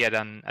birds, they get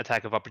an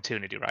attack of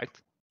opportunity, right?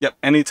 Yep,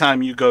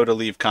 anytime you go to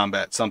leave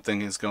combat,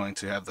 something is going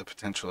to have the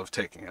potential of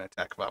taking an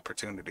attack of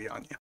opportunity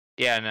on you.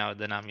 Yeah, no,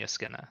 then I'm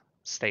just gonna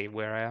stay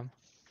where I am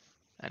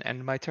and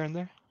end my turn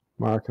there.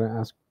 Mark, can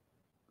I ask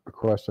a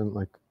question?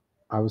 Like,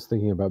 I was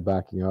thinking about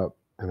backing up,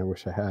 and I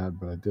wish I had,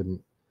 but I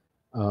didn't.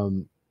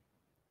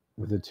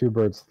 With the two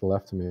birds to the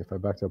left of me, if I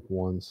backed up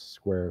one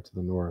square to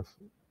the north,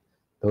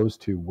 those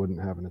two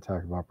wouldn't have an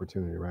attack of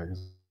opportunity, right?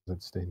 Because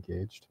they'd stay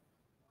engaged.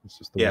 It's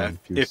just the Yeah, one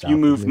few if south you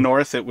of move me.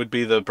 north, it would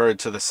be the bird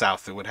to the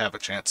south that would have a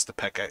chance to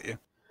peck at you.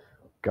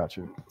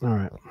 Gotcha. All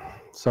right.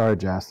 Sorry,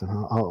 Justin.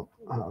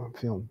 I'm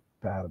feeling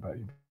bad about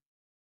you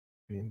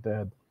being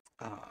dead.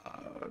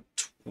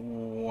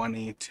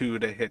 22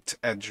 to hit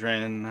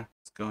Edrin.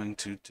 It's going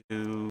to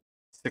do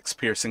 6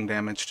 piercing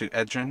damage to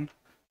Edrin.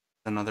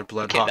 Another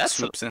Bloodhawk that's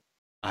swoops in,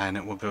 and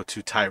it will go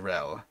to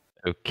Tyrell.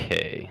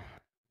 Okay.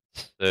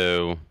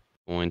 So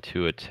going going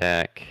to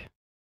attack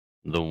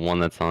the one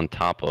that's on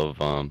top of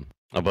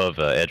above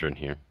Edrin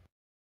here.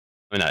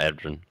 I mean, not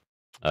Edrin,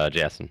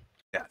 Jason.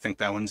 Yeah, I think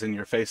that one's in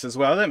your face as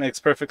well. That makes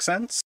perfect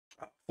sense.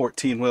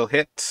 14 will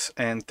hit,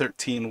 and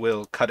 13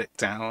 will cut it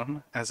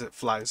down as it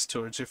flies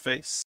towards your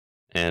face.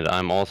 And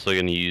I'm also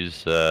going to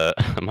use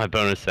my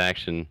bonus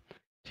action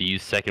to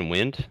use Second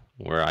Wind,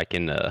 where I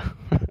can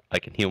I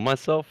can heal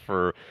myself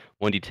for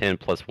 1d10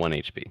 plus 1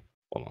 HP.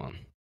 Hold on.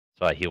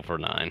 So I heal for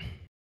 9.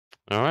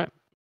 All right.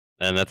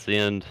 And that's the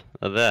end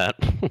of that.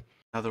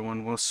 Another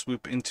one will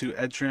swoop into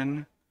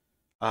Edrin.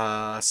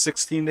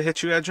 16 to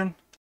hit you, Edrin.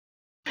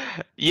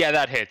 Yeah,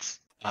 that hits.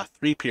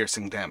 3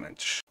 piercing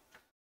damage.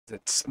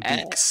 Its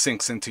beak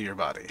sinks into your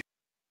body.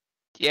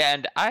 Yeah,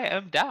 and I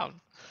am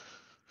down.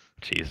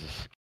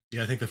 Jesus.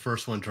 Yeah, I think the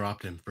first one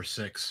dropped him for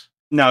 6.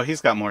 No,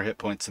 he's got more hit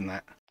points than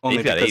that. Only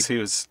He's got because 8. he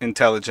was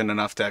intelligent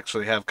enough to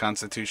actually have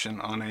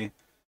Constitution on a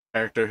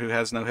character who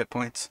has no hit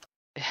points.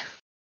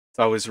 It's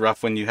always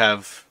rough when you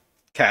have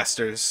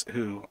casters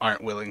who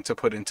aren't willing to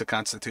put into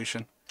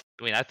Constitution.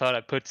 I mean, I thought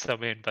I put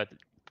some in, but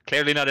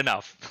clearly not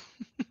enough.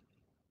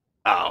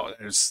 Oh,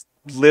 there's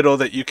little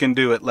that you can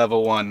do at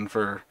level 1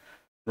 for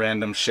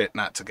random shit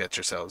not to get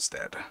yourselves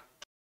dead.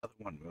 Other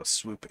one will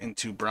swoop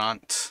into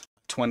Bronte.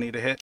 20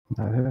 to hit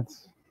That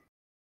hits.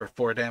 for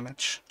 4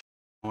 damage.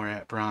 More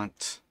at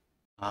Bronte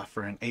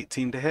for an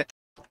 18 to hit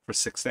for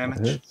 6 That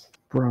damage. hits.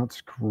 Bronte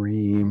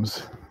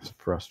screams. He's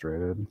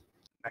frustrated.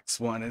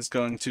 Next one is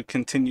going to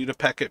continue to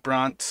peck at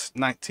Bronte.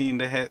 19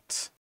 to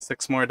hit,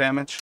 6 more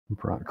damage.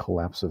 Bronte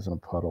collapses in a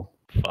puddle.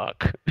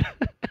 Fuck.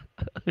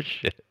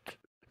 Shit.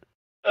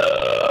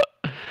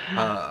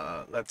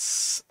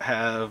 Let's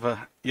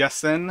have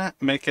Yasin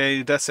make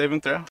a death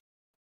saving throw.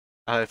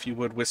 If you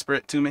would whisper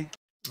it to me.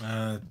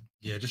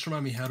 Yeah, just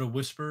remind me how to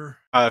whisper.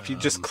 If you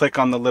just click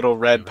on the little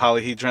red okay.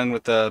 polyhedron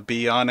with the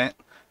B on it,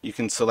 you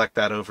can select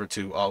that over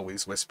to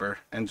always whisper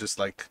and just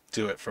like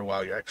do it for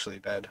while you're actually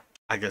dead.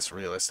 I guess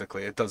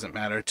realistically, it doesn't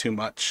matter too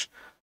much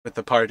with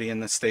the party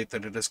in the state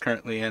that it is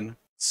currently in.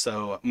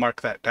 So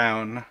mark that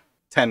down.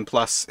 10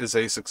 plus is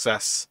a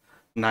success.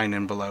 9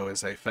 and below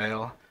is a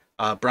fail.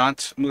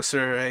 Bronte,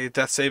 Mooser, a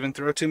death saving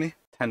throw to me.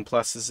 10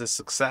 plus is a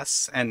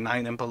success, and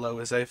 9 and below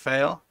is a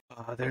fail.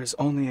 There's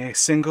only a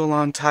single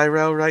on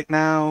Tyrell right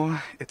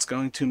now. It's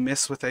going to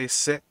miss with a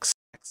 6.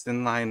 Next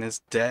in line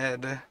is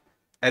dead.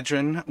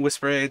 Edrin,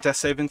 whisper a death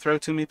saving throw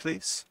to me,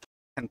 please.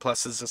 10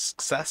 plus is a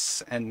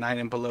success, and 9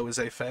 and below is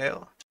a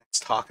fail.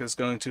 Next hawk is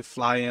going to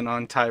fly in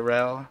on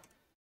Tyrell.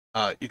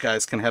 You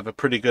guys can have a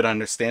pretty good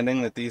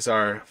understanding that these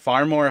are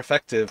far more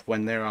effective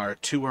when there are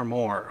 2 or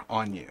more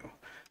on you.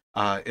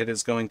 It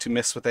is going to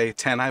miss with a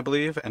 10, I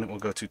believe, and it will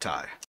go to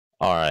Ty.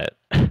 All right.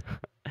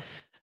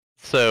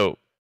 So,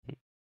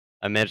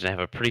 I imagine I have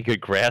a pretty good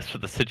grasp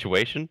of the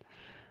situation.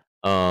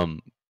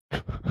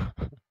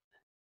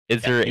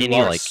 Is there any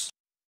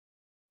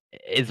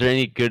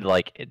good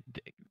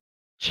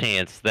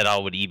chance that I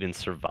would even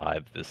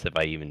survive this if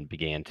I even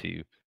began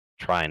to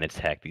try and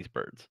attack these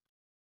birds?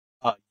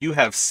 You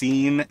have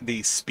seen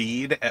the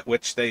speed at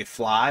which they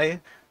fly.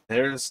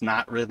 There's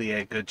not really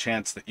a good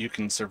chance that you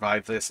can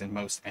survive this in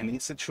most any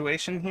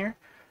situation here.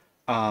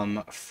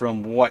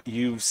 From what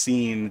you've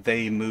seen,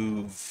 they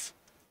move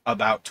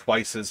about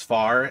twice as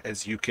far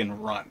as you can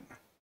run.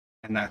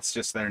 And that's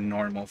just their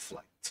normal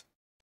flight.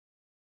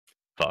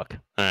 Fuck.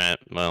 Alright,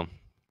 well.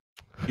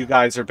 You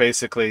guys are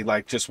basically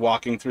just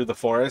walking through the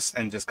forest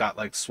and just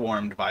got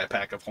swarmed by a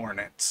pack of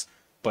hornets,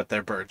 but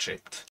they're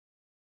bird-shaped.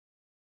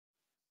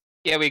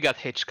 Yeah, we got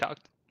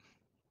Hitchcocked.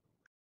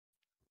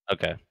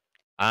 Okay.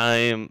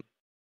 Yeah.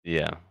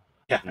 Yeah,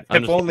 I'm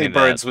if just only thinking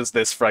birds was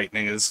this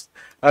frightening. This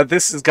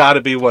has got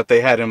to be what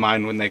they had in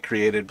mind when they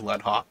created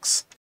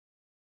Bloodhawks.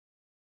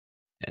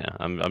 Yeah,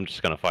 I'm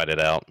just gonna fight it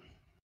out.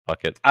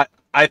 Fuck it.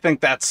 I think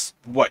that's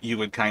what you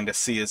would kind of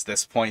see as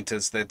this point,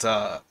 is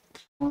that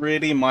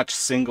pretty much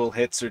single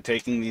hits are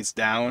taking these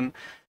down,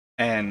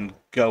 and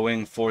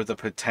going for the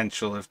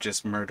potential of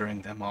just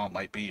murdering them all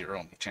might be your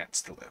only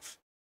chance to live.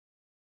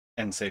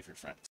 And save your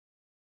friends.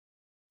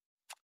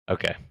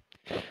 Okay.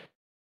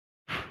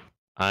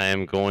 I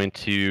am going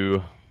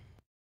to...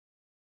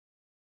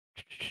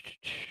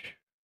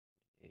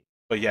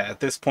 But yeah, at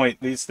this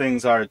point, these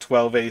things are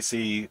 12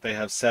 AC, they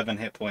have 7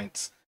 hit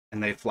points,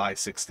 and they fly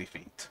 60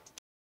 feet.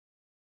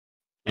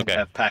 And Okay.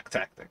 have pack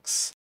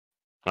tactics.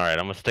 Alright,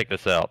 I'm gonna stick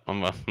this out.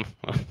 I'm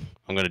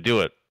gonna do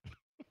it.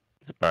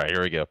 Alright,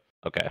 here we go.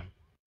 Okay.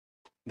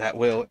 That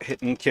will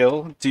hit and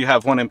kill. Do you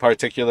have one in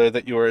particular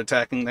that you were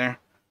attacking there?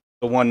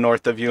 The one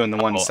north of you and the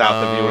one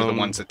south of you are the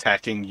ones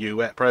attacking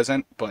you at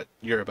present, but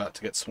you're about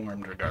to get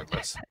swarmed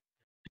regardless.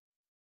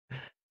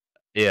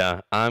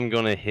 Yeah, I'm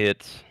gonna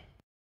hit...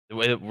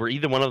 Were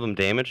either one of them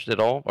damaged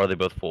at all, or are they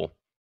both full?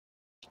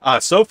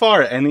 So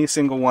far, any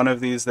single one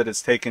of these that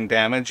has taken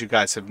damage, you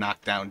guys have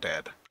knocked down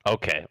dead.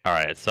 Okay,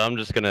 alright, so I'm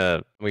just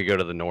gonna... We go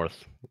to the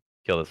north.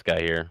 Kill this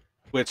guy here.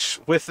 Which,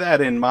 with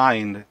that in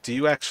mind, do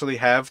you actually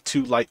have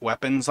 2 light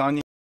weapons on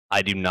you?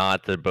 I do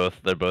not. They're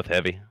both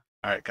heavy.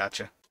 Alright,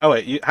 gotcha. Oh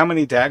wait, how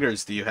many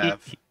daggers do you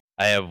have?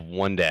 I have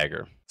 1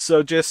 dagger.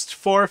 So just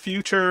for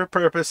future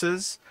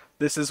purposes,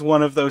 this is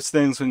one of those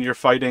things when you're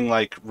fighting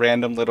like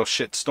random little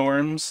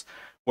shitstorms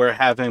where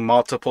having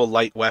multiple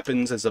light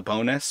weapons is a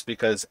bonus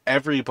because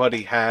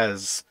everybody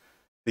has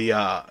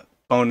the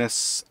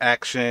bonus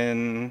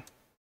action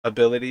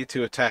ability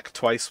to attack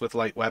twice with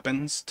light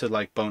weapons to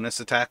like bonus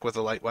attack with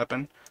a light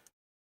weapon.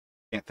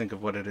 Can't think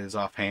of what it is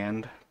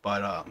offhand,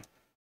 but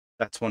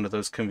that's one of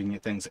those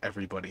convenient things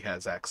everybody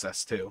has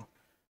access to.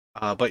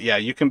 But yeah,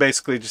 you can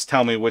basically just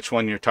tell me which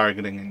one you're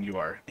targeting and you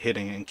are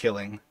hitting and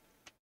killing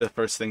the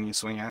first thing you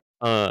swing at.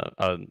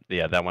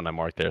 Yeah, that one I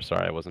marked there.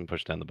 Sorry, I wasn't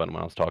pushed down the button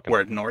when I was talking.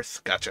 Word north,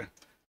 gotcha.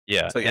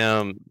 Yeah. So,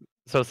 yeah.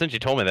 So since you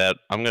told me that,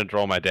 I'm gonna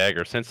draw my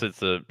dagger. Since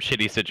it's a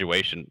shitty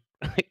situation,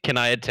 can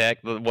I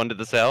attack the one to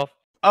the south?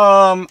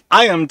 I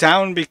am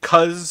down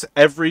because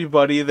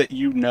everybody that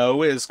you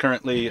know is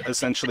currently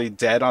essentially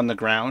dead on the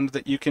ground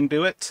that you can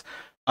do it.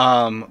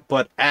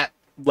 But at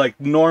like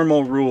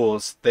normal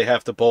rules, they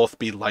have to both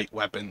be light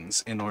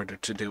weapons in order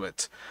to do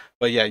it.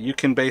 But yeah, you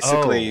can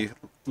basically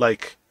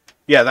like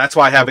yeah, that's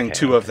why having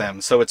two of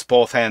them, so it's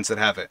both hands that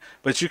have it.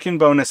 But you can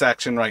bonus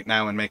action right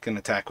now and make an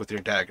attack with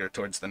your dagger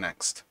towards the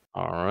next.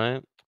 All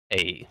right.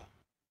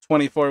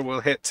 24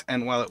 will hit,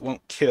 and while it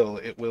won't kill,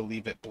 it will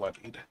leave it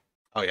bloodied.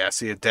 Oh yeah,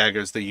 see, a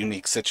dagger's the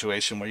unique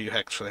situation where you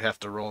actually have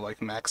to roll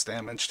like max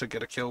damage to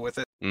get a kill with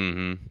it.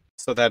 Mm-hmm.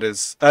 So that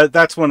is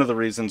that's one of the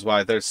reasons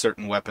why there's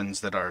certain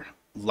weapons that are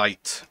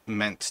light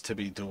meant to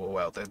be dual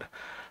wielded.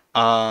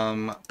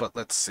 But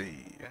let's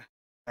see.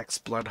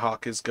 Next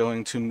Bloodhawk is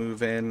going to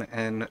move in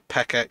and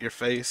peck at your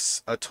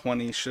face. A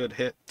 20 should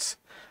hit,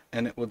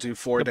 and it will do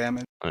 4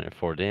 damage. All right,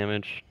 4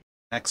 damage.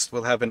 Next,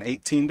 we'll have an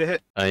 18 to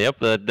hit. Yep,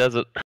 that does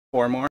it.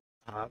 4 more.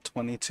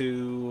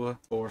 22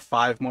 for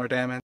 5 more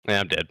damage.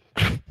 Yeah, I'm dead.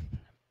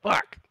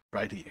 Fuck.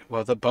 Righty.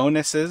 Well, the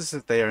bonus is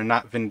that they are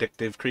not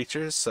vindictive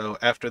creatures, so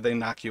after they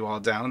knock you all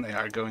down, they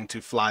are going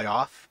to fly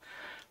off.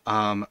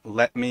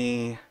 Let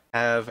me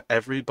have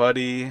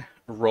everybody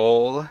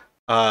roll.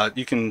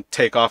 You can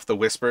take off the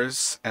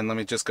whispers, and let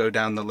me just go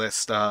down the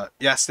list.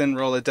 Yastin,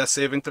 roll a death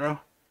saving throw.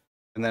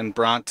 And then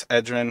Bronte,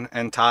 Edrin,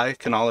 and Ty,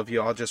 can all of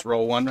you all just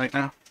roll 1 right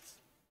now?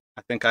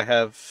 I think I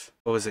have,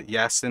 what was it,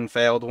 Yastin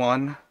failed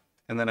 1,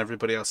 and then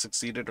everybody else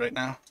succeeded right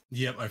now.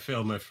 Yep, I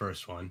failed my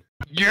first one.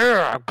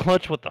 Yeah, I'm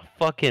clutch with the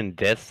fucking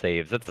death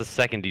saves. That's the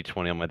second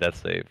d20 on my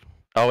death save.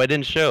 Oh, it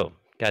didn't show.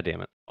 God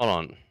damn it. Hold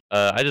on.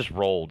 I just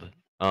rolled.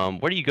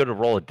 Where do you go to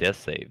roll a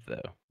death save,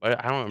 though? I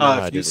don't remember how I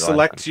If did you it last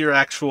select time. your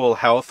actual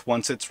health,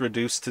 once it's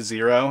reduced to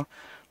 0,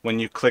 when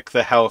you click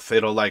the health,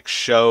 it'll like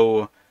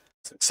show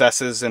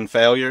successes and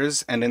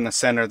failures, and in the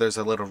center there's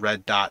a little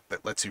red dot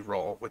that lets you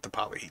roll with the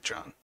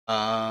polyhedron.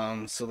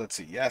 So let's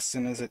see.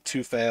 Yastin is at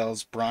 2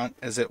 fails. Bronte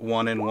is at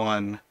 1 and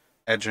 1.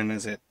 Edrin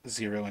is at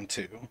 0 and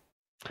 2.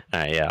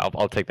 Alright, yeah,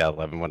 I'll take that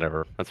 11,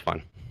 whatever. That's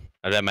fine.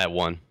 I'm at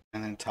 1.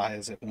 And then Ty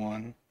is at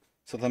 1.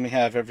 So let me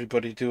have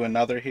everybody do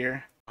another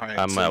here. All right,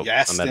 I'm so at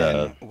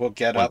Yastin will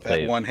get 1 up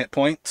save. at 1 hit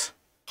point.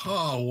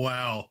 Oh,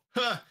 wow.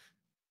 Ha!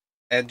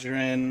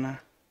 Edrin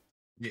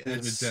Yeah,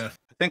 end of death.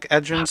 I think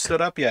Edrin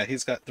stood up. Yeah,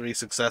 he's got 3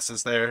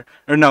 successes there.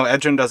 Or no,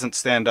 Edrin doesn't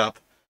stand up.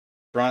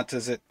 Bronte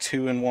is at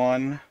 2 and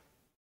 1.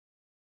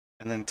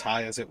 And then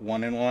Ty is at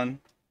 1 and 1.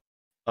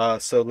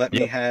 So let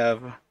me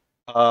have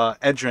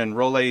Edrin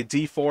roll a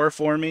d4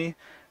 for me,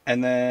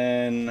 and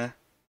then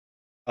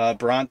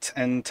Bronte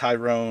and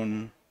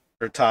Tyrone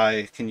or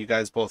Ty, can you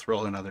guys both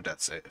roll another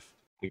death save?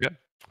 Okay.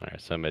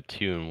 Alright, so I'm at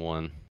 2 and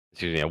 1.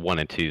 Excuse me, at 1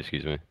 and 2,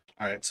 excuse me.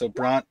 All right, so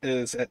Bronte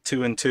is at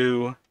 2 and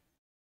 2.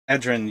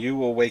 Edrin, you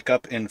will wake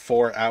up in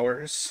 4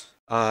 hours.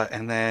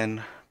 And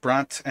then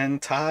Bronte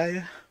and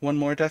Ty, 1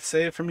 more death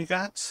save from you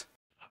guys.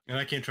 And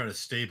I can't try to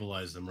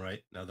stabilize them,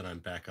 right? Now that I'm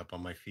back up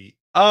on my feet.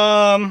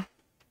 I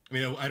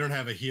mean, I don't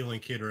have a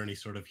healing kit or any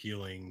sort of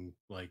healing,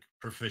 like,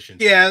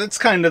 proficiency. Yeah, that's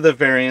kind of the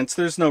variance.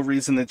 There's no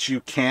reason that you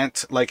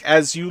can't. Like,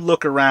 as you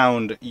look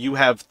around, you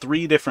have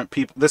 3 different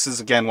people. This is,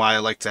 again, why I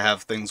like to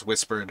have things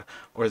whispered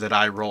or that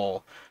I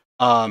roll,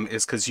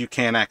 is because you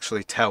can't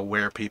actually tell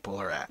where people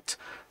are at.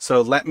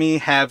 So let me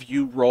have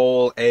you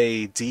roll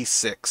a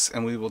d6,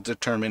 and we will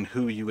determine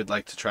who you would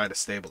like to try to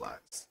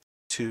stabilize.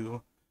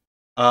 2.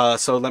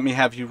 So let me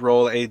have you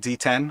roll a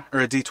d10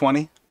 or a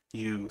d20.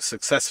 You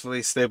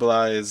successfully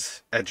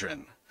stabilize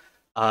Edrin.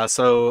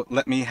 So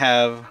let me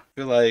have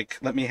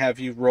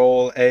you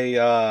roll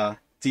a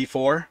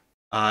d4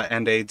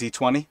 and a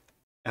d20,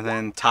 and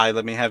then Ty,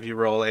 let me have you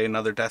roll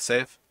another death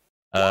save.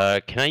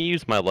 Can I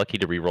use my lucky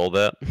to re-roll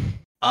that?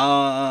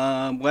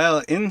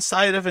 Well,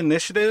 inside of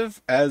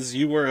initiative, as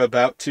you were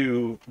about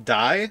to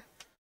die,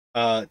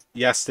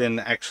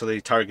 Yastin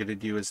actually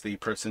targeted you as the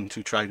person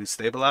to try to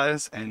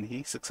stabilize, and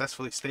he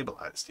successfully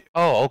stabilized you.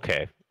 Oh,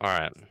 okay.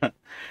 Alright.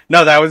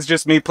 No, that was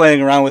just me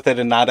playing around with it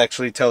and not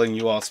actually telling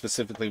you all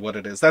specifically what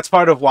it is. That's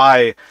part of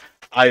why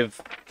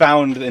I've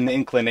found an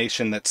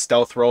inclination that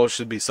stealth rolls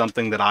should be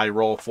something that I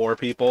roll for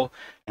people,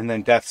 and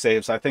then death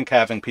saves. I think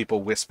having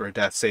people whisper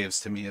death saves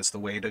to me is the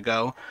way to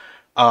go.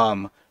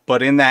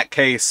 But in that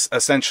case,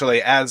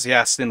 essentially, as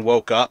Yastin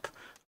woke up,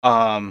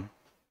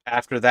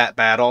 after that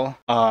battle,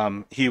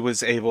 he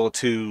was able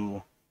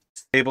to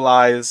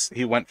stabilize.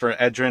 He went for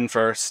Edrin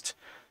first,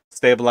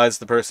 stabilize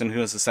the person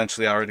who is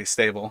essentially already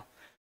stable.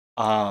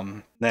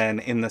 Then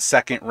in the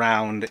second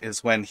round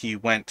is when he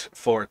went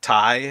for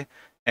Ty,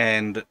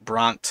 and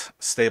Bronte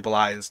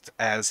stabilized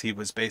as he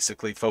was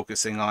basically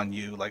focusing on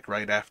you, like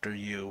right after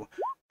you.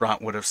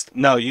 Bronte would have...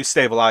 No, you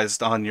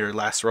stabilized on your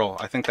last roll.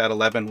 I think that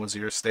 11 was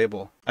your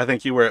stable. I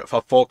think you were at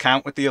a full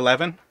count with the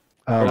 11?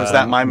 Or was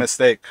that my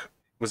mistake?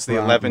 Was the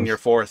 11 your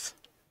fourth?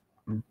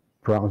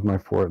 That was my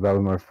fourth. That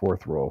was my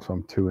fourth roll, so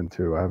I'm 2 and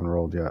 2. I haven't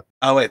rolled yet.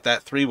 Oh wait,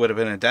 that 3 would have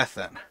been a death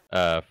then.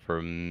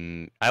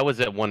 I was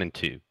at 1 and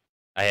 2.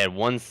 I had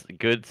one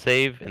good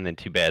save and then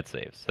 2 bad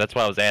saves. That's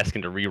why I was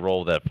asking to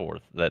re-roll that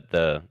fourth.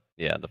 The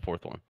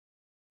fourth one.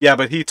 Yeah,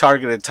 but he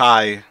targeted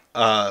Ty.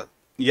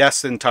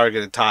 Yeston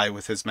targeted Ty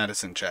with his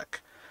medicine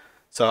check.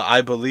 So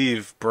I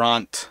believe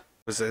Bronte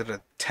was at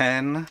a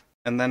 10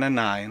 and then a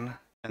 9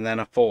 and then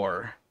a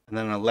 4 and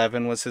then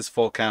 11 was his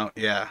full count.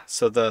 Yeah,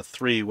 so the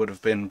 3 would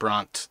have been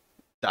Bronte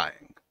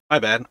dying. My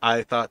bad.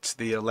 I thought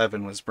the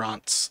 11 was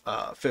Bronte's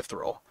fifth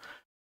roll.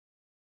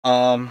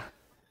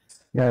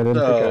 Yeah, I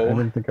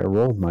didn't think I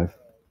rolled my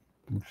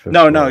fifth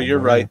No, roll, you're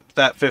but right.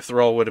 That fifth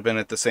roll would have been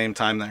at the same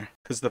time there,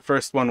 because the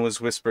first one was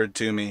whispered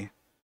to me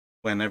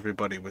when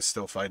everybody was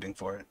still fighting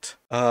for it.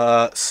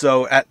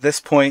 So at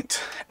this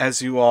point,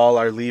 as you all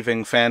are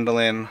leaving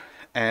Phandalin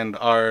and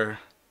are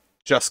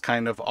just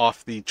kind of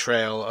off the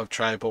trail of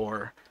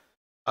Triboar,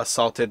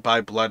 assaulted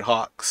by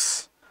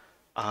Bloodhawks,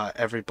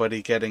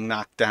 everybody getting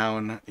knocked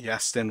down,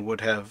 Yeston would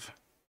have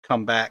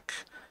come back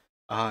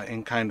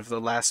in kind of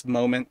the last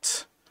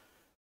moment,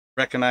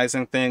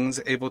 recognizing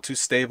things, able to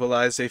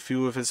stabilize a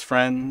few of his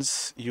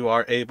friends. You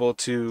are able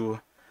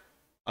to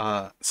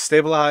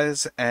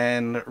stabilize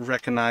and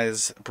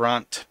recognize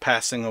Bronte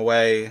passing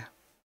away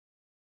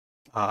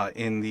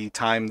in the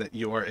time that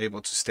you are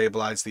able to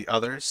stabilize the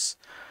others.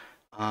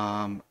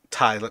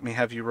 Ty, let me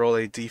have you roll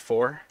a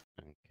d4.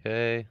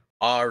 Okay.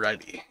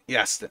 Alrighty.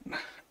 Yeston,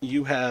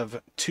 you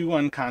have 2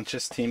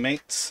 unconscious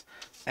teammates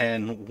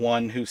and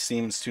 1 who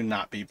seems to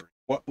not be breathing.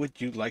 What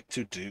would you like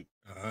to do?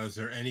 Is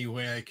there any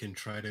way I can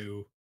try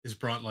to... Is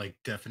Bronte, like,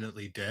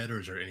 definitely dead,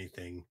 or is there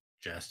anything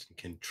Justin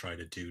can try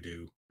to do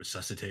to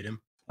resuscitate him?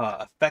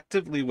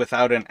 Effectively,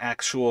 without an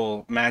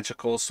actual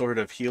magical sort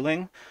of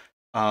healing,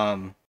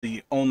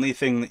 the only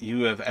thing that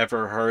you have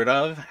ever heard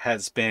of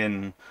has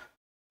been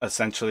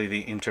essentially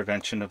the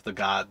intervention of the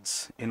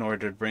gods in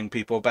order to bring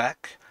people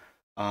back.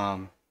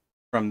 From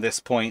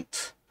this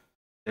point,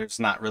 there's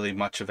not really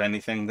much of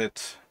anything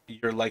that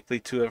you're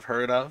likely to have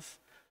heard of.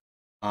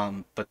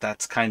 But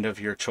that's kind of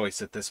your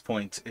choice at this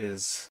point,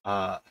 is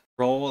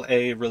roll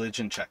a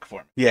religion check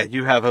for me. Yeah,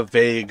 you have a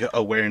vague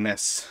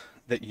awareness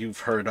that you've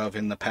heard of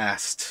in the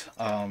past,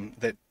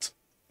 that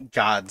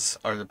gods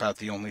are about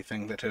the only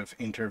thing that have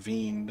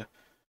intervened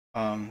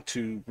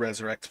to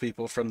resurrect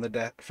people from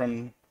the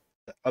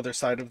other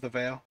side of the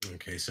veil.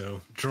 Okay,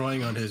 so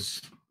drawing on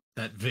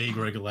that vague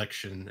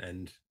recollection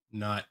and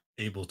not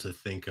able to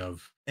think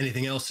of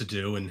anything else to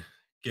do, and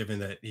given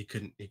that he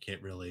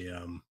can't really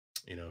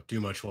do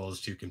much while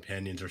his 2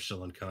 companions are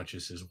still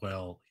unconscious as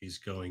well, he's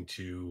going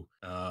to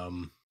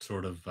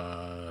sort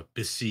of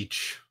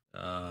beseech.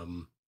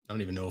 I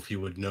don't even know if he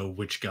would know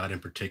which god in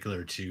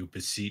particular to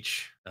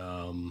beseech.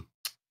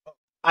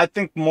 I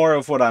think more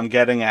of what I'm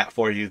getting at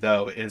for you,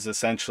 though, is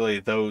essentially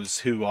those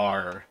who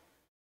are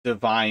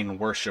divine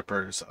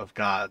worshippers of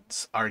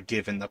gods are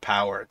given the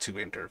power to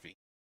intervene.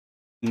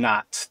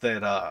 Not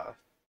that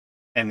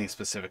any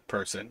specific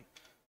person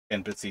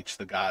can beseech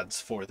the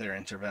gods for their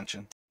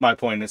intervention. My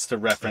point is to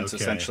reference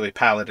essentially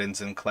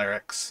paladins and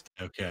clerics.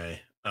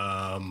 Okay.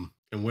 And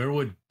where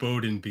would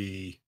Bowden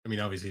be? I mean,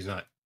 obviously he's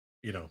not,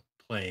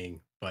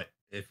 playing, but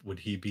would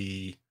he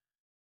be,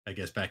 I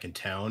guess, back in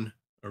town?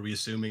 Are we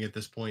assuming at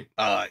this point?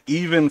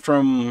 Even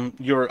from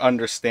your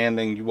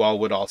understanding, you all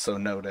would also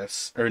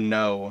notice or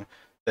know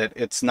that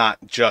it's not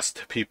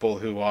just people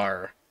who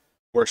are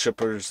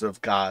worshippers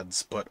of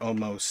gods, but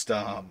almost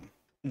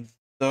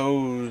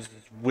those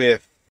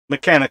with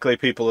mechanically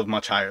people of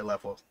much higher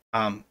level.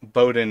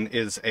 Bowden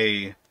is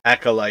a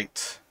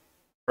acolyte,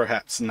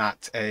 perhaps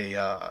not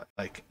a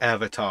like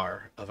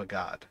avatar of a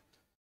god.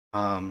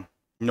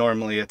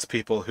 Normally it's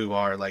people who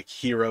are like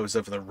heroes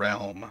of the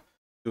realm,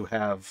 who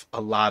have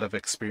a lot of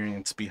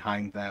experience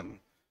behind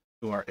them,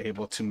 who are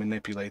able to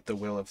manipulate the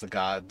will of the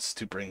gods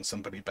to bring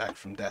somebody back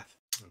from death.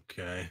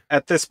 Okay.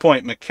 At this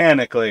point,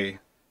 mechanically,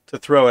 to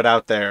throw it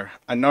out there,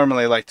 I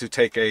normally like to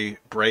take a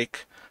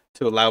break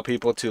to allow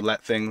people to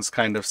let things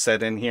kind of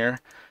set in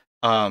here.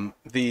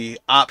 The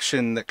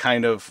option that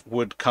kind of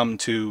would come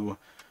to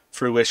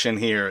fruition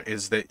here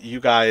is that you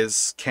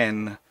guys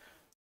can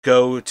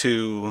go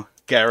to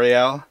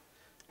Gariel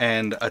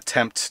and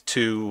attempt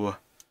to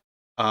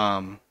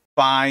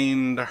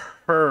find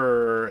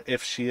her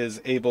if she is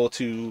able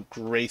to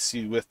grace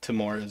you with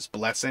Timora's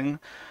blessing.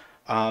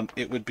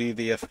 It would be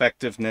the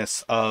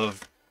effectiveness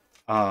of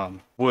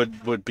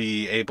would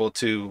be able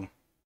to,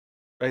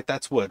 right?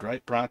 That's wood,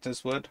 right?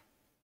 Bronte's wood.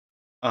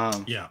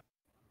 Yeah.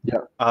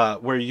 Yeah.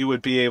 Where you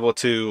would be able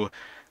to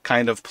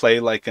kind of play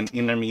like an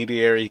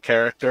intermediary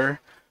character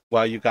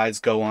while you guys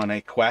go on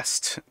a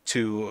quest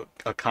to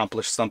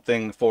accomplish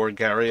something for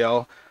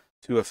Gariel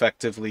to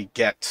effectively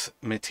get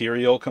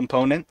material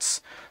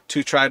components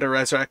to try to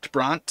resurrect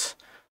Bronte,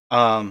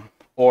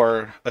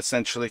 or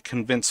essentially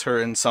convince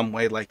her in some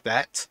way like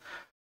that.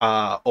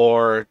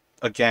 Or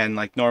again,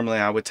 like normally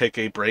I would take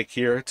a break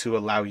here to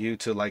allow you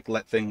to like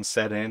let things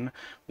set in,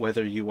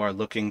 whether you are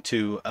looking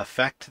to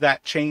affect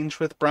that change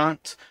with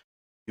Bronte,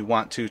 you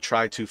want to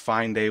try to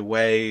find a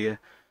way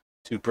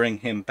to bring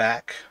him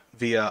back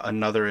via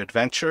another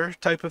adventure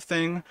type of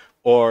thing,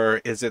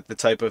 or is it the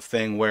type of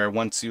thing where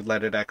once you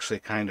let it actually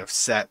kind of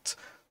set,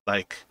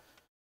 like,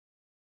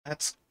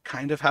 that's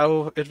kind of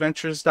how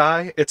adventures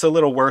die? It's a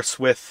little worse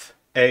with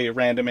a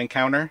random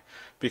encounter,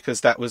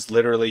 because that was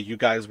literally you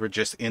guys were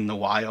just in the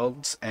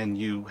wilds and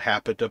you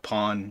happened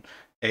upon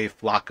a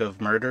flock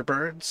of murder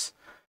birds.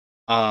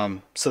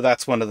 So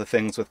that's one of the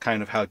things with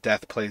kind of how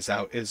death plays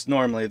out, is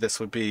normally this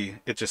would be,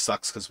 it just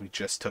sucks because we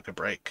just took a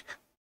break.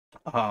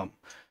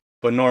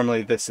 But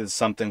normally this is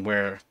something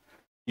where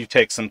you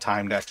take some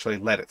time to actually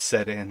let it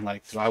set in.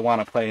 Like, do I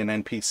want to play an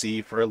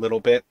NPC for a little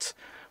bit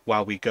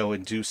while we go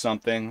and do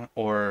something?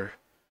 Or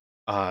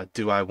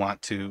do I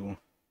want to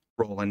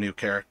roll a new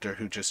character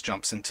who just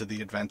jumps into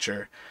the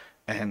adventure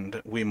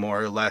and we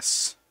more or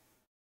less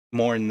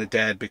mourn the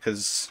dead?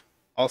 Because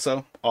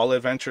also, all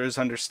adventurers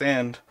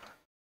understand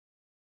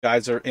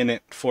guys are in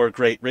it for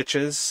great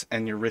riches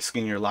and you're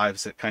risking your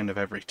lives at kind of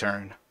every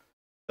turn.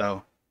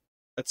 So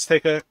let's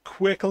take a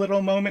quick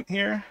little moment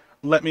here.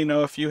 Let me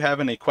know if you have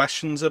any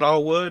questions at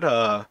all, Wood.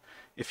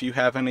 If you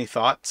have any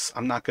thoughts.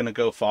 I'm not going to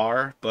go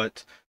far,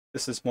 but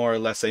this is more or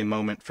less a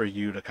moment for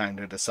you to kind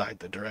of decide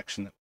the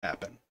direction that will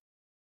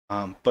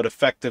happen. But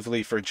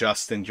effectively for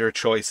Justin, your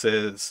choice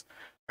is,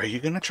 are you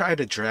going to try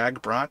to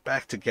drag Bronte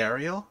back to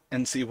Gariel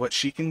and see what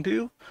she can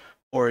do?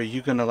 Or are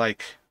you going to,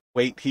 like,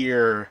 wait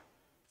here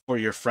for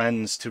your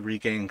friends to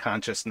regain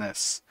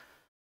consciousness,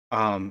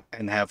 and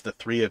have the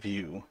three of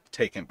you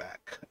take him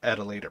back at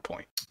a later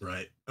point?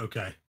 Right.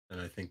 Okay. And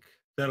I think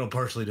that'll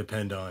partially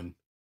depend on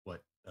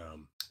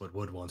what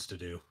Wood wants to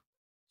do,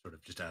 sort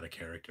of just out of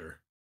character.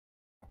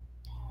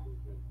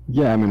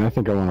 Yeah, I mean, I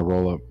think I want to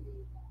roll up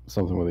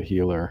something with a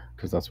healer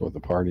because that's what the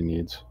party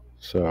needs.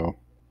 So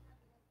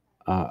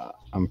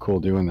I'm cool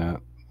doing that.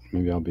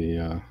 Maybe I'll be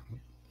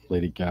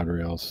Lady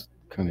Gadriel's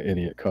kind of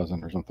idiot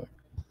cousin or something.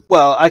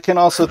 Well, I can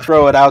also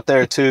throw it out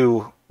there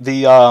too.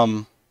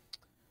 The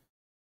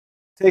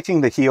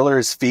taking the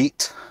healer's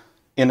feat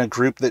in a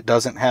group that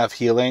doesn't have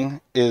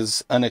healing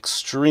is an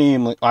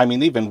extremely, I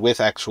mean, even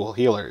with actual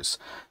healers,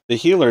 the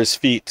healer's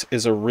feat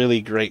is a really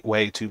great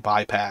way to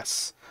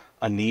bypass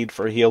a need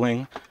for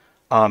healing.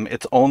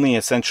 It's only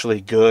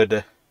essentially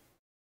good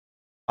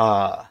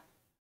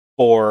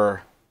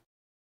for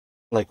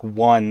like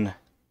one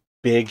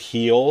big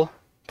heal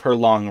per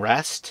long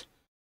rest.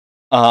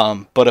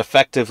 But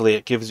effectively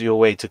it gives you a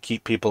way to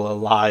keep people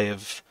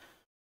alive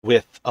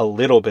with a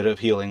little bit of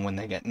healing when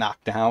they get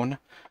knocked down.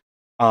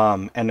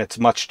 And it's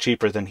much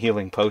cheaper than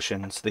healing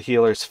potions. The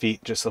healer's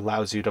feat just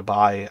allows you to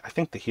buy, I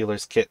think the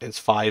healer's kit is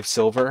 5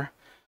 silver,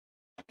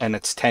 and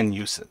it's 10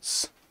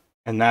 uses.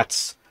 And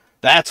that's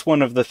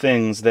one of the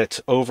things that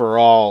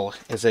overall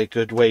is a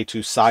good way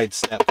to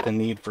sidestep the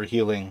need for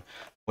healing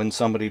when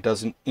somebody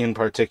doesn't in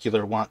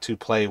particular want to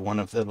play one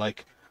of the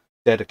like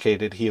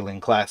dedicated healing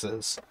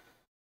classes.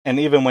 And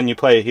even when you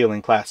play a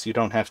healing class, you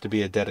don't have to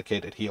be a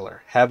dedicated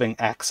healer. Having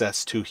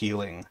access to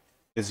healing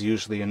is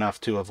usually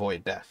enough to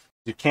avoid death.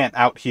 You can't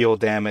out-heal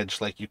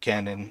damage like you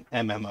can in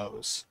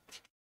MMOs.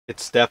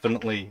 It's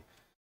definitely,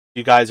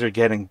 you guys are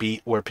getting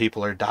beat where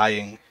people are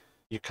dying.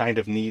 You kind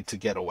of need to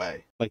get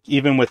away. Like,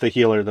 even with a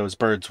healer, those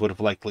birds would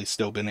have likely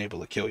still been able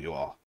to kill you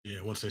all.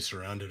 Yeah, once they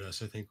surrounded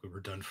us, I think we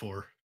were done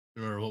for.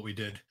 Remember what we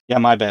did? Yeah,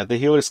 my bad. The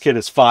healer's kit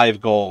is 5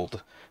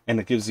 gold,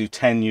 and it gives you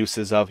 10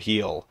 uses of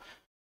heal.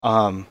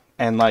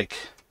 And like,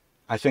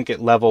 I think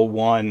at level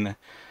 1,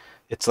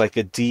 it's like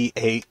a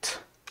D8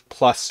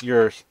 plus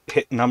your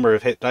hit number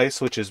of hit dice,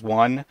 which is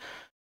 1,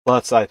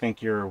 plus I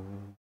think your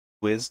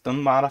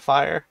wisdom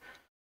modifier,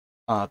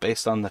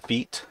 based on the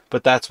feat.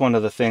 But that's one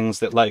of the things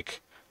that,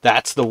 like,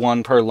 that's the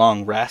one per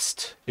long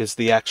rest, is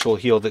the actual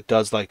heal that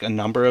does like a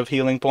number of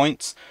healing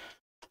points.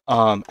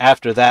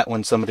 After that,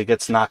 when somebody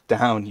gets knocked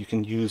down, you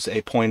can use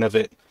a point of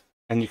it,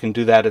 and you can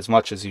do that as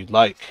much as you'd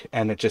like,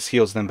 and it just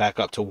heals them back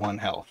up to 1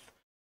 health.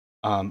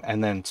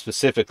 And then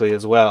specifically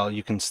as well,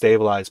 you can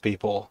stabilize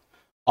people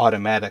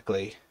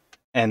automatically,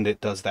 and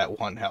it does that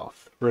 1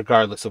 health.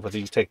 Regardless of whether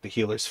you take the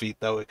healer's feat,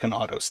 though, it can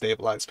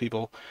auto-stabilize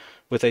people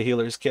with a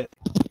healer's kit.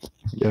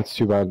 Yeah, it's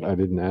too bad I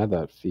didn't add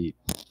that feat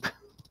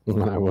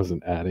when I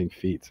wasn't adding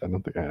feats. I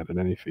don't think I added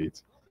any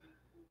feats.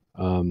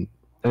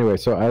 Anyway,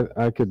 so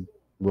I could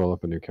roll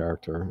up a new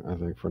character, I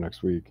think, for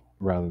next week,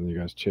 rather than you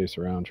guys chase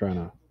around trying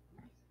to...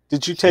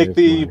 Did you take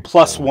the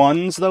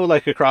 +1s, though,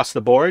 like across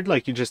the board,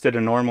 like you just did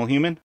a normal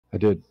human? I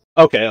did.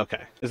 Okay.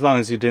 As long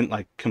as you didn't,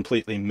 like,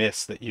 completely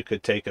miss that you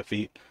could take a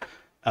feat.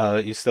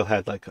 You still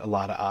had, like, a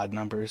lot of odd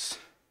numbers.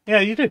 Yeah,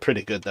 you did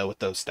pretty good, though, with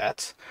those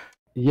stats.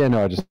 Yeah,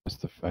 no, I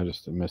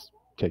just missed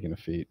taking a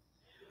feat.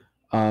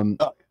 Uh,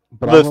 But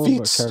the I'll roll a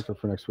feats character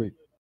for next week.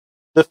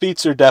 the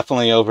feats are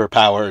definitely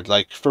overpowered.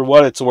 Like, for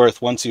what it's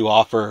worth, once you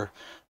offer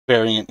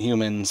variant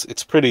humans,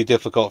 it's pretty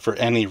difficult for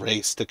any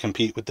race to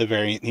compete with the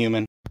variant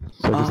human.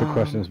 So I guess the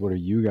question is, what are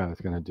you guys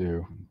gonna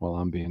do while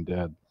I'm being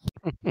dead?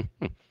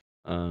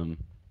 um,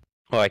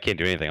 well, I can't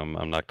do anything.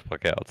 I'm knocked the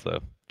fuck out. So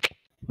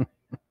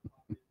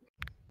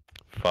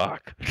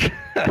fuck.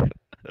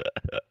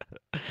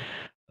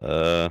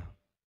 uh,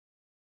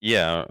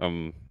 yeah.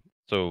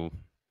 So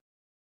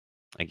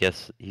I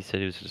guess he said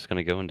he was just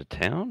gonna go into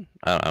town.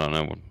 I don't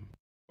know.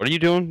 What are you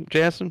doing,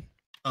 Jason?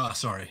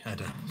 Sorry, I had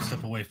to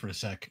step away for a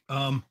sec.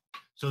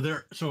 So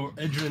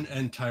Edrin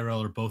and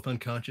Tyrell are both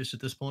unconscious at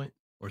this point,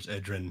 or is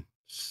Edrin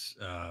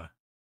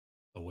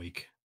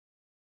awake?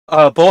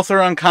 Both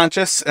are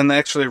unconscious, and they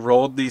actually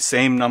rolled the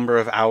same number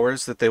of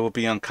hours that they will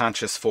be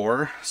unconscious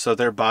for. So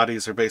their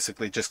bodies are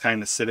basically just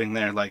kind of sitting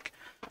there, like,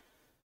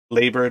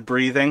 labored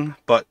breathing,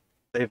 but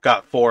they've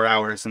got 4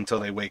 hours until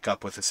they wake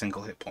up with a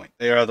single hit point.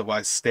 They are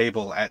otherwise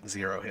stable at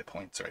 0 hit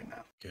points right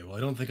now. Okay, well,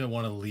 I don't think I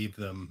want to leave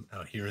them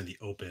out here in the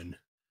open.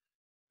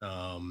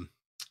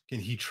 Can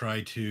he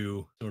try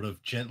to sort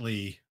of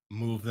gently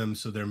move them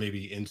so they're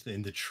maybe in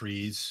the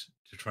trees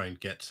to try and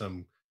get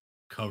some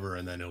cover,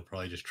 and then he'll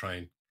probably just try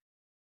and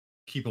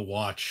keep a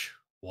watch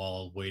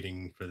while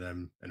waiting for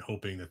them and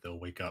hoping that they'll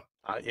wake up.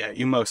 Yeah,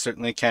 you most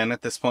certainly can.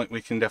 At this point,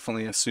 we can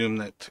definitely assume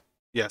that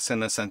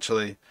Yasin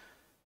essentially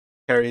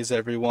carries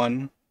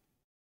everyone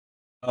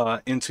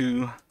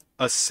into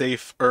a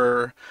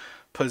safer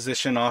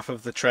position off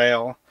of the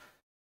trail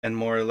and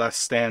more or less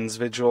stands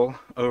vigil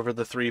over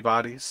the 3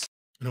 bodies.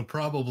 And he'll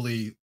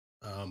probably,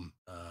 I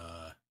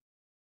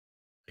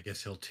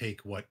guess he'll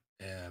take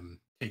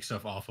take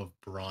stuff off of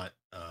Bronte,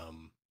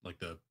 like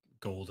the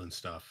gold and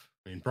stuff.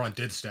 I mean,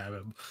 Bronte did stab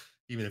him,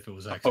 even if it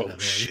was accidentally. Oh,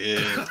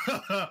 shit.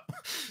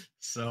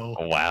 So.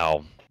 Oh,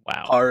 wow.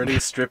 Already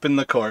stripping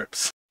the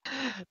corpse.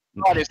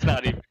 That is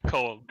not even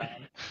cold,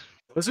 man.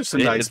 Those are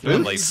some nice It's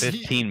been like boots.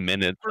 15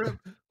 minutes.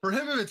 For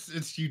him,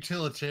 it's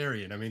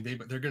utilitarian. I mean,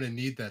 they're going to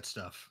need that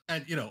stuff,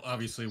 and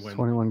obviously when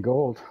 21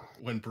 gold.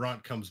 When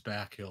Bronte comes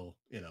back, he'll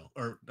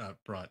or not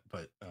Bronte,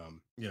 but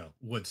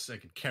Wood's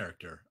second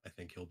character. I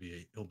think he'll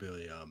be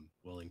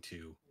willing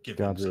to give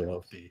him some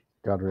of the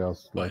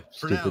Gadriel's like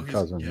stupid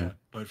cousin. Yeah,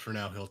 but for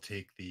now he'll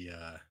take the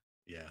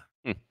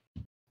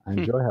I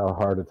enjoy how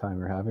hard a time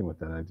you're having with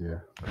that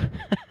idea.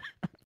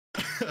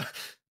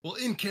 Well,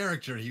 in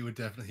character, he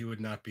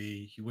wouldn't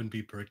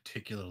be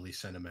particularly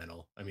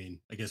sentimental. I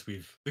mean, I guess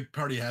the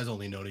party has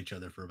only known each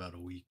other for about a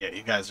week. Yeah,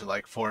 you guys are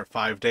like 4 or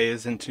 5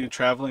 days into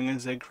traveling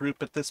as a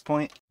group at this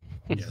point.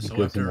 Yeah, so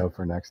good to know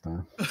for next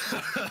time.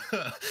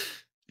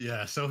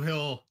 Yeah, so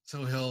he'll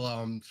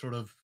sort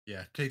of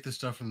take the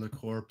stuff from the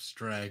corpse,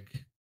 drag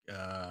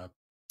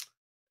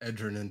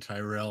Edrin and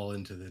Tyrell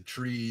into the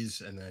trees,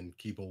 and then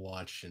keep a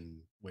watch and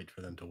wait for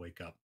them to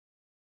wake up.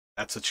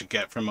 That's what you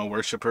get from a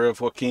worshiper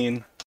of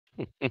Joaquin.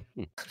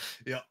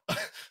 Yeah.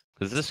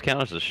 Does this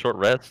count as a short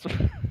rest?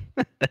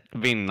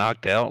 Being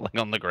knocked out, like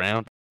on the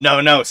ground?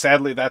 No.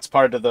 Sadly, that's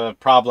part of the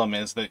problem,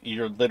 is that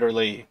you're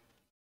literally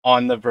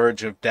on the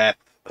verge of death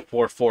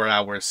for 4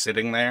 hours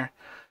sitting there.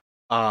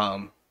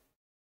 The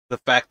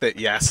fact that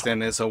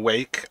Yasin is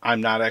awake,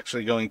 I'm not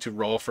actually going to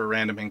roll for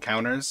random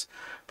encounters,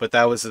 but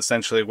that was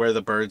essentially where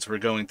the birds were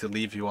going to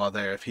leave you all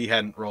there. If he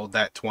hadn't rolled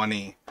that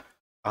 20,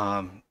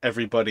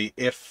 everybody,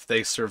 if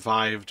they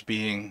survived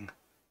being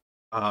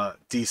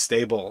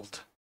destabilized,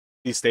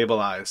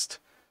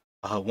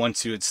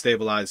 once you had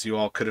stabilized, you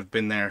all could have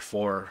been there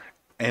for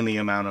any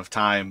amount of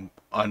time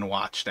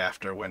unwatched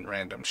after, when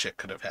random shit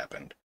could have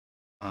happened.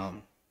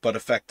 But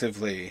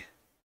effectively,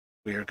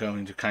 we are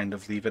going to kind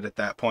of leave it at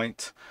that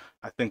point.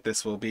 I think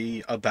this will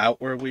be about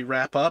where we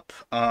wrap up,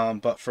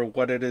 but for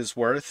what it is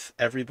worth,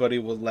 everybody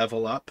will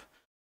level up,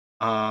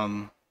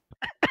 and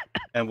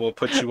we'll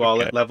put you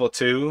all at level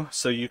 2,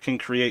 so you can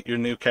create your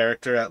new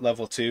character at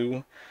level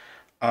 2.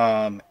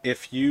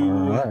 If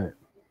you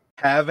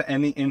have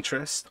any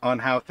interest on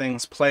how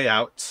things play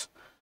out,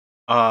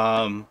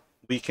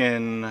 we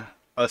can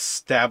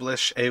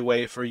establish a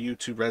way for you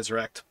to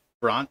resurrect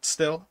Bronte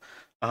still.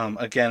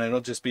 Again,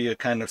 it'll just be a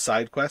kind of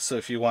side quest, so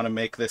if you want to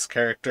make this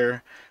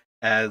character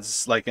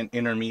as like an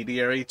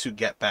intermediary to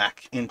get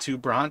back into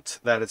Bronte,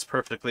 that is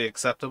perfectly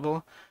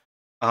acceptable.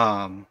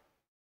 That's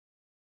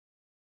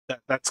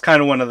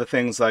kind of one of the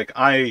things, like,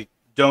 I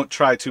don't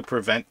try to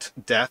prevent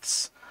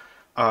deaths.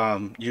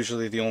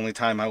 Usually the only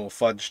time I will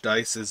fudge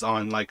dice is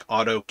on like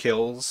auto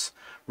kills,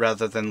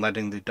 rather than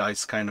letting the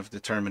dice kind of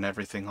determine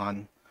everything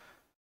on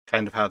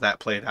kind of how that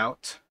played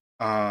out.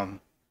 But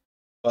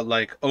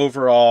like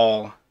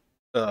overall,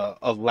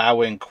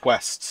 allowing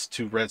quests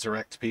to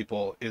resurrect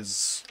people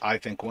is, I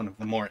think, one of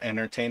the more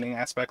entertaining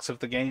aspects of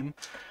the game.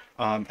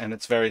 And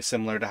it's very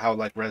similar to how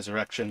like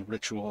resurrection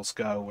rituals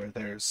go, where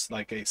there's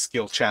like a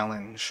skill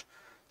challenge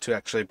to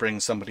actually bring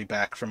somebody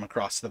back from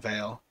across the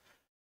veil.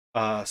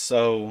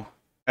 So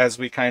as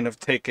we kind of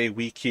take a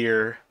week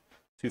here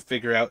to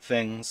figure out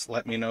things,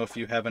 let me know if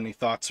you have any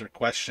thoughts or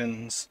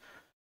questions.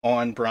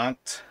 on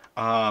Bronte.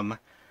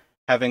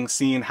 Having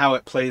seen how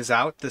it plays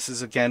out, this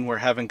is again where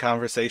having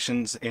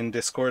conversations in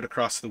Discord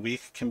across the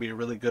week can be a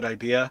really good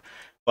idea.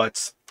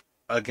 But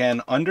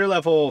again, under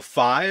level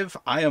 5,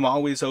 I am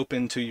always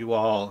open to you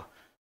all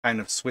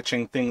kind of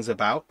switching things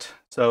about.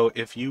 So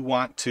if you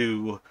want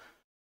to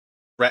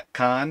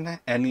retcon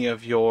any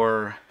of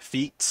your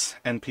feats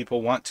and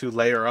people want to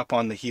layer up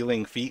on the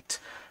healing feat,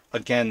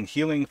 again,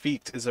 healing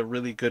feat is a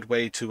really good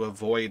way to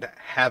avoid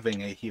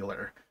having a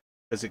healer,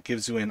 because it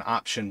gives you an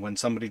option when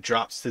somebody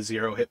drops to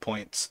 0 hit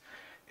points.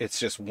 It's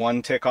just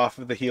one tick off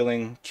of the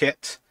healing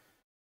kit,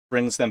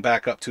 brings them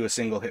back up to a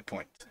single hit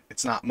point.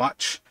 It's not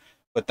much,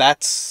 but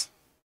that's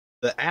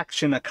the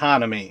action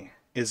economy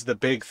is the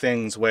big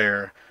things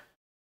where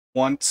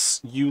once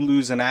you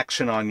lose an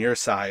action on your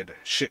side,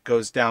 shit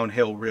goes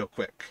downhill real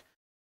quick.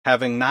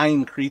 Having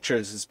 9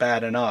 creatures is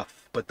bad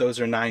enough, but those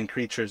are 9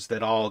 creatures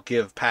that all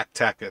give pack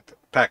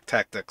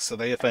tactics, so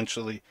they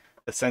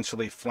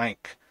essentially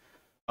flank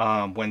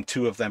when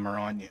 2 of them are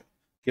on you,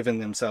 giving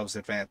themselves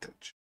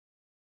advantage.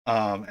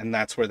 And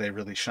that's where they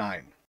really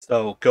shine.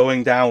 So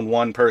going down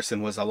 1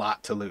 person was a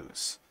lot to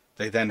lose.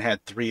 They then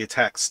had 3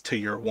 attacks to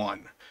your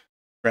 1.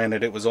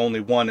 Granted, it was only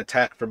 1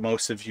 attack for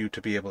most of you to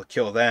be able to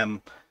kill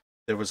them.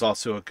 There was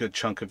also a good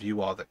chunk of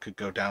you all that could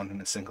go down in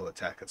a single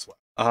attack as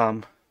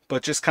well.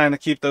 But just kind of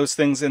keep those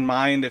things in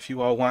mind if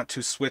you all want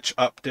to switch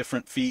up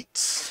different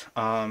feats.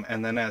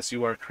 And then as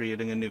you are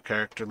creating a new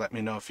character, let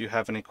me know if you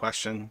have any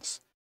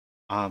questions.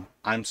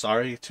 I'm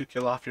sorry to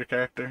kill off your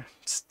character.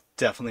 It's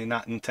definitely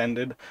not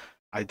intended.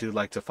 I do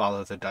like to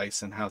follow the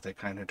dice and how they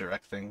kind of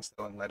direct things,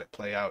 though, and let it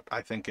play out.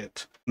 I think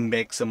it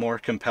makes a more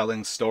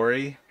compelling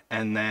story.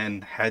 And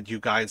then had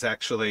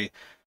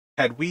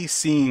we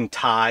seen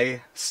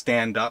Ty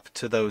stand up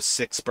to those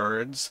 6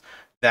 birds,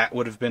 that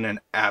would have been an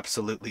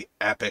absolutely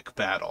epic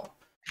battle.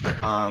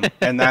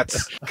 And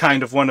that's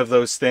kind of one of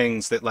those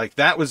things that, like,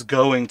 that was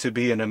going to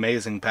be an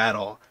amazing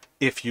battle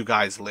if you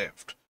guys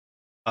lived.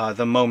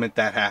 The moment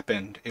that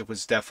happened, it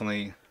was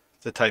definitely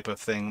the type of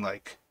thing,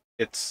 like,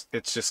 it's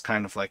just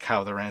kind of like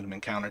how the random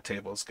encounter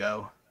tables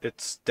go.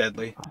 It's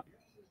deadly.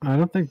 I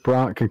don't think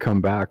Bronte can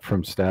come back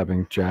from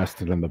stabbing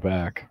Jastin in the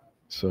back,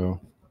 so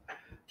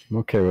I'm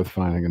okay with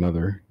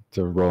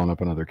rolling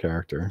up another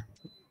character.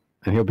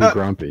 And he'll be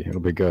grumpy. It'll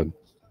be good.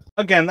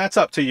 Again, that's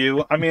up to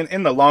you. I mean,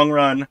 in the long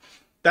run,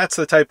 that's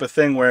the type of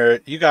thing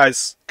where you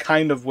guys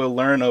kind of will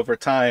learn over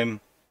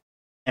time,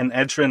 and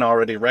Edrin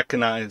already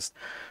recognized,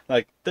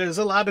 like, there's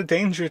a lot of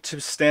danger to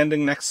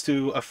standing next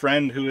to a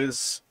friend who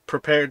is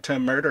prepared to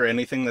murder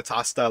anything that's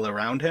hostile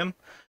around him.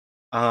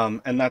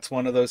 And that's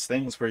one of those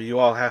things where you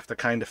all have to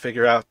kind of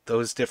figure out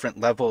those different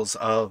levels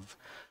of,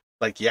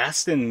 like,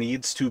 Yastin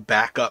needs to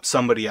back up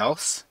somebody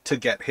else to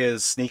get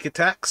his sneak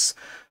attacks,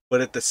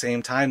 but at the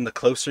same time, the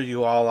closer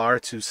you all are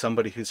to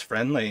somebody who's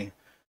friendly,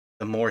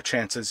 the more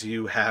chances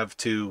you have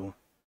to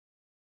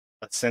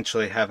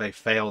essentially have a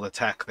failed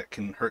attack that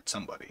can hurt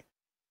somebody.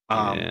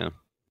 Yeah.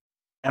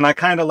 And I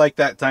kind of like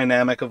that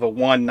dynamic of a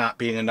 1 not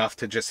being enough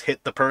to just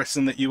hit the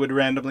person that you would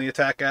randomly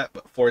attack at,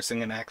 but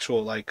forcing an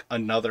actual, like,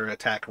 another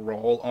attack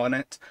roll on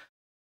it.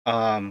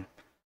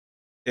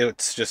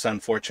 It's just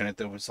unfortunate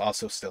there was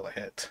also still a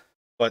hit.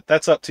 But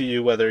that's up to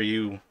you whether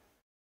you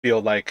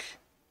feel like,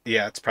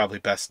 yeah, it's probably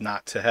best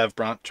not to have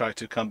Bronte try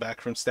to come back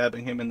from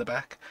stabbing him in the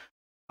back.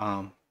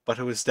 But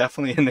it was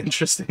definitely an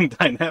interesting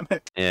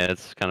dynamic. Yeah,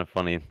 it's kind of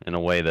funny in a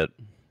way that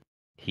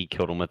he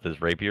killed him with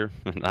his rapier,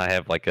 and I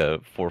have like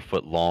a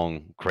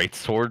 4-foot-long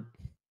greatsword.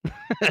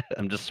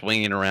 I'm just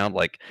swinging around,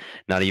 like,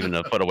 not even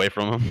a foot away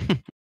from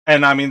him.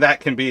 And I mean, that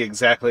can be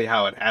exactly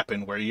how it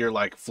happened, where you're,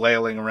 like,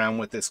 flailing around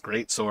with this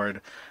greatsword,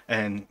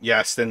 and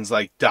Yastin's,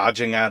 like,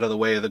 dodging out of the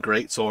way of the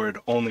greatsword,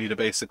 only to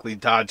basically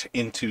dodge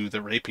into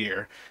the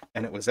rapier.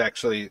 And it was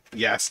actually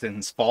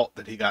Yastin's fault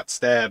that he got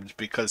stabbed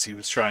because he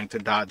was trying to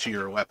dodge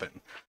your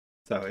weapon.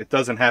 So it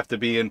doesn't have to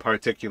be in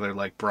particular,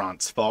 like,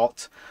 Bronte's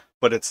fault,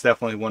 but it's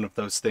definitely one of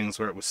those things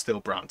where it was still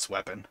Bronte's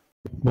weapon.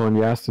 Well, and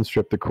Yastin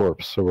stripped the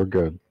corpse, so we're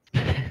good.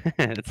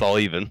 It's all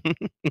even.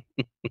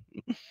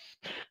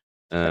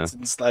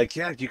 It's like,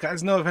 yeah, do you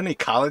guys know of any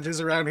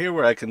colleges around here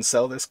where I can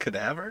sell this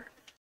cadaver?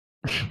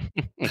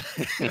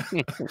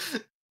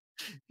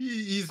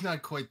 He's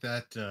not quite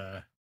that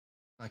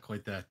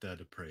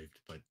depraved,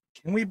 but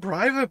can we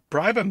bribe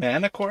a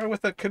Manticore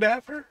with a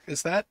cadaver?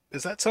 Is that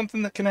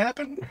something that can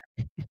happen?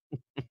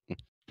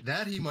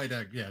 that he might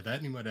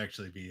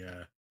actually be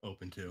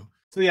open to.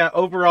 So yeah,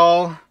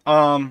 overall,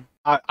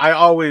 I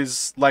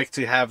always like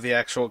to have the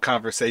actual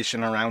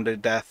conversation around a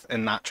death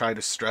and not try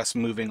to stress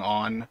moving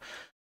on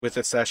with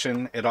a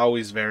session. It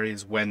always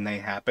varies when they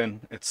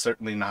happen. It's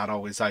certainly not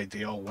always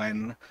ideal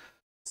when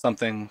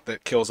something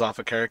that kills off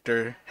a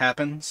character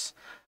happens.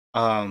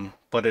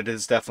 But it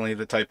is definitely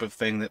the type of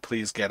thing that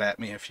please get at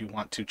me if you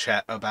want to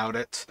chat about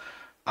it.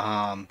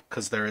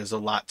 Because there is a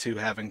lot to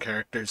having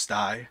characters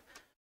die.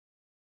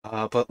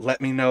 But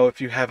let me know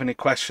if you have any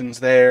questions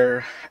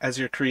there. As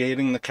you're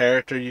creating the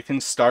character, you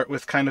can start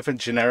with kind of a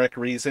generic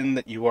reason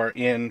that you are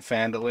in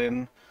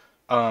Phandalin,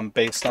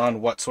 based on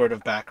what sort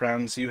of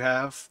backgrounds you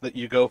have that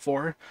you go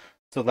for.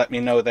 So let me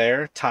know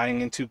there.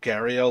 Tying into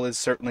Gariel is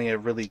certainly a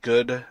really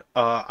good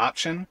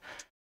option.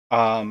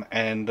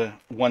 And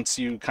once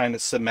you kind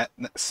of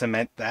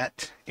cement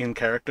that in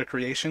character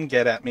creation,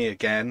 get at me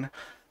again,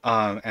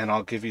 and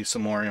I'll give you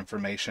some more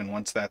information.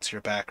 Once that's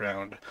your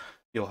background,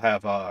 you'll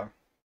have a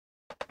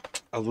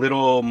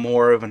little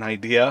more of an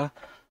idea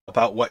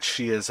about what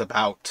she is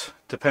about,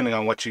 depending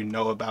on what you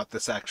know about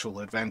this actual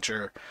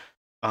adventure.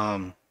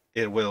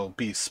 It will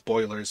be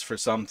spoilers for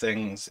some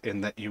things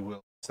in that you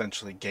will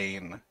essentially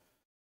gain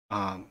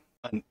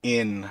an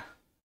in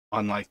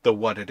on like the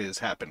what it is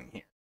happening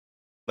here.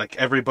 Like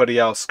everybody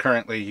else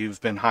currently, you've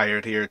been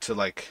hired here to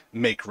like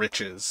make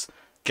riches.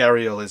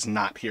 Gariel is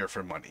not here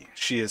for money.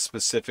 She is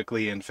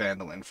specifically in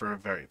Phandalin for a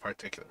very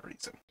particular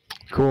reason.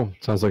 Cool.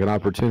 Sounds like an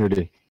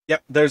opportunity.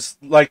 Yep, there's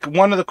like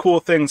one of the cool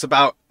things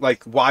about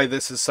like why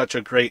this is such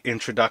a great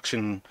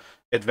introduction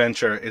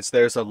adventure is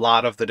there's a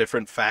lot of the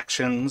different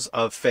factions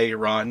of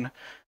Faerun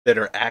that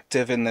are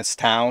active in this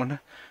town,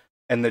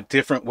 and the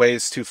different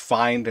ways to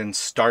find and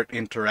start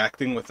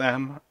interacting with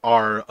them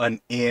are an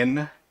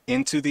in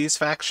into these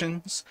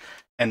factions,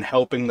 and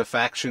helping the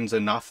factions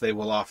enough they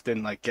will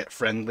often like get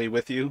friendly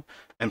with you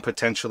and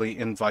potentially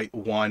invite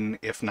one,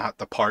 if not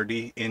the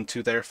party,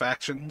 into their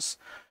factions.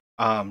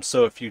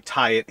 So if you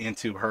tie it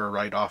into her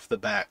right off the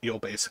bat, you'll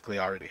basically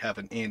already have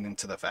an in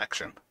into the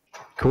faction.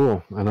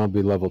 Cool. And I'll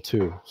be level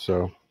 2,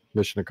 so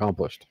mission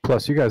accomplished.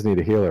 Plus, you guys need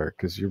a healer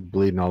because you're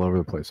bleeding all over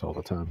the place all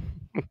the time.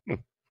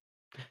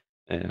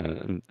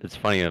 And it's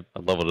funny, I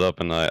leveled it up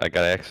and I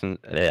got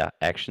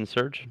action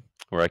surge,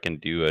 where I can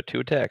do 2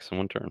 attacks in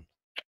 1 turn.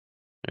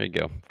 There you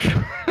go.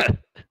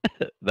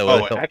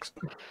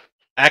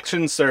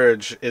 Action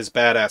surge is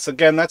badass.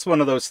 Again, that's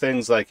one of those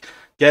things like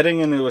getting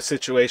into a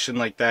situation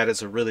like that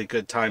is a really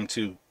good time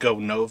to go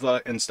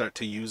Nova and start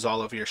to use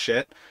all of your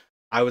shit.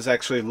 I was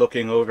actually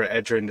looking over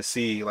Edrin to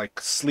see like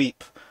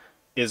sleep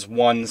is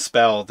one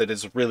spell that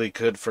is really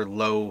good for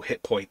low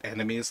hit point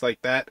enemies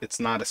like that. It's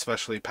not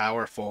especially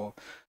powerful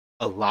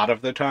a lot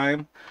of the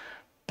time,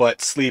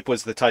 but sleep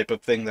was the type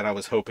of thing that I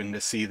was hoping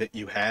to see that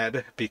you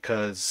had,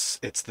 because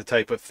it's the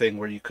type of thing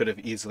where you could have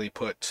easily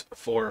put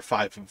 4 or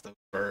 5 of those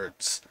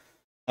birds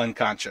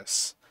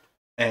unconscious,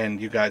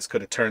 and you guys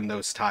could have turned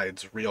those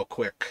tides real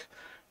quick.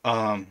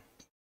 But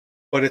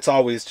it's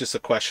always just a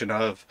question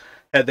of,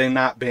 had they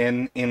not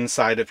been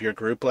inside of your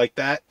group like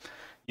that,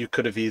 you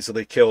could have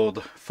easily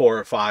killed 4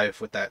 or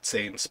 5 with that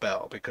same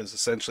spell, because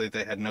essentially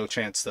they had no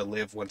chance to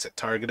live once it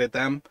targeted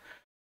them.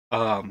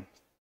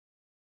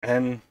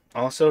 And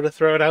also, to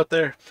throw it out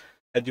there,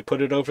 had you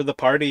put it over the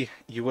party,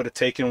 you would have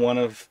taken one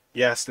of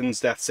Yastin's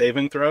death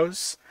saving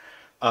throws,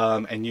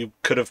 and you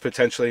could have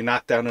potentially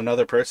knocked down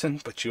another person,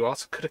 but you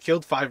also could have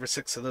killed 5 or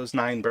 6 of those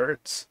 9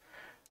 birds.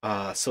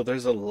 So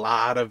there's a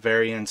lot of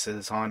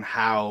variances on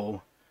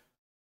how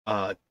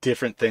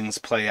different things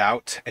play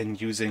out,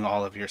 and using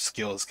all of your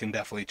skills can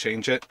definitely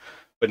change it.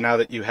 But now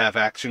that you have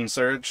Action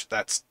Surge,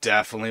 that's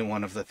definitely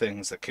one of the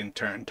things that can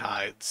turn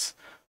tides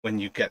when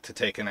you get to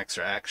take an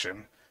extra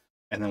action.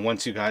 And then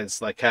once you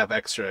guys like have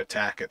extra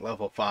attack at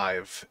level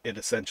 5, it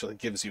essentially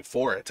gives you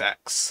 4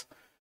 attacks.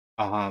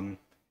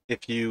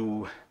 If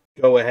you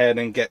go ahead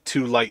and get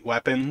 2 light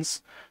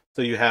weapons,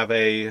 so you have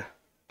a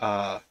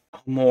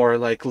more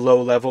like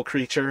low-level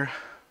creature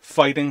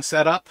fighting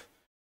setup,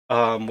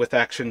 with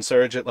Action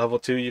Surge at level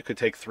 2, you could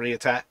take 3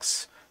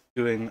 attacks,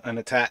 doing an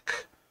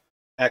attack,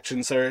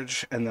 Action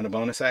Surge, and then a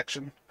bonus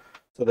action.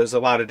 So there's a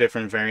lot of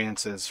different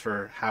variances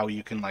for how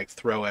you can like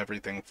throw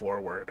everything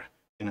forward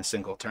in a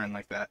single turn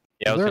like that.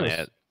 Yeah, I was going to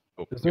add.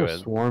 Is there a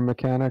swarm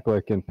mechanic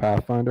like in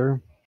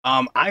Pathfinder?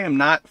 I am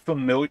not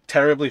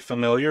terribly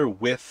familiar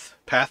with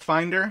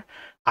Pathfinder.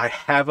 I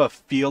have a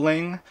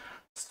feeling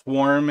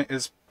Swarm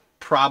is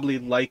probably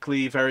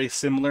likely very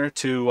similar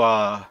to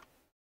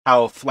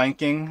how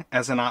flanking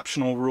as an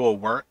optional rule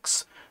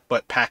works,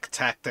 but Pack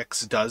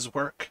Tactics does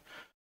work.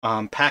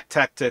 Pack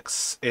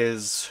Tactics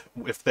is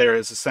if there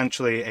is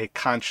essentially a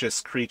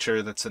conscious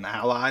creature that's an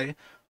ally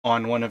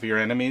on one of your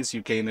enemies,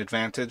 you gain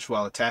advantage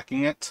while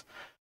attacking it.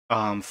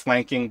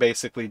 Flanking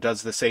basically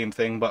does the same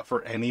thing, but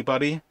for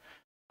anybody.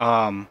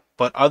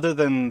 But other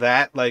than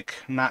that, like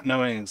not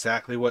knowing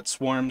exactly what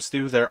swarms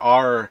do, there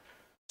are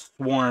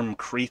swarm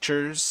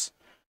creatures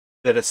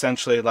that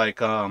essentially like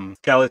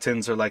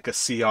skeletons are like a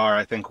CR,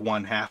 I think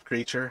 1/2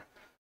 creature.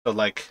 So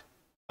like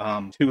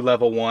 2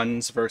 level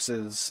 1s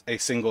versus a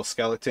single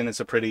skeleton is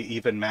a pretty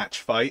even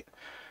match fight.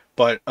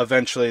 But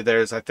eventually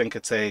there's, I think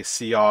it's a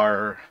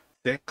CR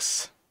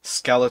 6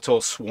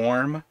 skeletal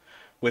swarm,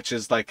 which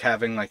is like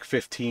having like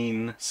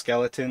 15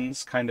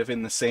 skeletons kind of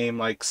in the same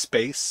like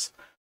space.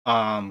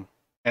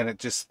 And it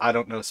just, I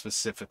don't know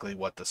specifically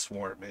what the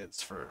swarm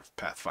is for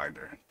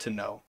Pathfinder to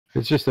know.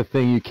 It's just a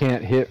thing you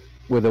can't hit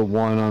with a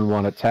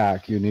one-on-one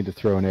attack. You need to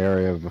throw an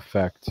area of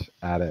effect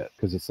at it,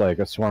 because it's like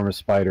a swarm of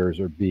spiders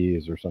or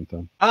bees or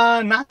something.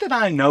 Not that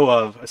I know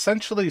of.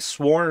 Essentially,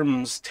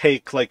 swarms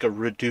take like a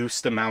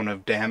reduced amount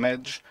of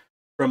damage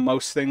from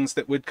most things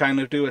that would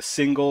kind of do a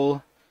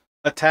single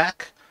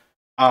attack.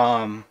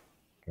 Gotcha.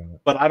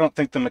 but I don't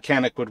think the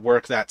mechanic would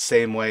work that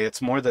same way.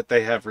 It's more that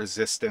they have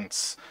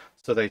resistance,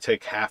 so they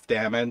take half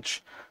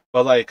damage.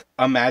 But like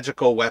a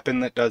magical weapon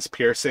that does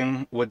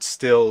piercing would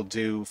still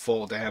do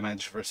full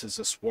damage versus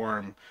a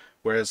swarm,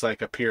 whereas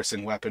like a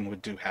piercing weapon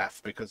would do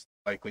half because it's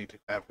likely to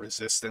have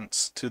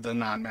resistance to the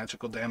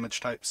non-magical damage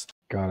types.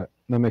 Got it.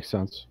 That makes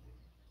sense.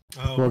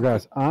 Oh, Well,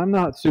 guys, I'm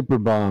not super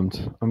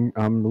bummed. I'm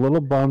a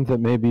little bummed that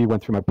maybe you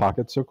went through my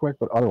pocket so quick,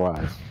 but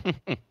otherwise,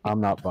 I'm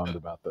not bummed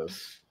about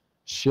this.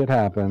 Shit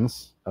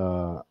happens.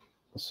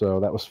 So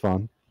that was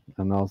fun,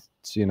 and I'll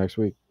see you next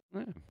week.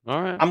 Yeah,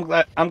 all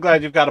right. I'm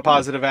glad you've got a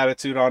positive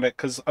attitude on it,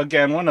 because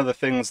again, one of the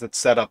things that's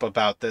set up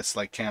about this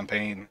like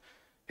campaign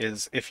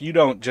is if you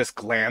don't just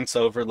glance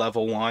over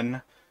level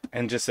 1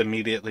 and just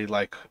immediately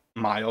like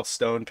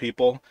milestone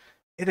people,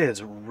 it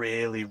is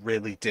really,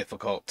 really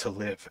difficult to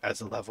live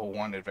as a level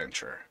 1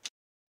 adventurer.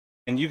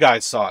 And you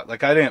guys saw it.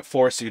 Like, I didn't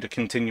force you to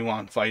continue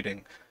on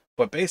fighting,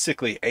 but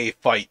basically a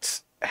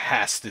fight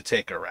has to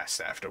take a rest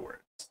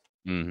afterwards.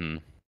 Mm-hmm.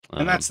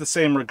 And that's the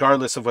same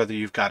regardless of whether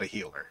you've got a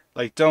healer.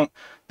 Like, the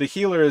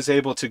healer is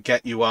able to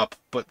get you up,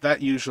 but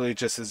that usually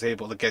just is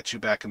able to get you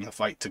back in the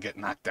fight to get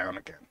knocked down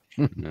again.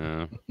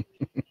 Yeah.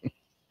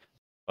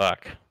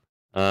 Fuck.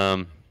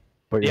 But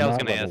Yeah, you're I was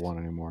not gonna level ask. 1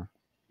 anymore.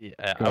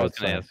 Yeah, Go I was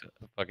ahead, gonna ask.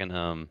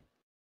 Fucking.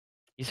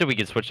 You said we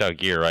could switch out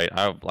gear, right?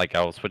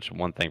 I'll switch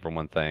one thing from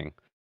one thing.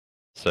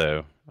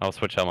 So I'll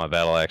switch out my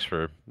battle axe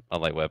for a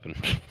light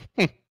weapon.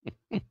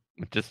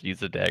 Just use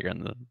the dagger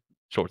and the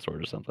short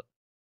sword or something.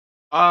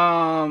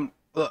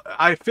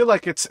 I feel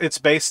like it's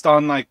based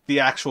on like the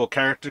actual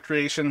character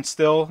creation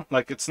still.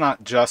 Like, it's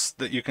not just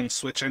that you can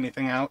switch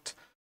anything out.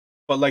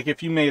 But like,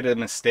 if you made a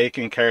mistake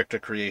in character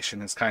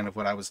creation is kind of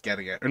what I was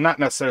getting at. Or not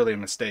necessarily a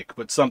mistake,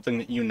 but something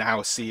that you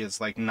now see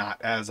as like not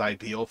as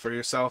ideal for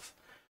yourself.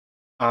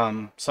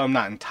 So I'm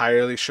not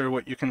entirely sure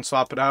what you can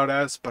swap it out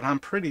as, but I'm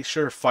pretty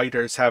sure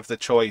fighters have the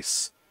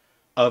choice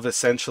of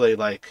essentially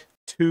like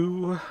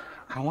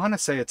I want to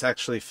say it's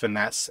actually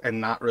finesse and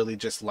not really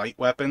just light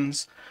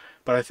weapons,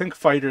 but I think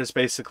fighters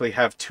basically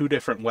have 2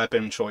 different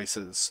weapon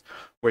choices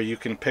where you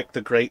can pick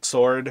the great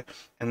sword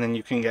and then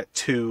you can get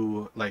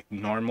 2 like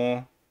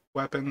normal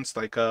weapons,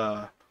 like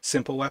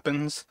simple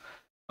weapons.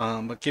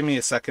 But give me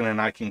a second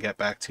and I can get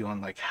back to you on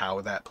like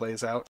how that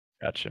plays out.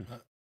 Gotcha.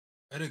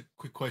 I had a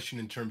quick question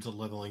in terms of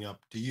leveling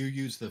up. Do you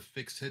use the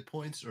fixed hit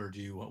points, or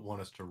do you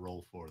want us to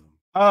roll for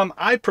them?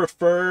 I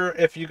prefer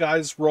if you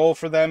guys roll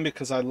for them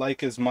because I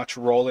like as much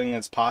rolling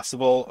as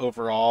possible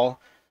overall.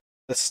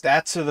 The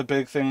stats are the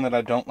big thing that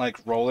I don't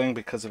like rolling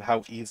because of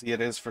how easy it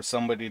is for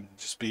somebody to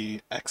just be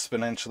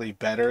exponentially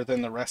better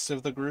than the rest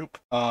of the group.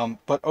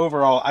 But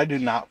overall, I do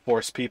not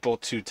force people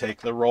to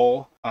take the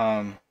roll,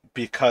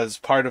 because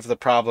part of the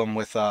problem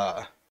with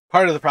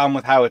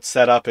how it's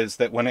set up is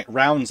that when it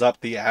rounds up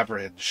the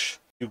average,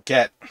 you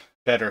get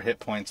better hit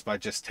points by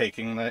just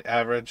taking the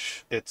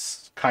average.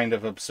 It's kind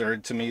of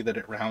absurd to me that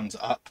it rounds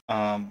up.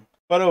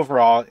 But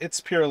overall,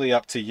 it's purely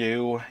up to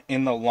you.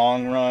 In the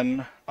long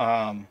run,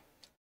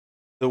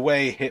 the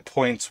way hit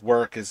points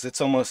work is it's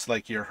almost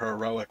like your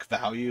heroic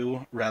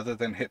value rather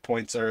than hit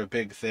points are a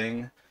big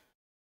thing.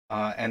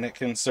 And it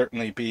can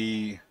certainly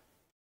be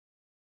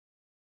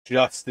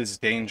just as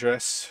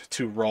dangerous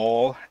to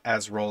roll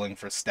as rolling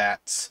for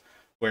stats,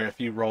 where if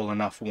you roll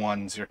enough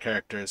ones, your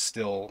character is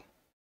still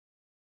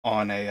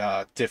on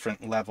a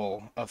different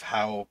level of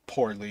how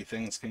poorly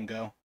things can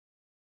go.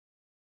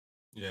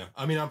 Yeah,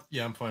 I mean,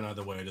 I'm fine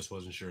either way. I just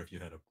wasn't sure if you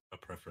had a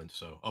preference,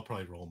 so I'll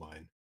probably roll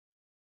mine.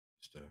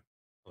 I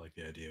like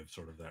the idea of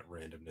sort of that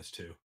randomness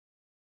too.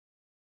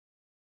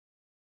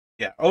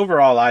 Yeah,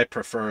 overall, I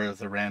prefer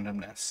the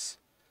randomness,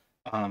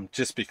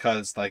 just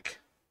because like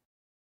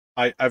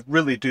I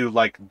really do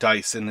like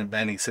dice in as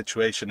many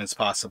situation as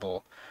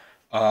possible.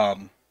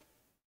 I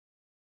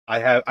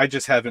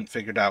just haven't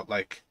figured out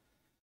like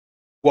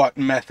what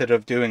method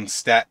of doing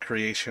stat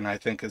creation I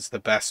think is the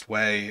best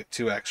way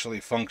to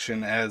actually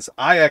function, as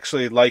I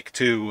actually like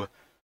to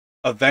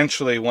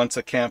eventually, once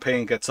a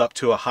campaign gets up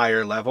to a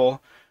higher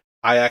level,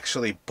 I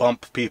actually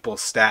bump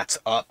people's stats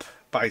up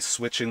by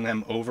switching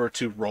them over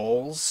to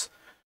rolls,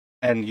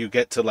 and you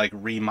get to like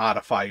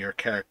remodify your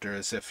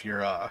characters if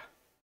you're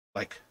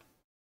like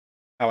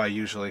how I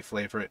usually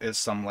flavor it is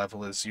some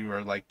level is you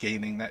are like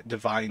gaining that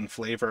divine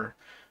flavor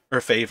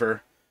or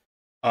favor,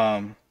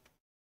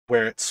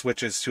 where it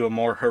switches to a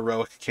more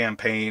heroic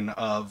campaign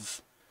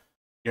of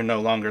you're no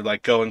longer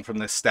like going from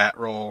this stat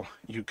roll,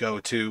 you go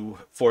to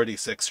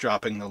 46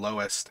 dropping the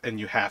lowest,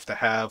 and you have to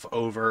have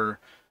over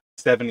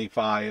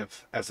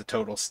 75 as a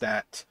total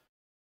stat.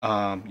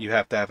 You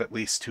have to have at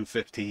least 2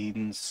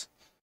 15s.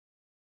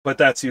 But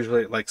that's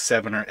usually like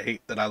 7 or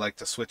 8 that I like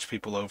to switch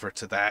people over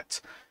to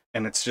that.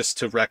 And it's just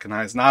to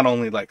recognize not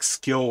only like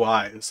skill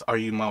wise are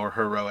you more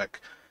heroic,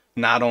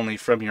 not only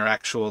from your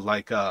actual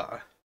like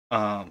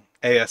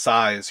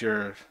ASIs,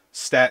 your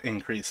stat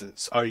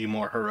increases, are you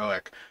more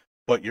heroic,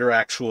 but your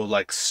actual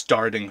like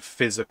starting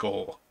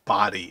physical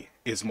body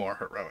is more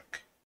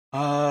heroic.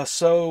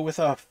 So with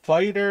a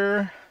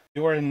fighter,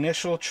 your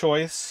initial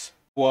choice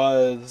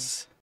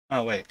was,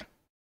 oh wait,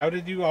 How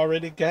did you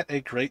already get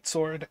a great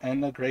sword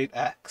and a great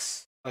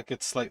axe? Like,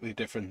 it's slightly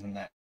different than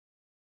that.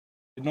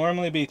 It'd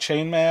normally be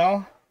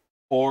chainmail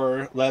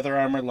or leather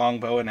armor,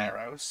 longbow, and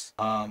arrows.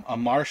 A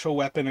martial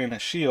weapon and a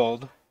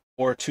shield,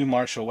 or 2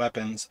 martial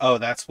weapons. Oh,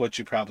 that's what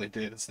you probably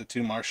did, is the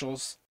 2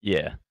 martials.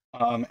 Yeah.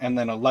 And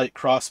then a light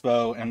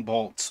crossbow and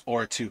bolts,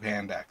 or 2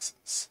 hand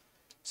axes.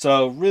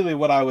 So really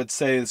what I would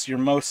say is you're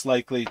most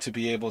likely to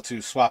be able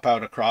to swap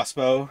out a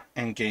crossbow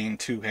and gain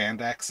 2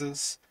 hand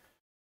axes.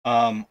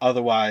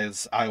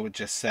 Otherwise, I would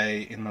just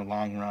say in the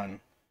long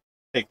run,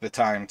 take the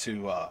time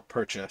to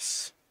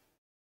purchase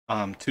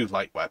 2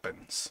 light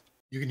weapons.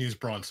 You can use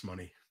bronze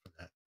money for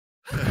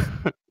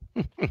that.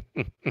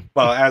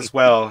 Well, as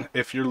well,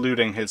 if you're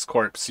looting his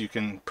corpse, you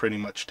can pretty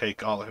much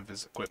take all of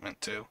his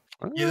equipment too.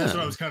 Yeah, that's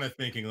what I was kind of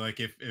thinking. Like,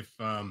 if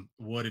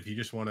you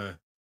just want to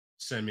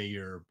send me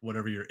your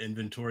whatever your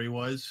inventory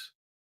was,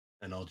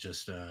 and I'll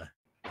just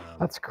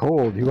That's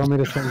cold. You want me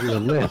to send you a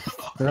list,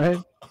 right?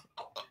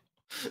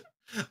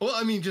 Well,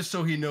 I mean, just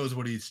so he knows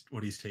what he's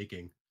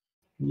taking.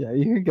 Yeah,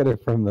 you can get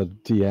it from the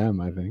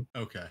DM, I think.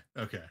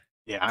 Okay.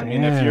 Yeah, I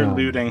mean, if you're Damn.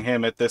 looting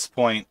him at this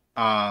point,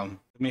 let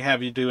me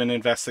have you do an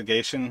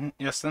investigation,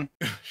 Justin.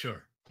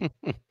 Sure.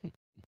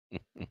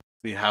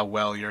 See how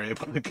well you're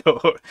able to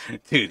go.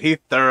 Dude, he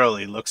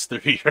thoroughly looks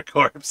through your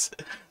corpse.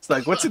 It's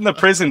like, what's in the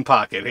prison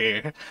pocket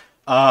here?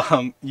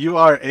 You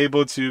are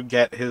able to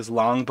get his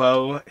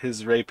longbow,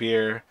 his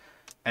rapier,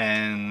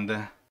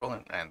 and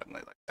rolling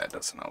randomly like that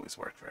doesn't always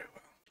work very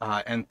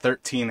well. And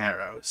 13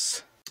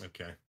 arrows.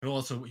 Okay. And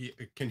also,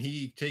 can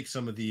he take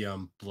some of the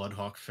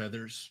bloodhawk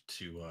feathers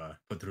to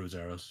put through his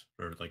arrows,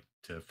 or like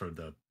for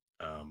the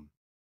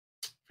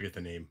forget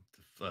the name.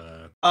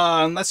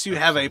 Unless you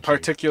have a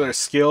particular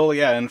skill,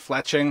 in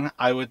fletching,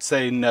 I would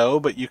say no,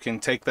 but you can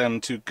take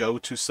them to go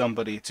to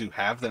somebody to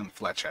have them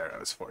fletch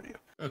arrows for you.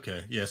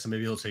 Okay, yeah, so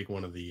maybe he'll take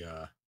one of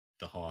the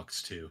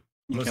hawks too.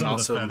 You can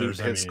also loot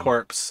his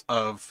corpse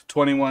of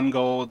 21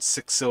 gold,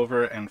 6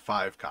 silver, and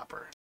 5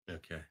 copper.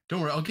 Okay,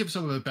 don't worry, I'll give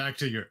some of it back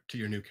to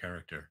your new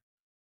character.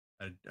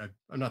 I'm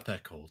not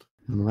that cold.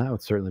 Well, that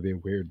would certainly be a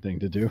weird thing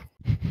to do.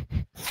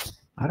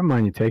 I don't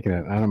mind you taking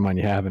it. I don't mind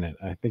you having it.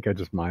 I think I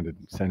just minded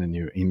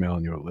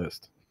emailing you a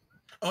list.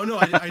 Oh no,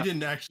 I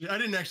didn't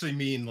actually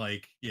mean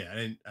like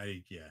I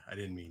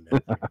didn't mean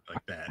that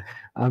like that.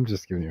 I'm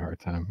just giving you a hard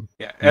time.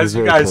 Yeah, as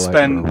you guys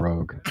spend a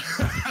rogue.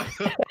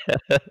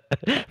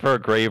 For a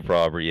grave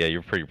robber, yeah,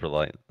 you're pretty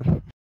polite.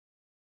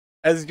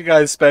 As you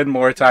guys spend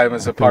more time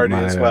as a party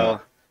as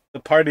well, the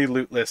party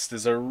loot list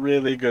is a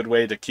really good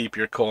way to keep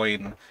your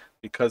coin,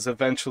 because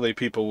eventually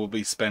people will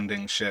be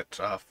spending shit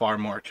far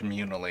more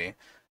communally,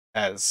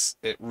 as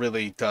it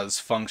really does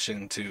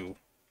function to,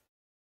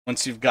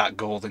 once you've got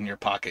gold in your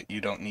pocket,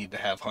 you don't need to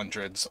have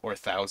hundreds or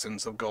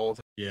thousands of gold.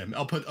 Yeah,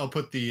 I'll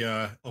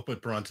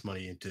put bronze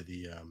money into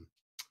the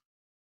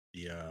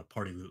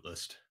party loot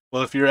list.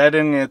 Well, if you're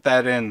editing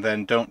that in,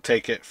 then don't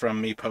take it from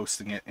me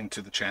posting it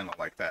into the channel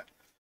like that.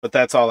 But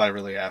that's all I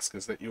really ask,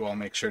 is that you all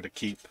make sure to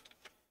keep.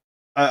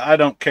 I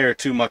don't care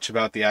too much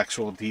about the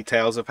actual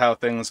details of how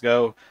things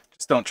go.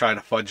 Just don't try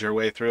to fudge your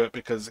way through it,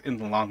 because in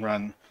the long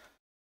run,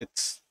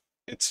 it's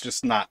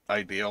just not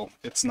ideal.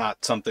 It's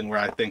not something where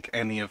I think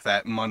any of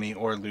that money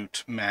or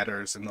loot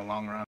matters in the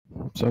long run.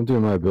 So I'm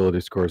doing my ability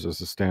scores as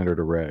a standard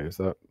array. Is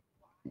that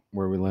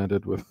where we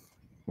landed with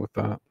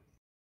that?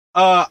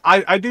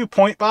 I do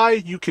point by.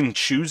 You can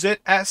choose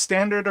it as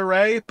standard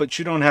array, but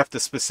you don't have to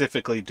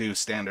specifically do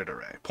standard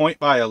array. Point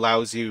by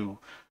allows you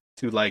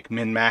to like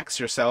min-max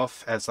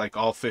yourself as like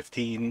all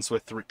 15s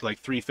with 3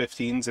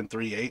 15s and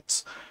 3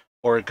 8s,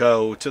 or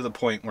go to the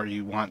point where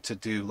you want to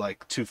do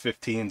like 2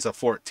 15s, a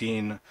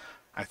 14,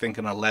 I think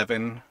an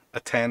 11, a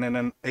 10, and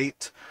an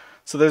 8.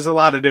 So there's a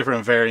lot of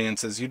different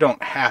variances. You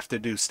don't have to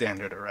do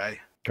standard array.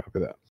 Copy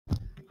that.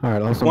 All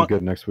right, also I'm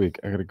good next week.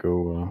 I gotta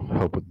go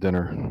help with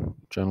dinner,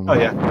 gentlemen. Oh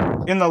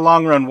yeah. In the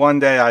long run, one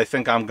day I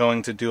think I'm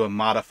going to do a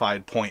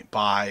modified point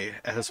by,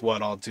 as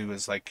what I'll do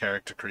is like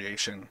character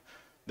creation,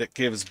 that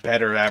gives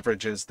better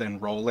averages than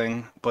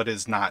rolling, but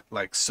is not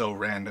like so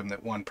random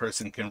that one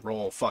person can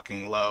roll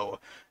fucking low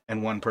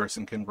and one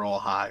person can roll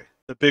high.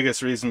 The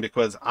biggest reason,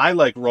 because I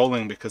like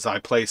rolling because I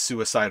play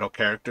suicidal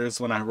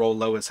characters when I roll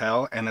low as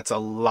hell, and it's a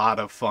lot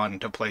of fun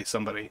to play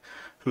somebody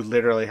who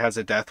literally has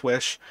a death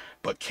wish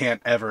but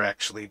can't ever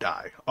actually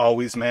die.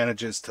 Always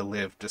manages to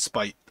live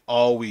despite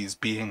always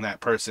being that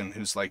person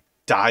who's like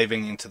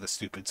diving into the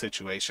stupid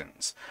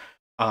situations.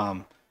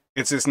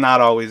 It's just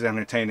not always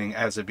entertaining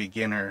as a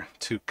beginner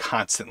to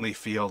constantly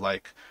feel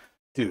like,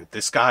 dude,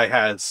 this guy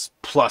has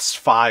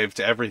 +5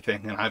 to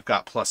everything and I've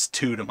got +2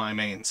 to my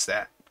main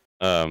stat.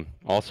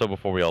 Also,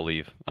 before we all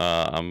leave,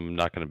 I'm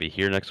not going to be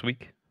here next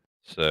week,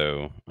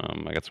 so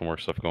I got some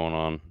work stuff going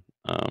on.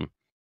 I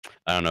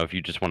don't know if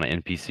you just want to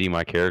NPC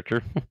my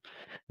character.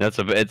 It's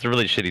a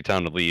really shitty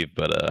time to leave,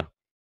 but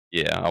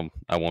yeah,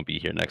 I won't be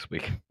here next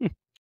week.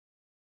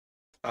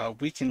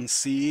 We can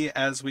see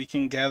as we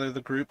can gather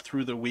the group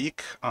through the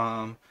week,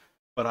 but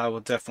I will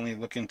definitely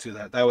look into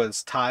that. That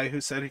was Ty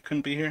who said he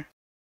couldn't be here?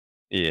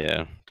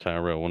 Yeah,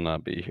 Tyrell will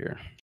not be here.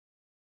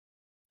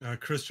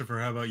 Christopher,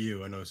 how about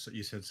you? I know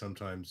you said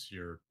sometimes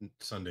your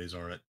Sundays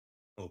aren't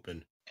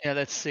open. Yeah,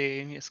 let's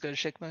see. Just gotta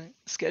check my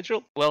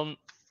schedule. Well,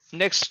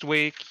 next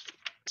week,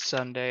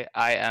 Sunday,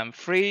 I am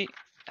free,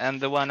 and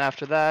the one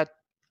after that,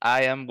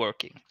 I am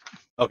working.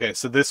 Okay,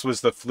 so this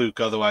was the fluke.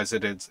 Otherwise,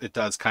 it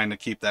does kind of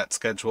keep that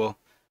schedule.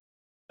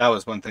 That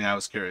was one thing I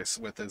was curious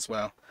with as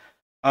well.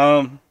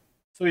 So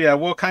yeah,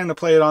 we'll kind of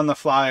play it on the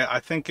fly. I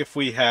think if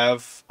we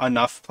have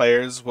enough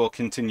players, we'll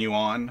continue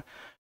on.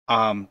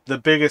 The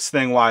biggest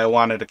thing why I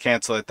wanted to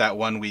cancel it that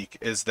 1 week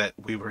is that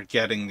we were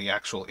getting the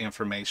actual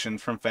information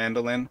from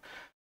Phandalin.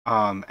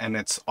 And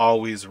it's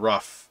always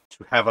rough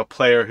to have a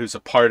player who's a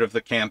part of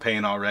the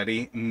campaign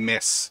already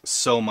miss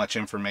so much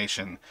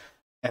information.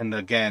 And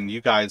again,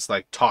 you guys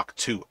like talk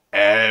to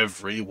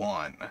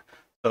everyone.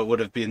 So it would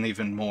have been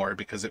even more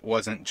because it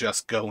wasn't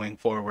just going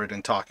forward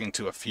and talking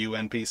to a few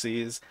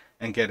NPCs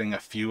and getting a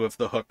few of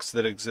the hooks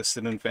that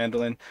existed in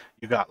Phandalin.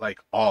 You got like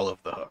all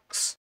of the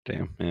hooks.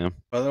 Damn, yeah.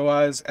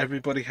 Otherwise,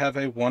 everybody have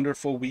a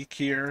wonderful week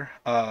here.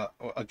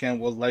 Again,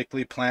 we'll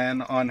likely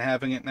plan on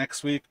having it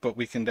next week, but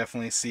we can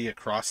definitely see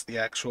across the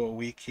actual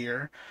week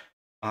here.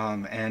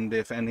 And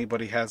if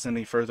anybody has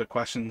any further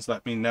questions,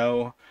 let me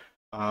know.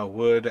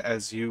 Wood,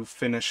 as you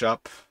finish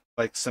up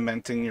like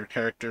cementing your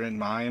character in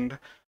mind,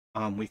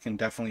 we can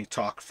definitely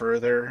talk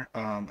further,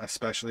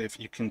 especially if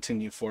you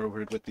continue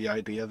forward with the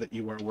idea that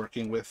you are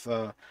working with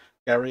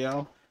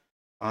Gariel.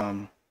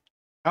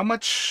 How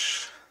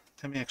much...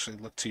 Let me actually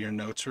look to your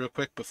notes real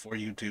quick before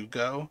you do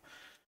go.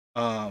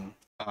 I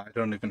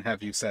don't even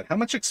have you said. How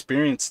much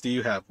experience do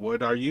you have,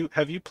 Wood?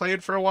 Have you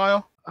played for a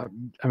while? I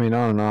mean,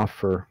 on and off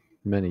for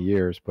many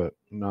years, but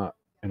not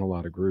in a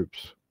lot of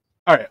groups.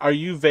 All right. Are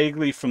you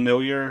vaguely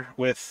familiar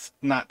with,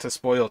 not to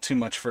spoil too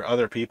much for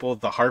other people,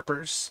 the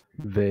Harpers?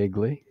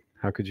 Vaguely.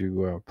 How could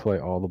you play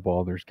all the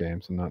Baldur's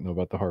games and not know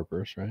about the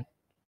Harpers, right?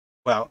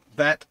 Well,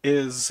 that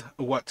is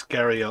what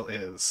Gariel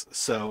is.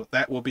 So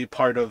that will be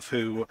part of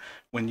who,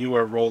 when you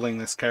are rolling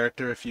this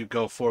character, if you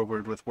go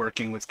forward with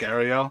working with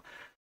Gariel,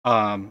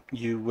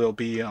 you will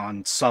be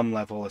on some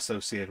level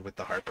associated with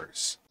the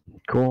Harpers.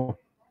 Cool.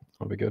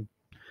 That'll be good.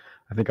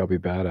 I think I'll be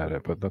bad at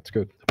it, but that's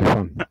good.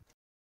 It'll be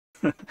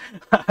fun.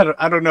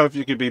 I don't know if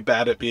you could be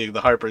bad at being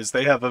the Harpers.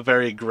 They have a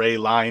very gray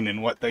line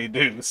in what they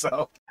do,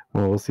 so...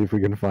 Well, we'll see if we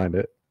can find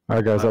it. All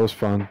right, guys, that was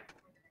fun.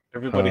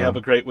 Everybody have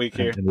a great week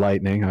here.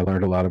 Enlightening. I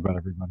learned a lot about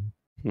everybody.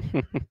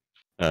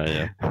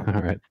 Yeah.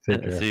 All right.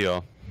 Take care. See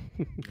y'all.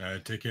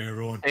 Take care,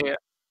 everyone.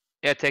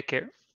 Yeah, take care.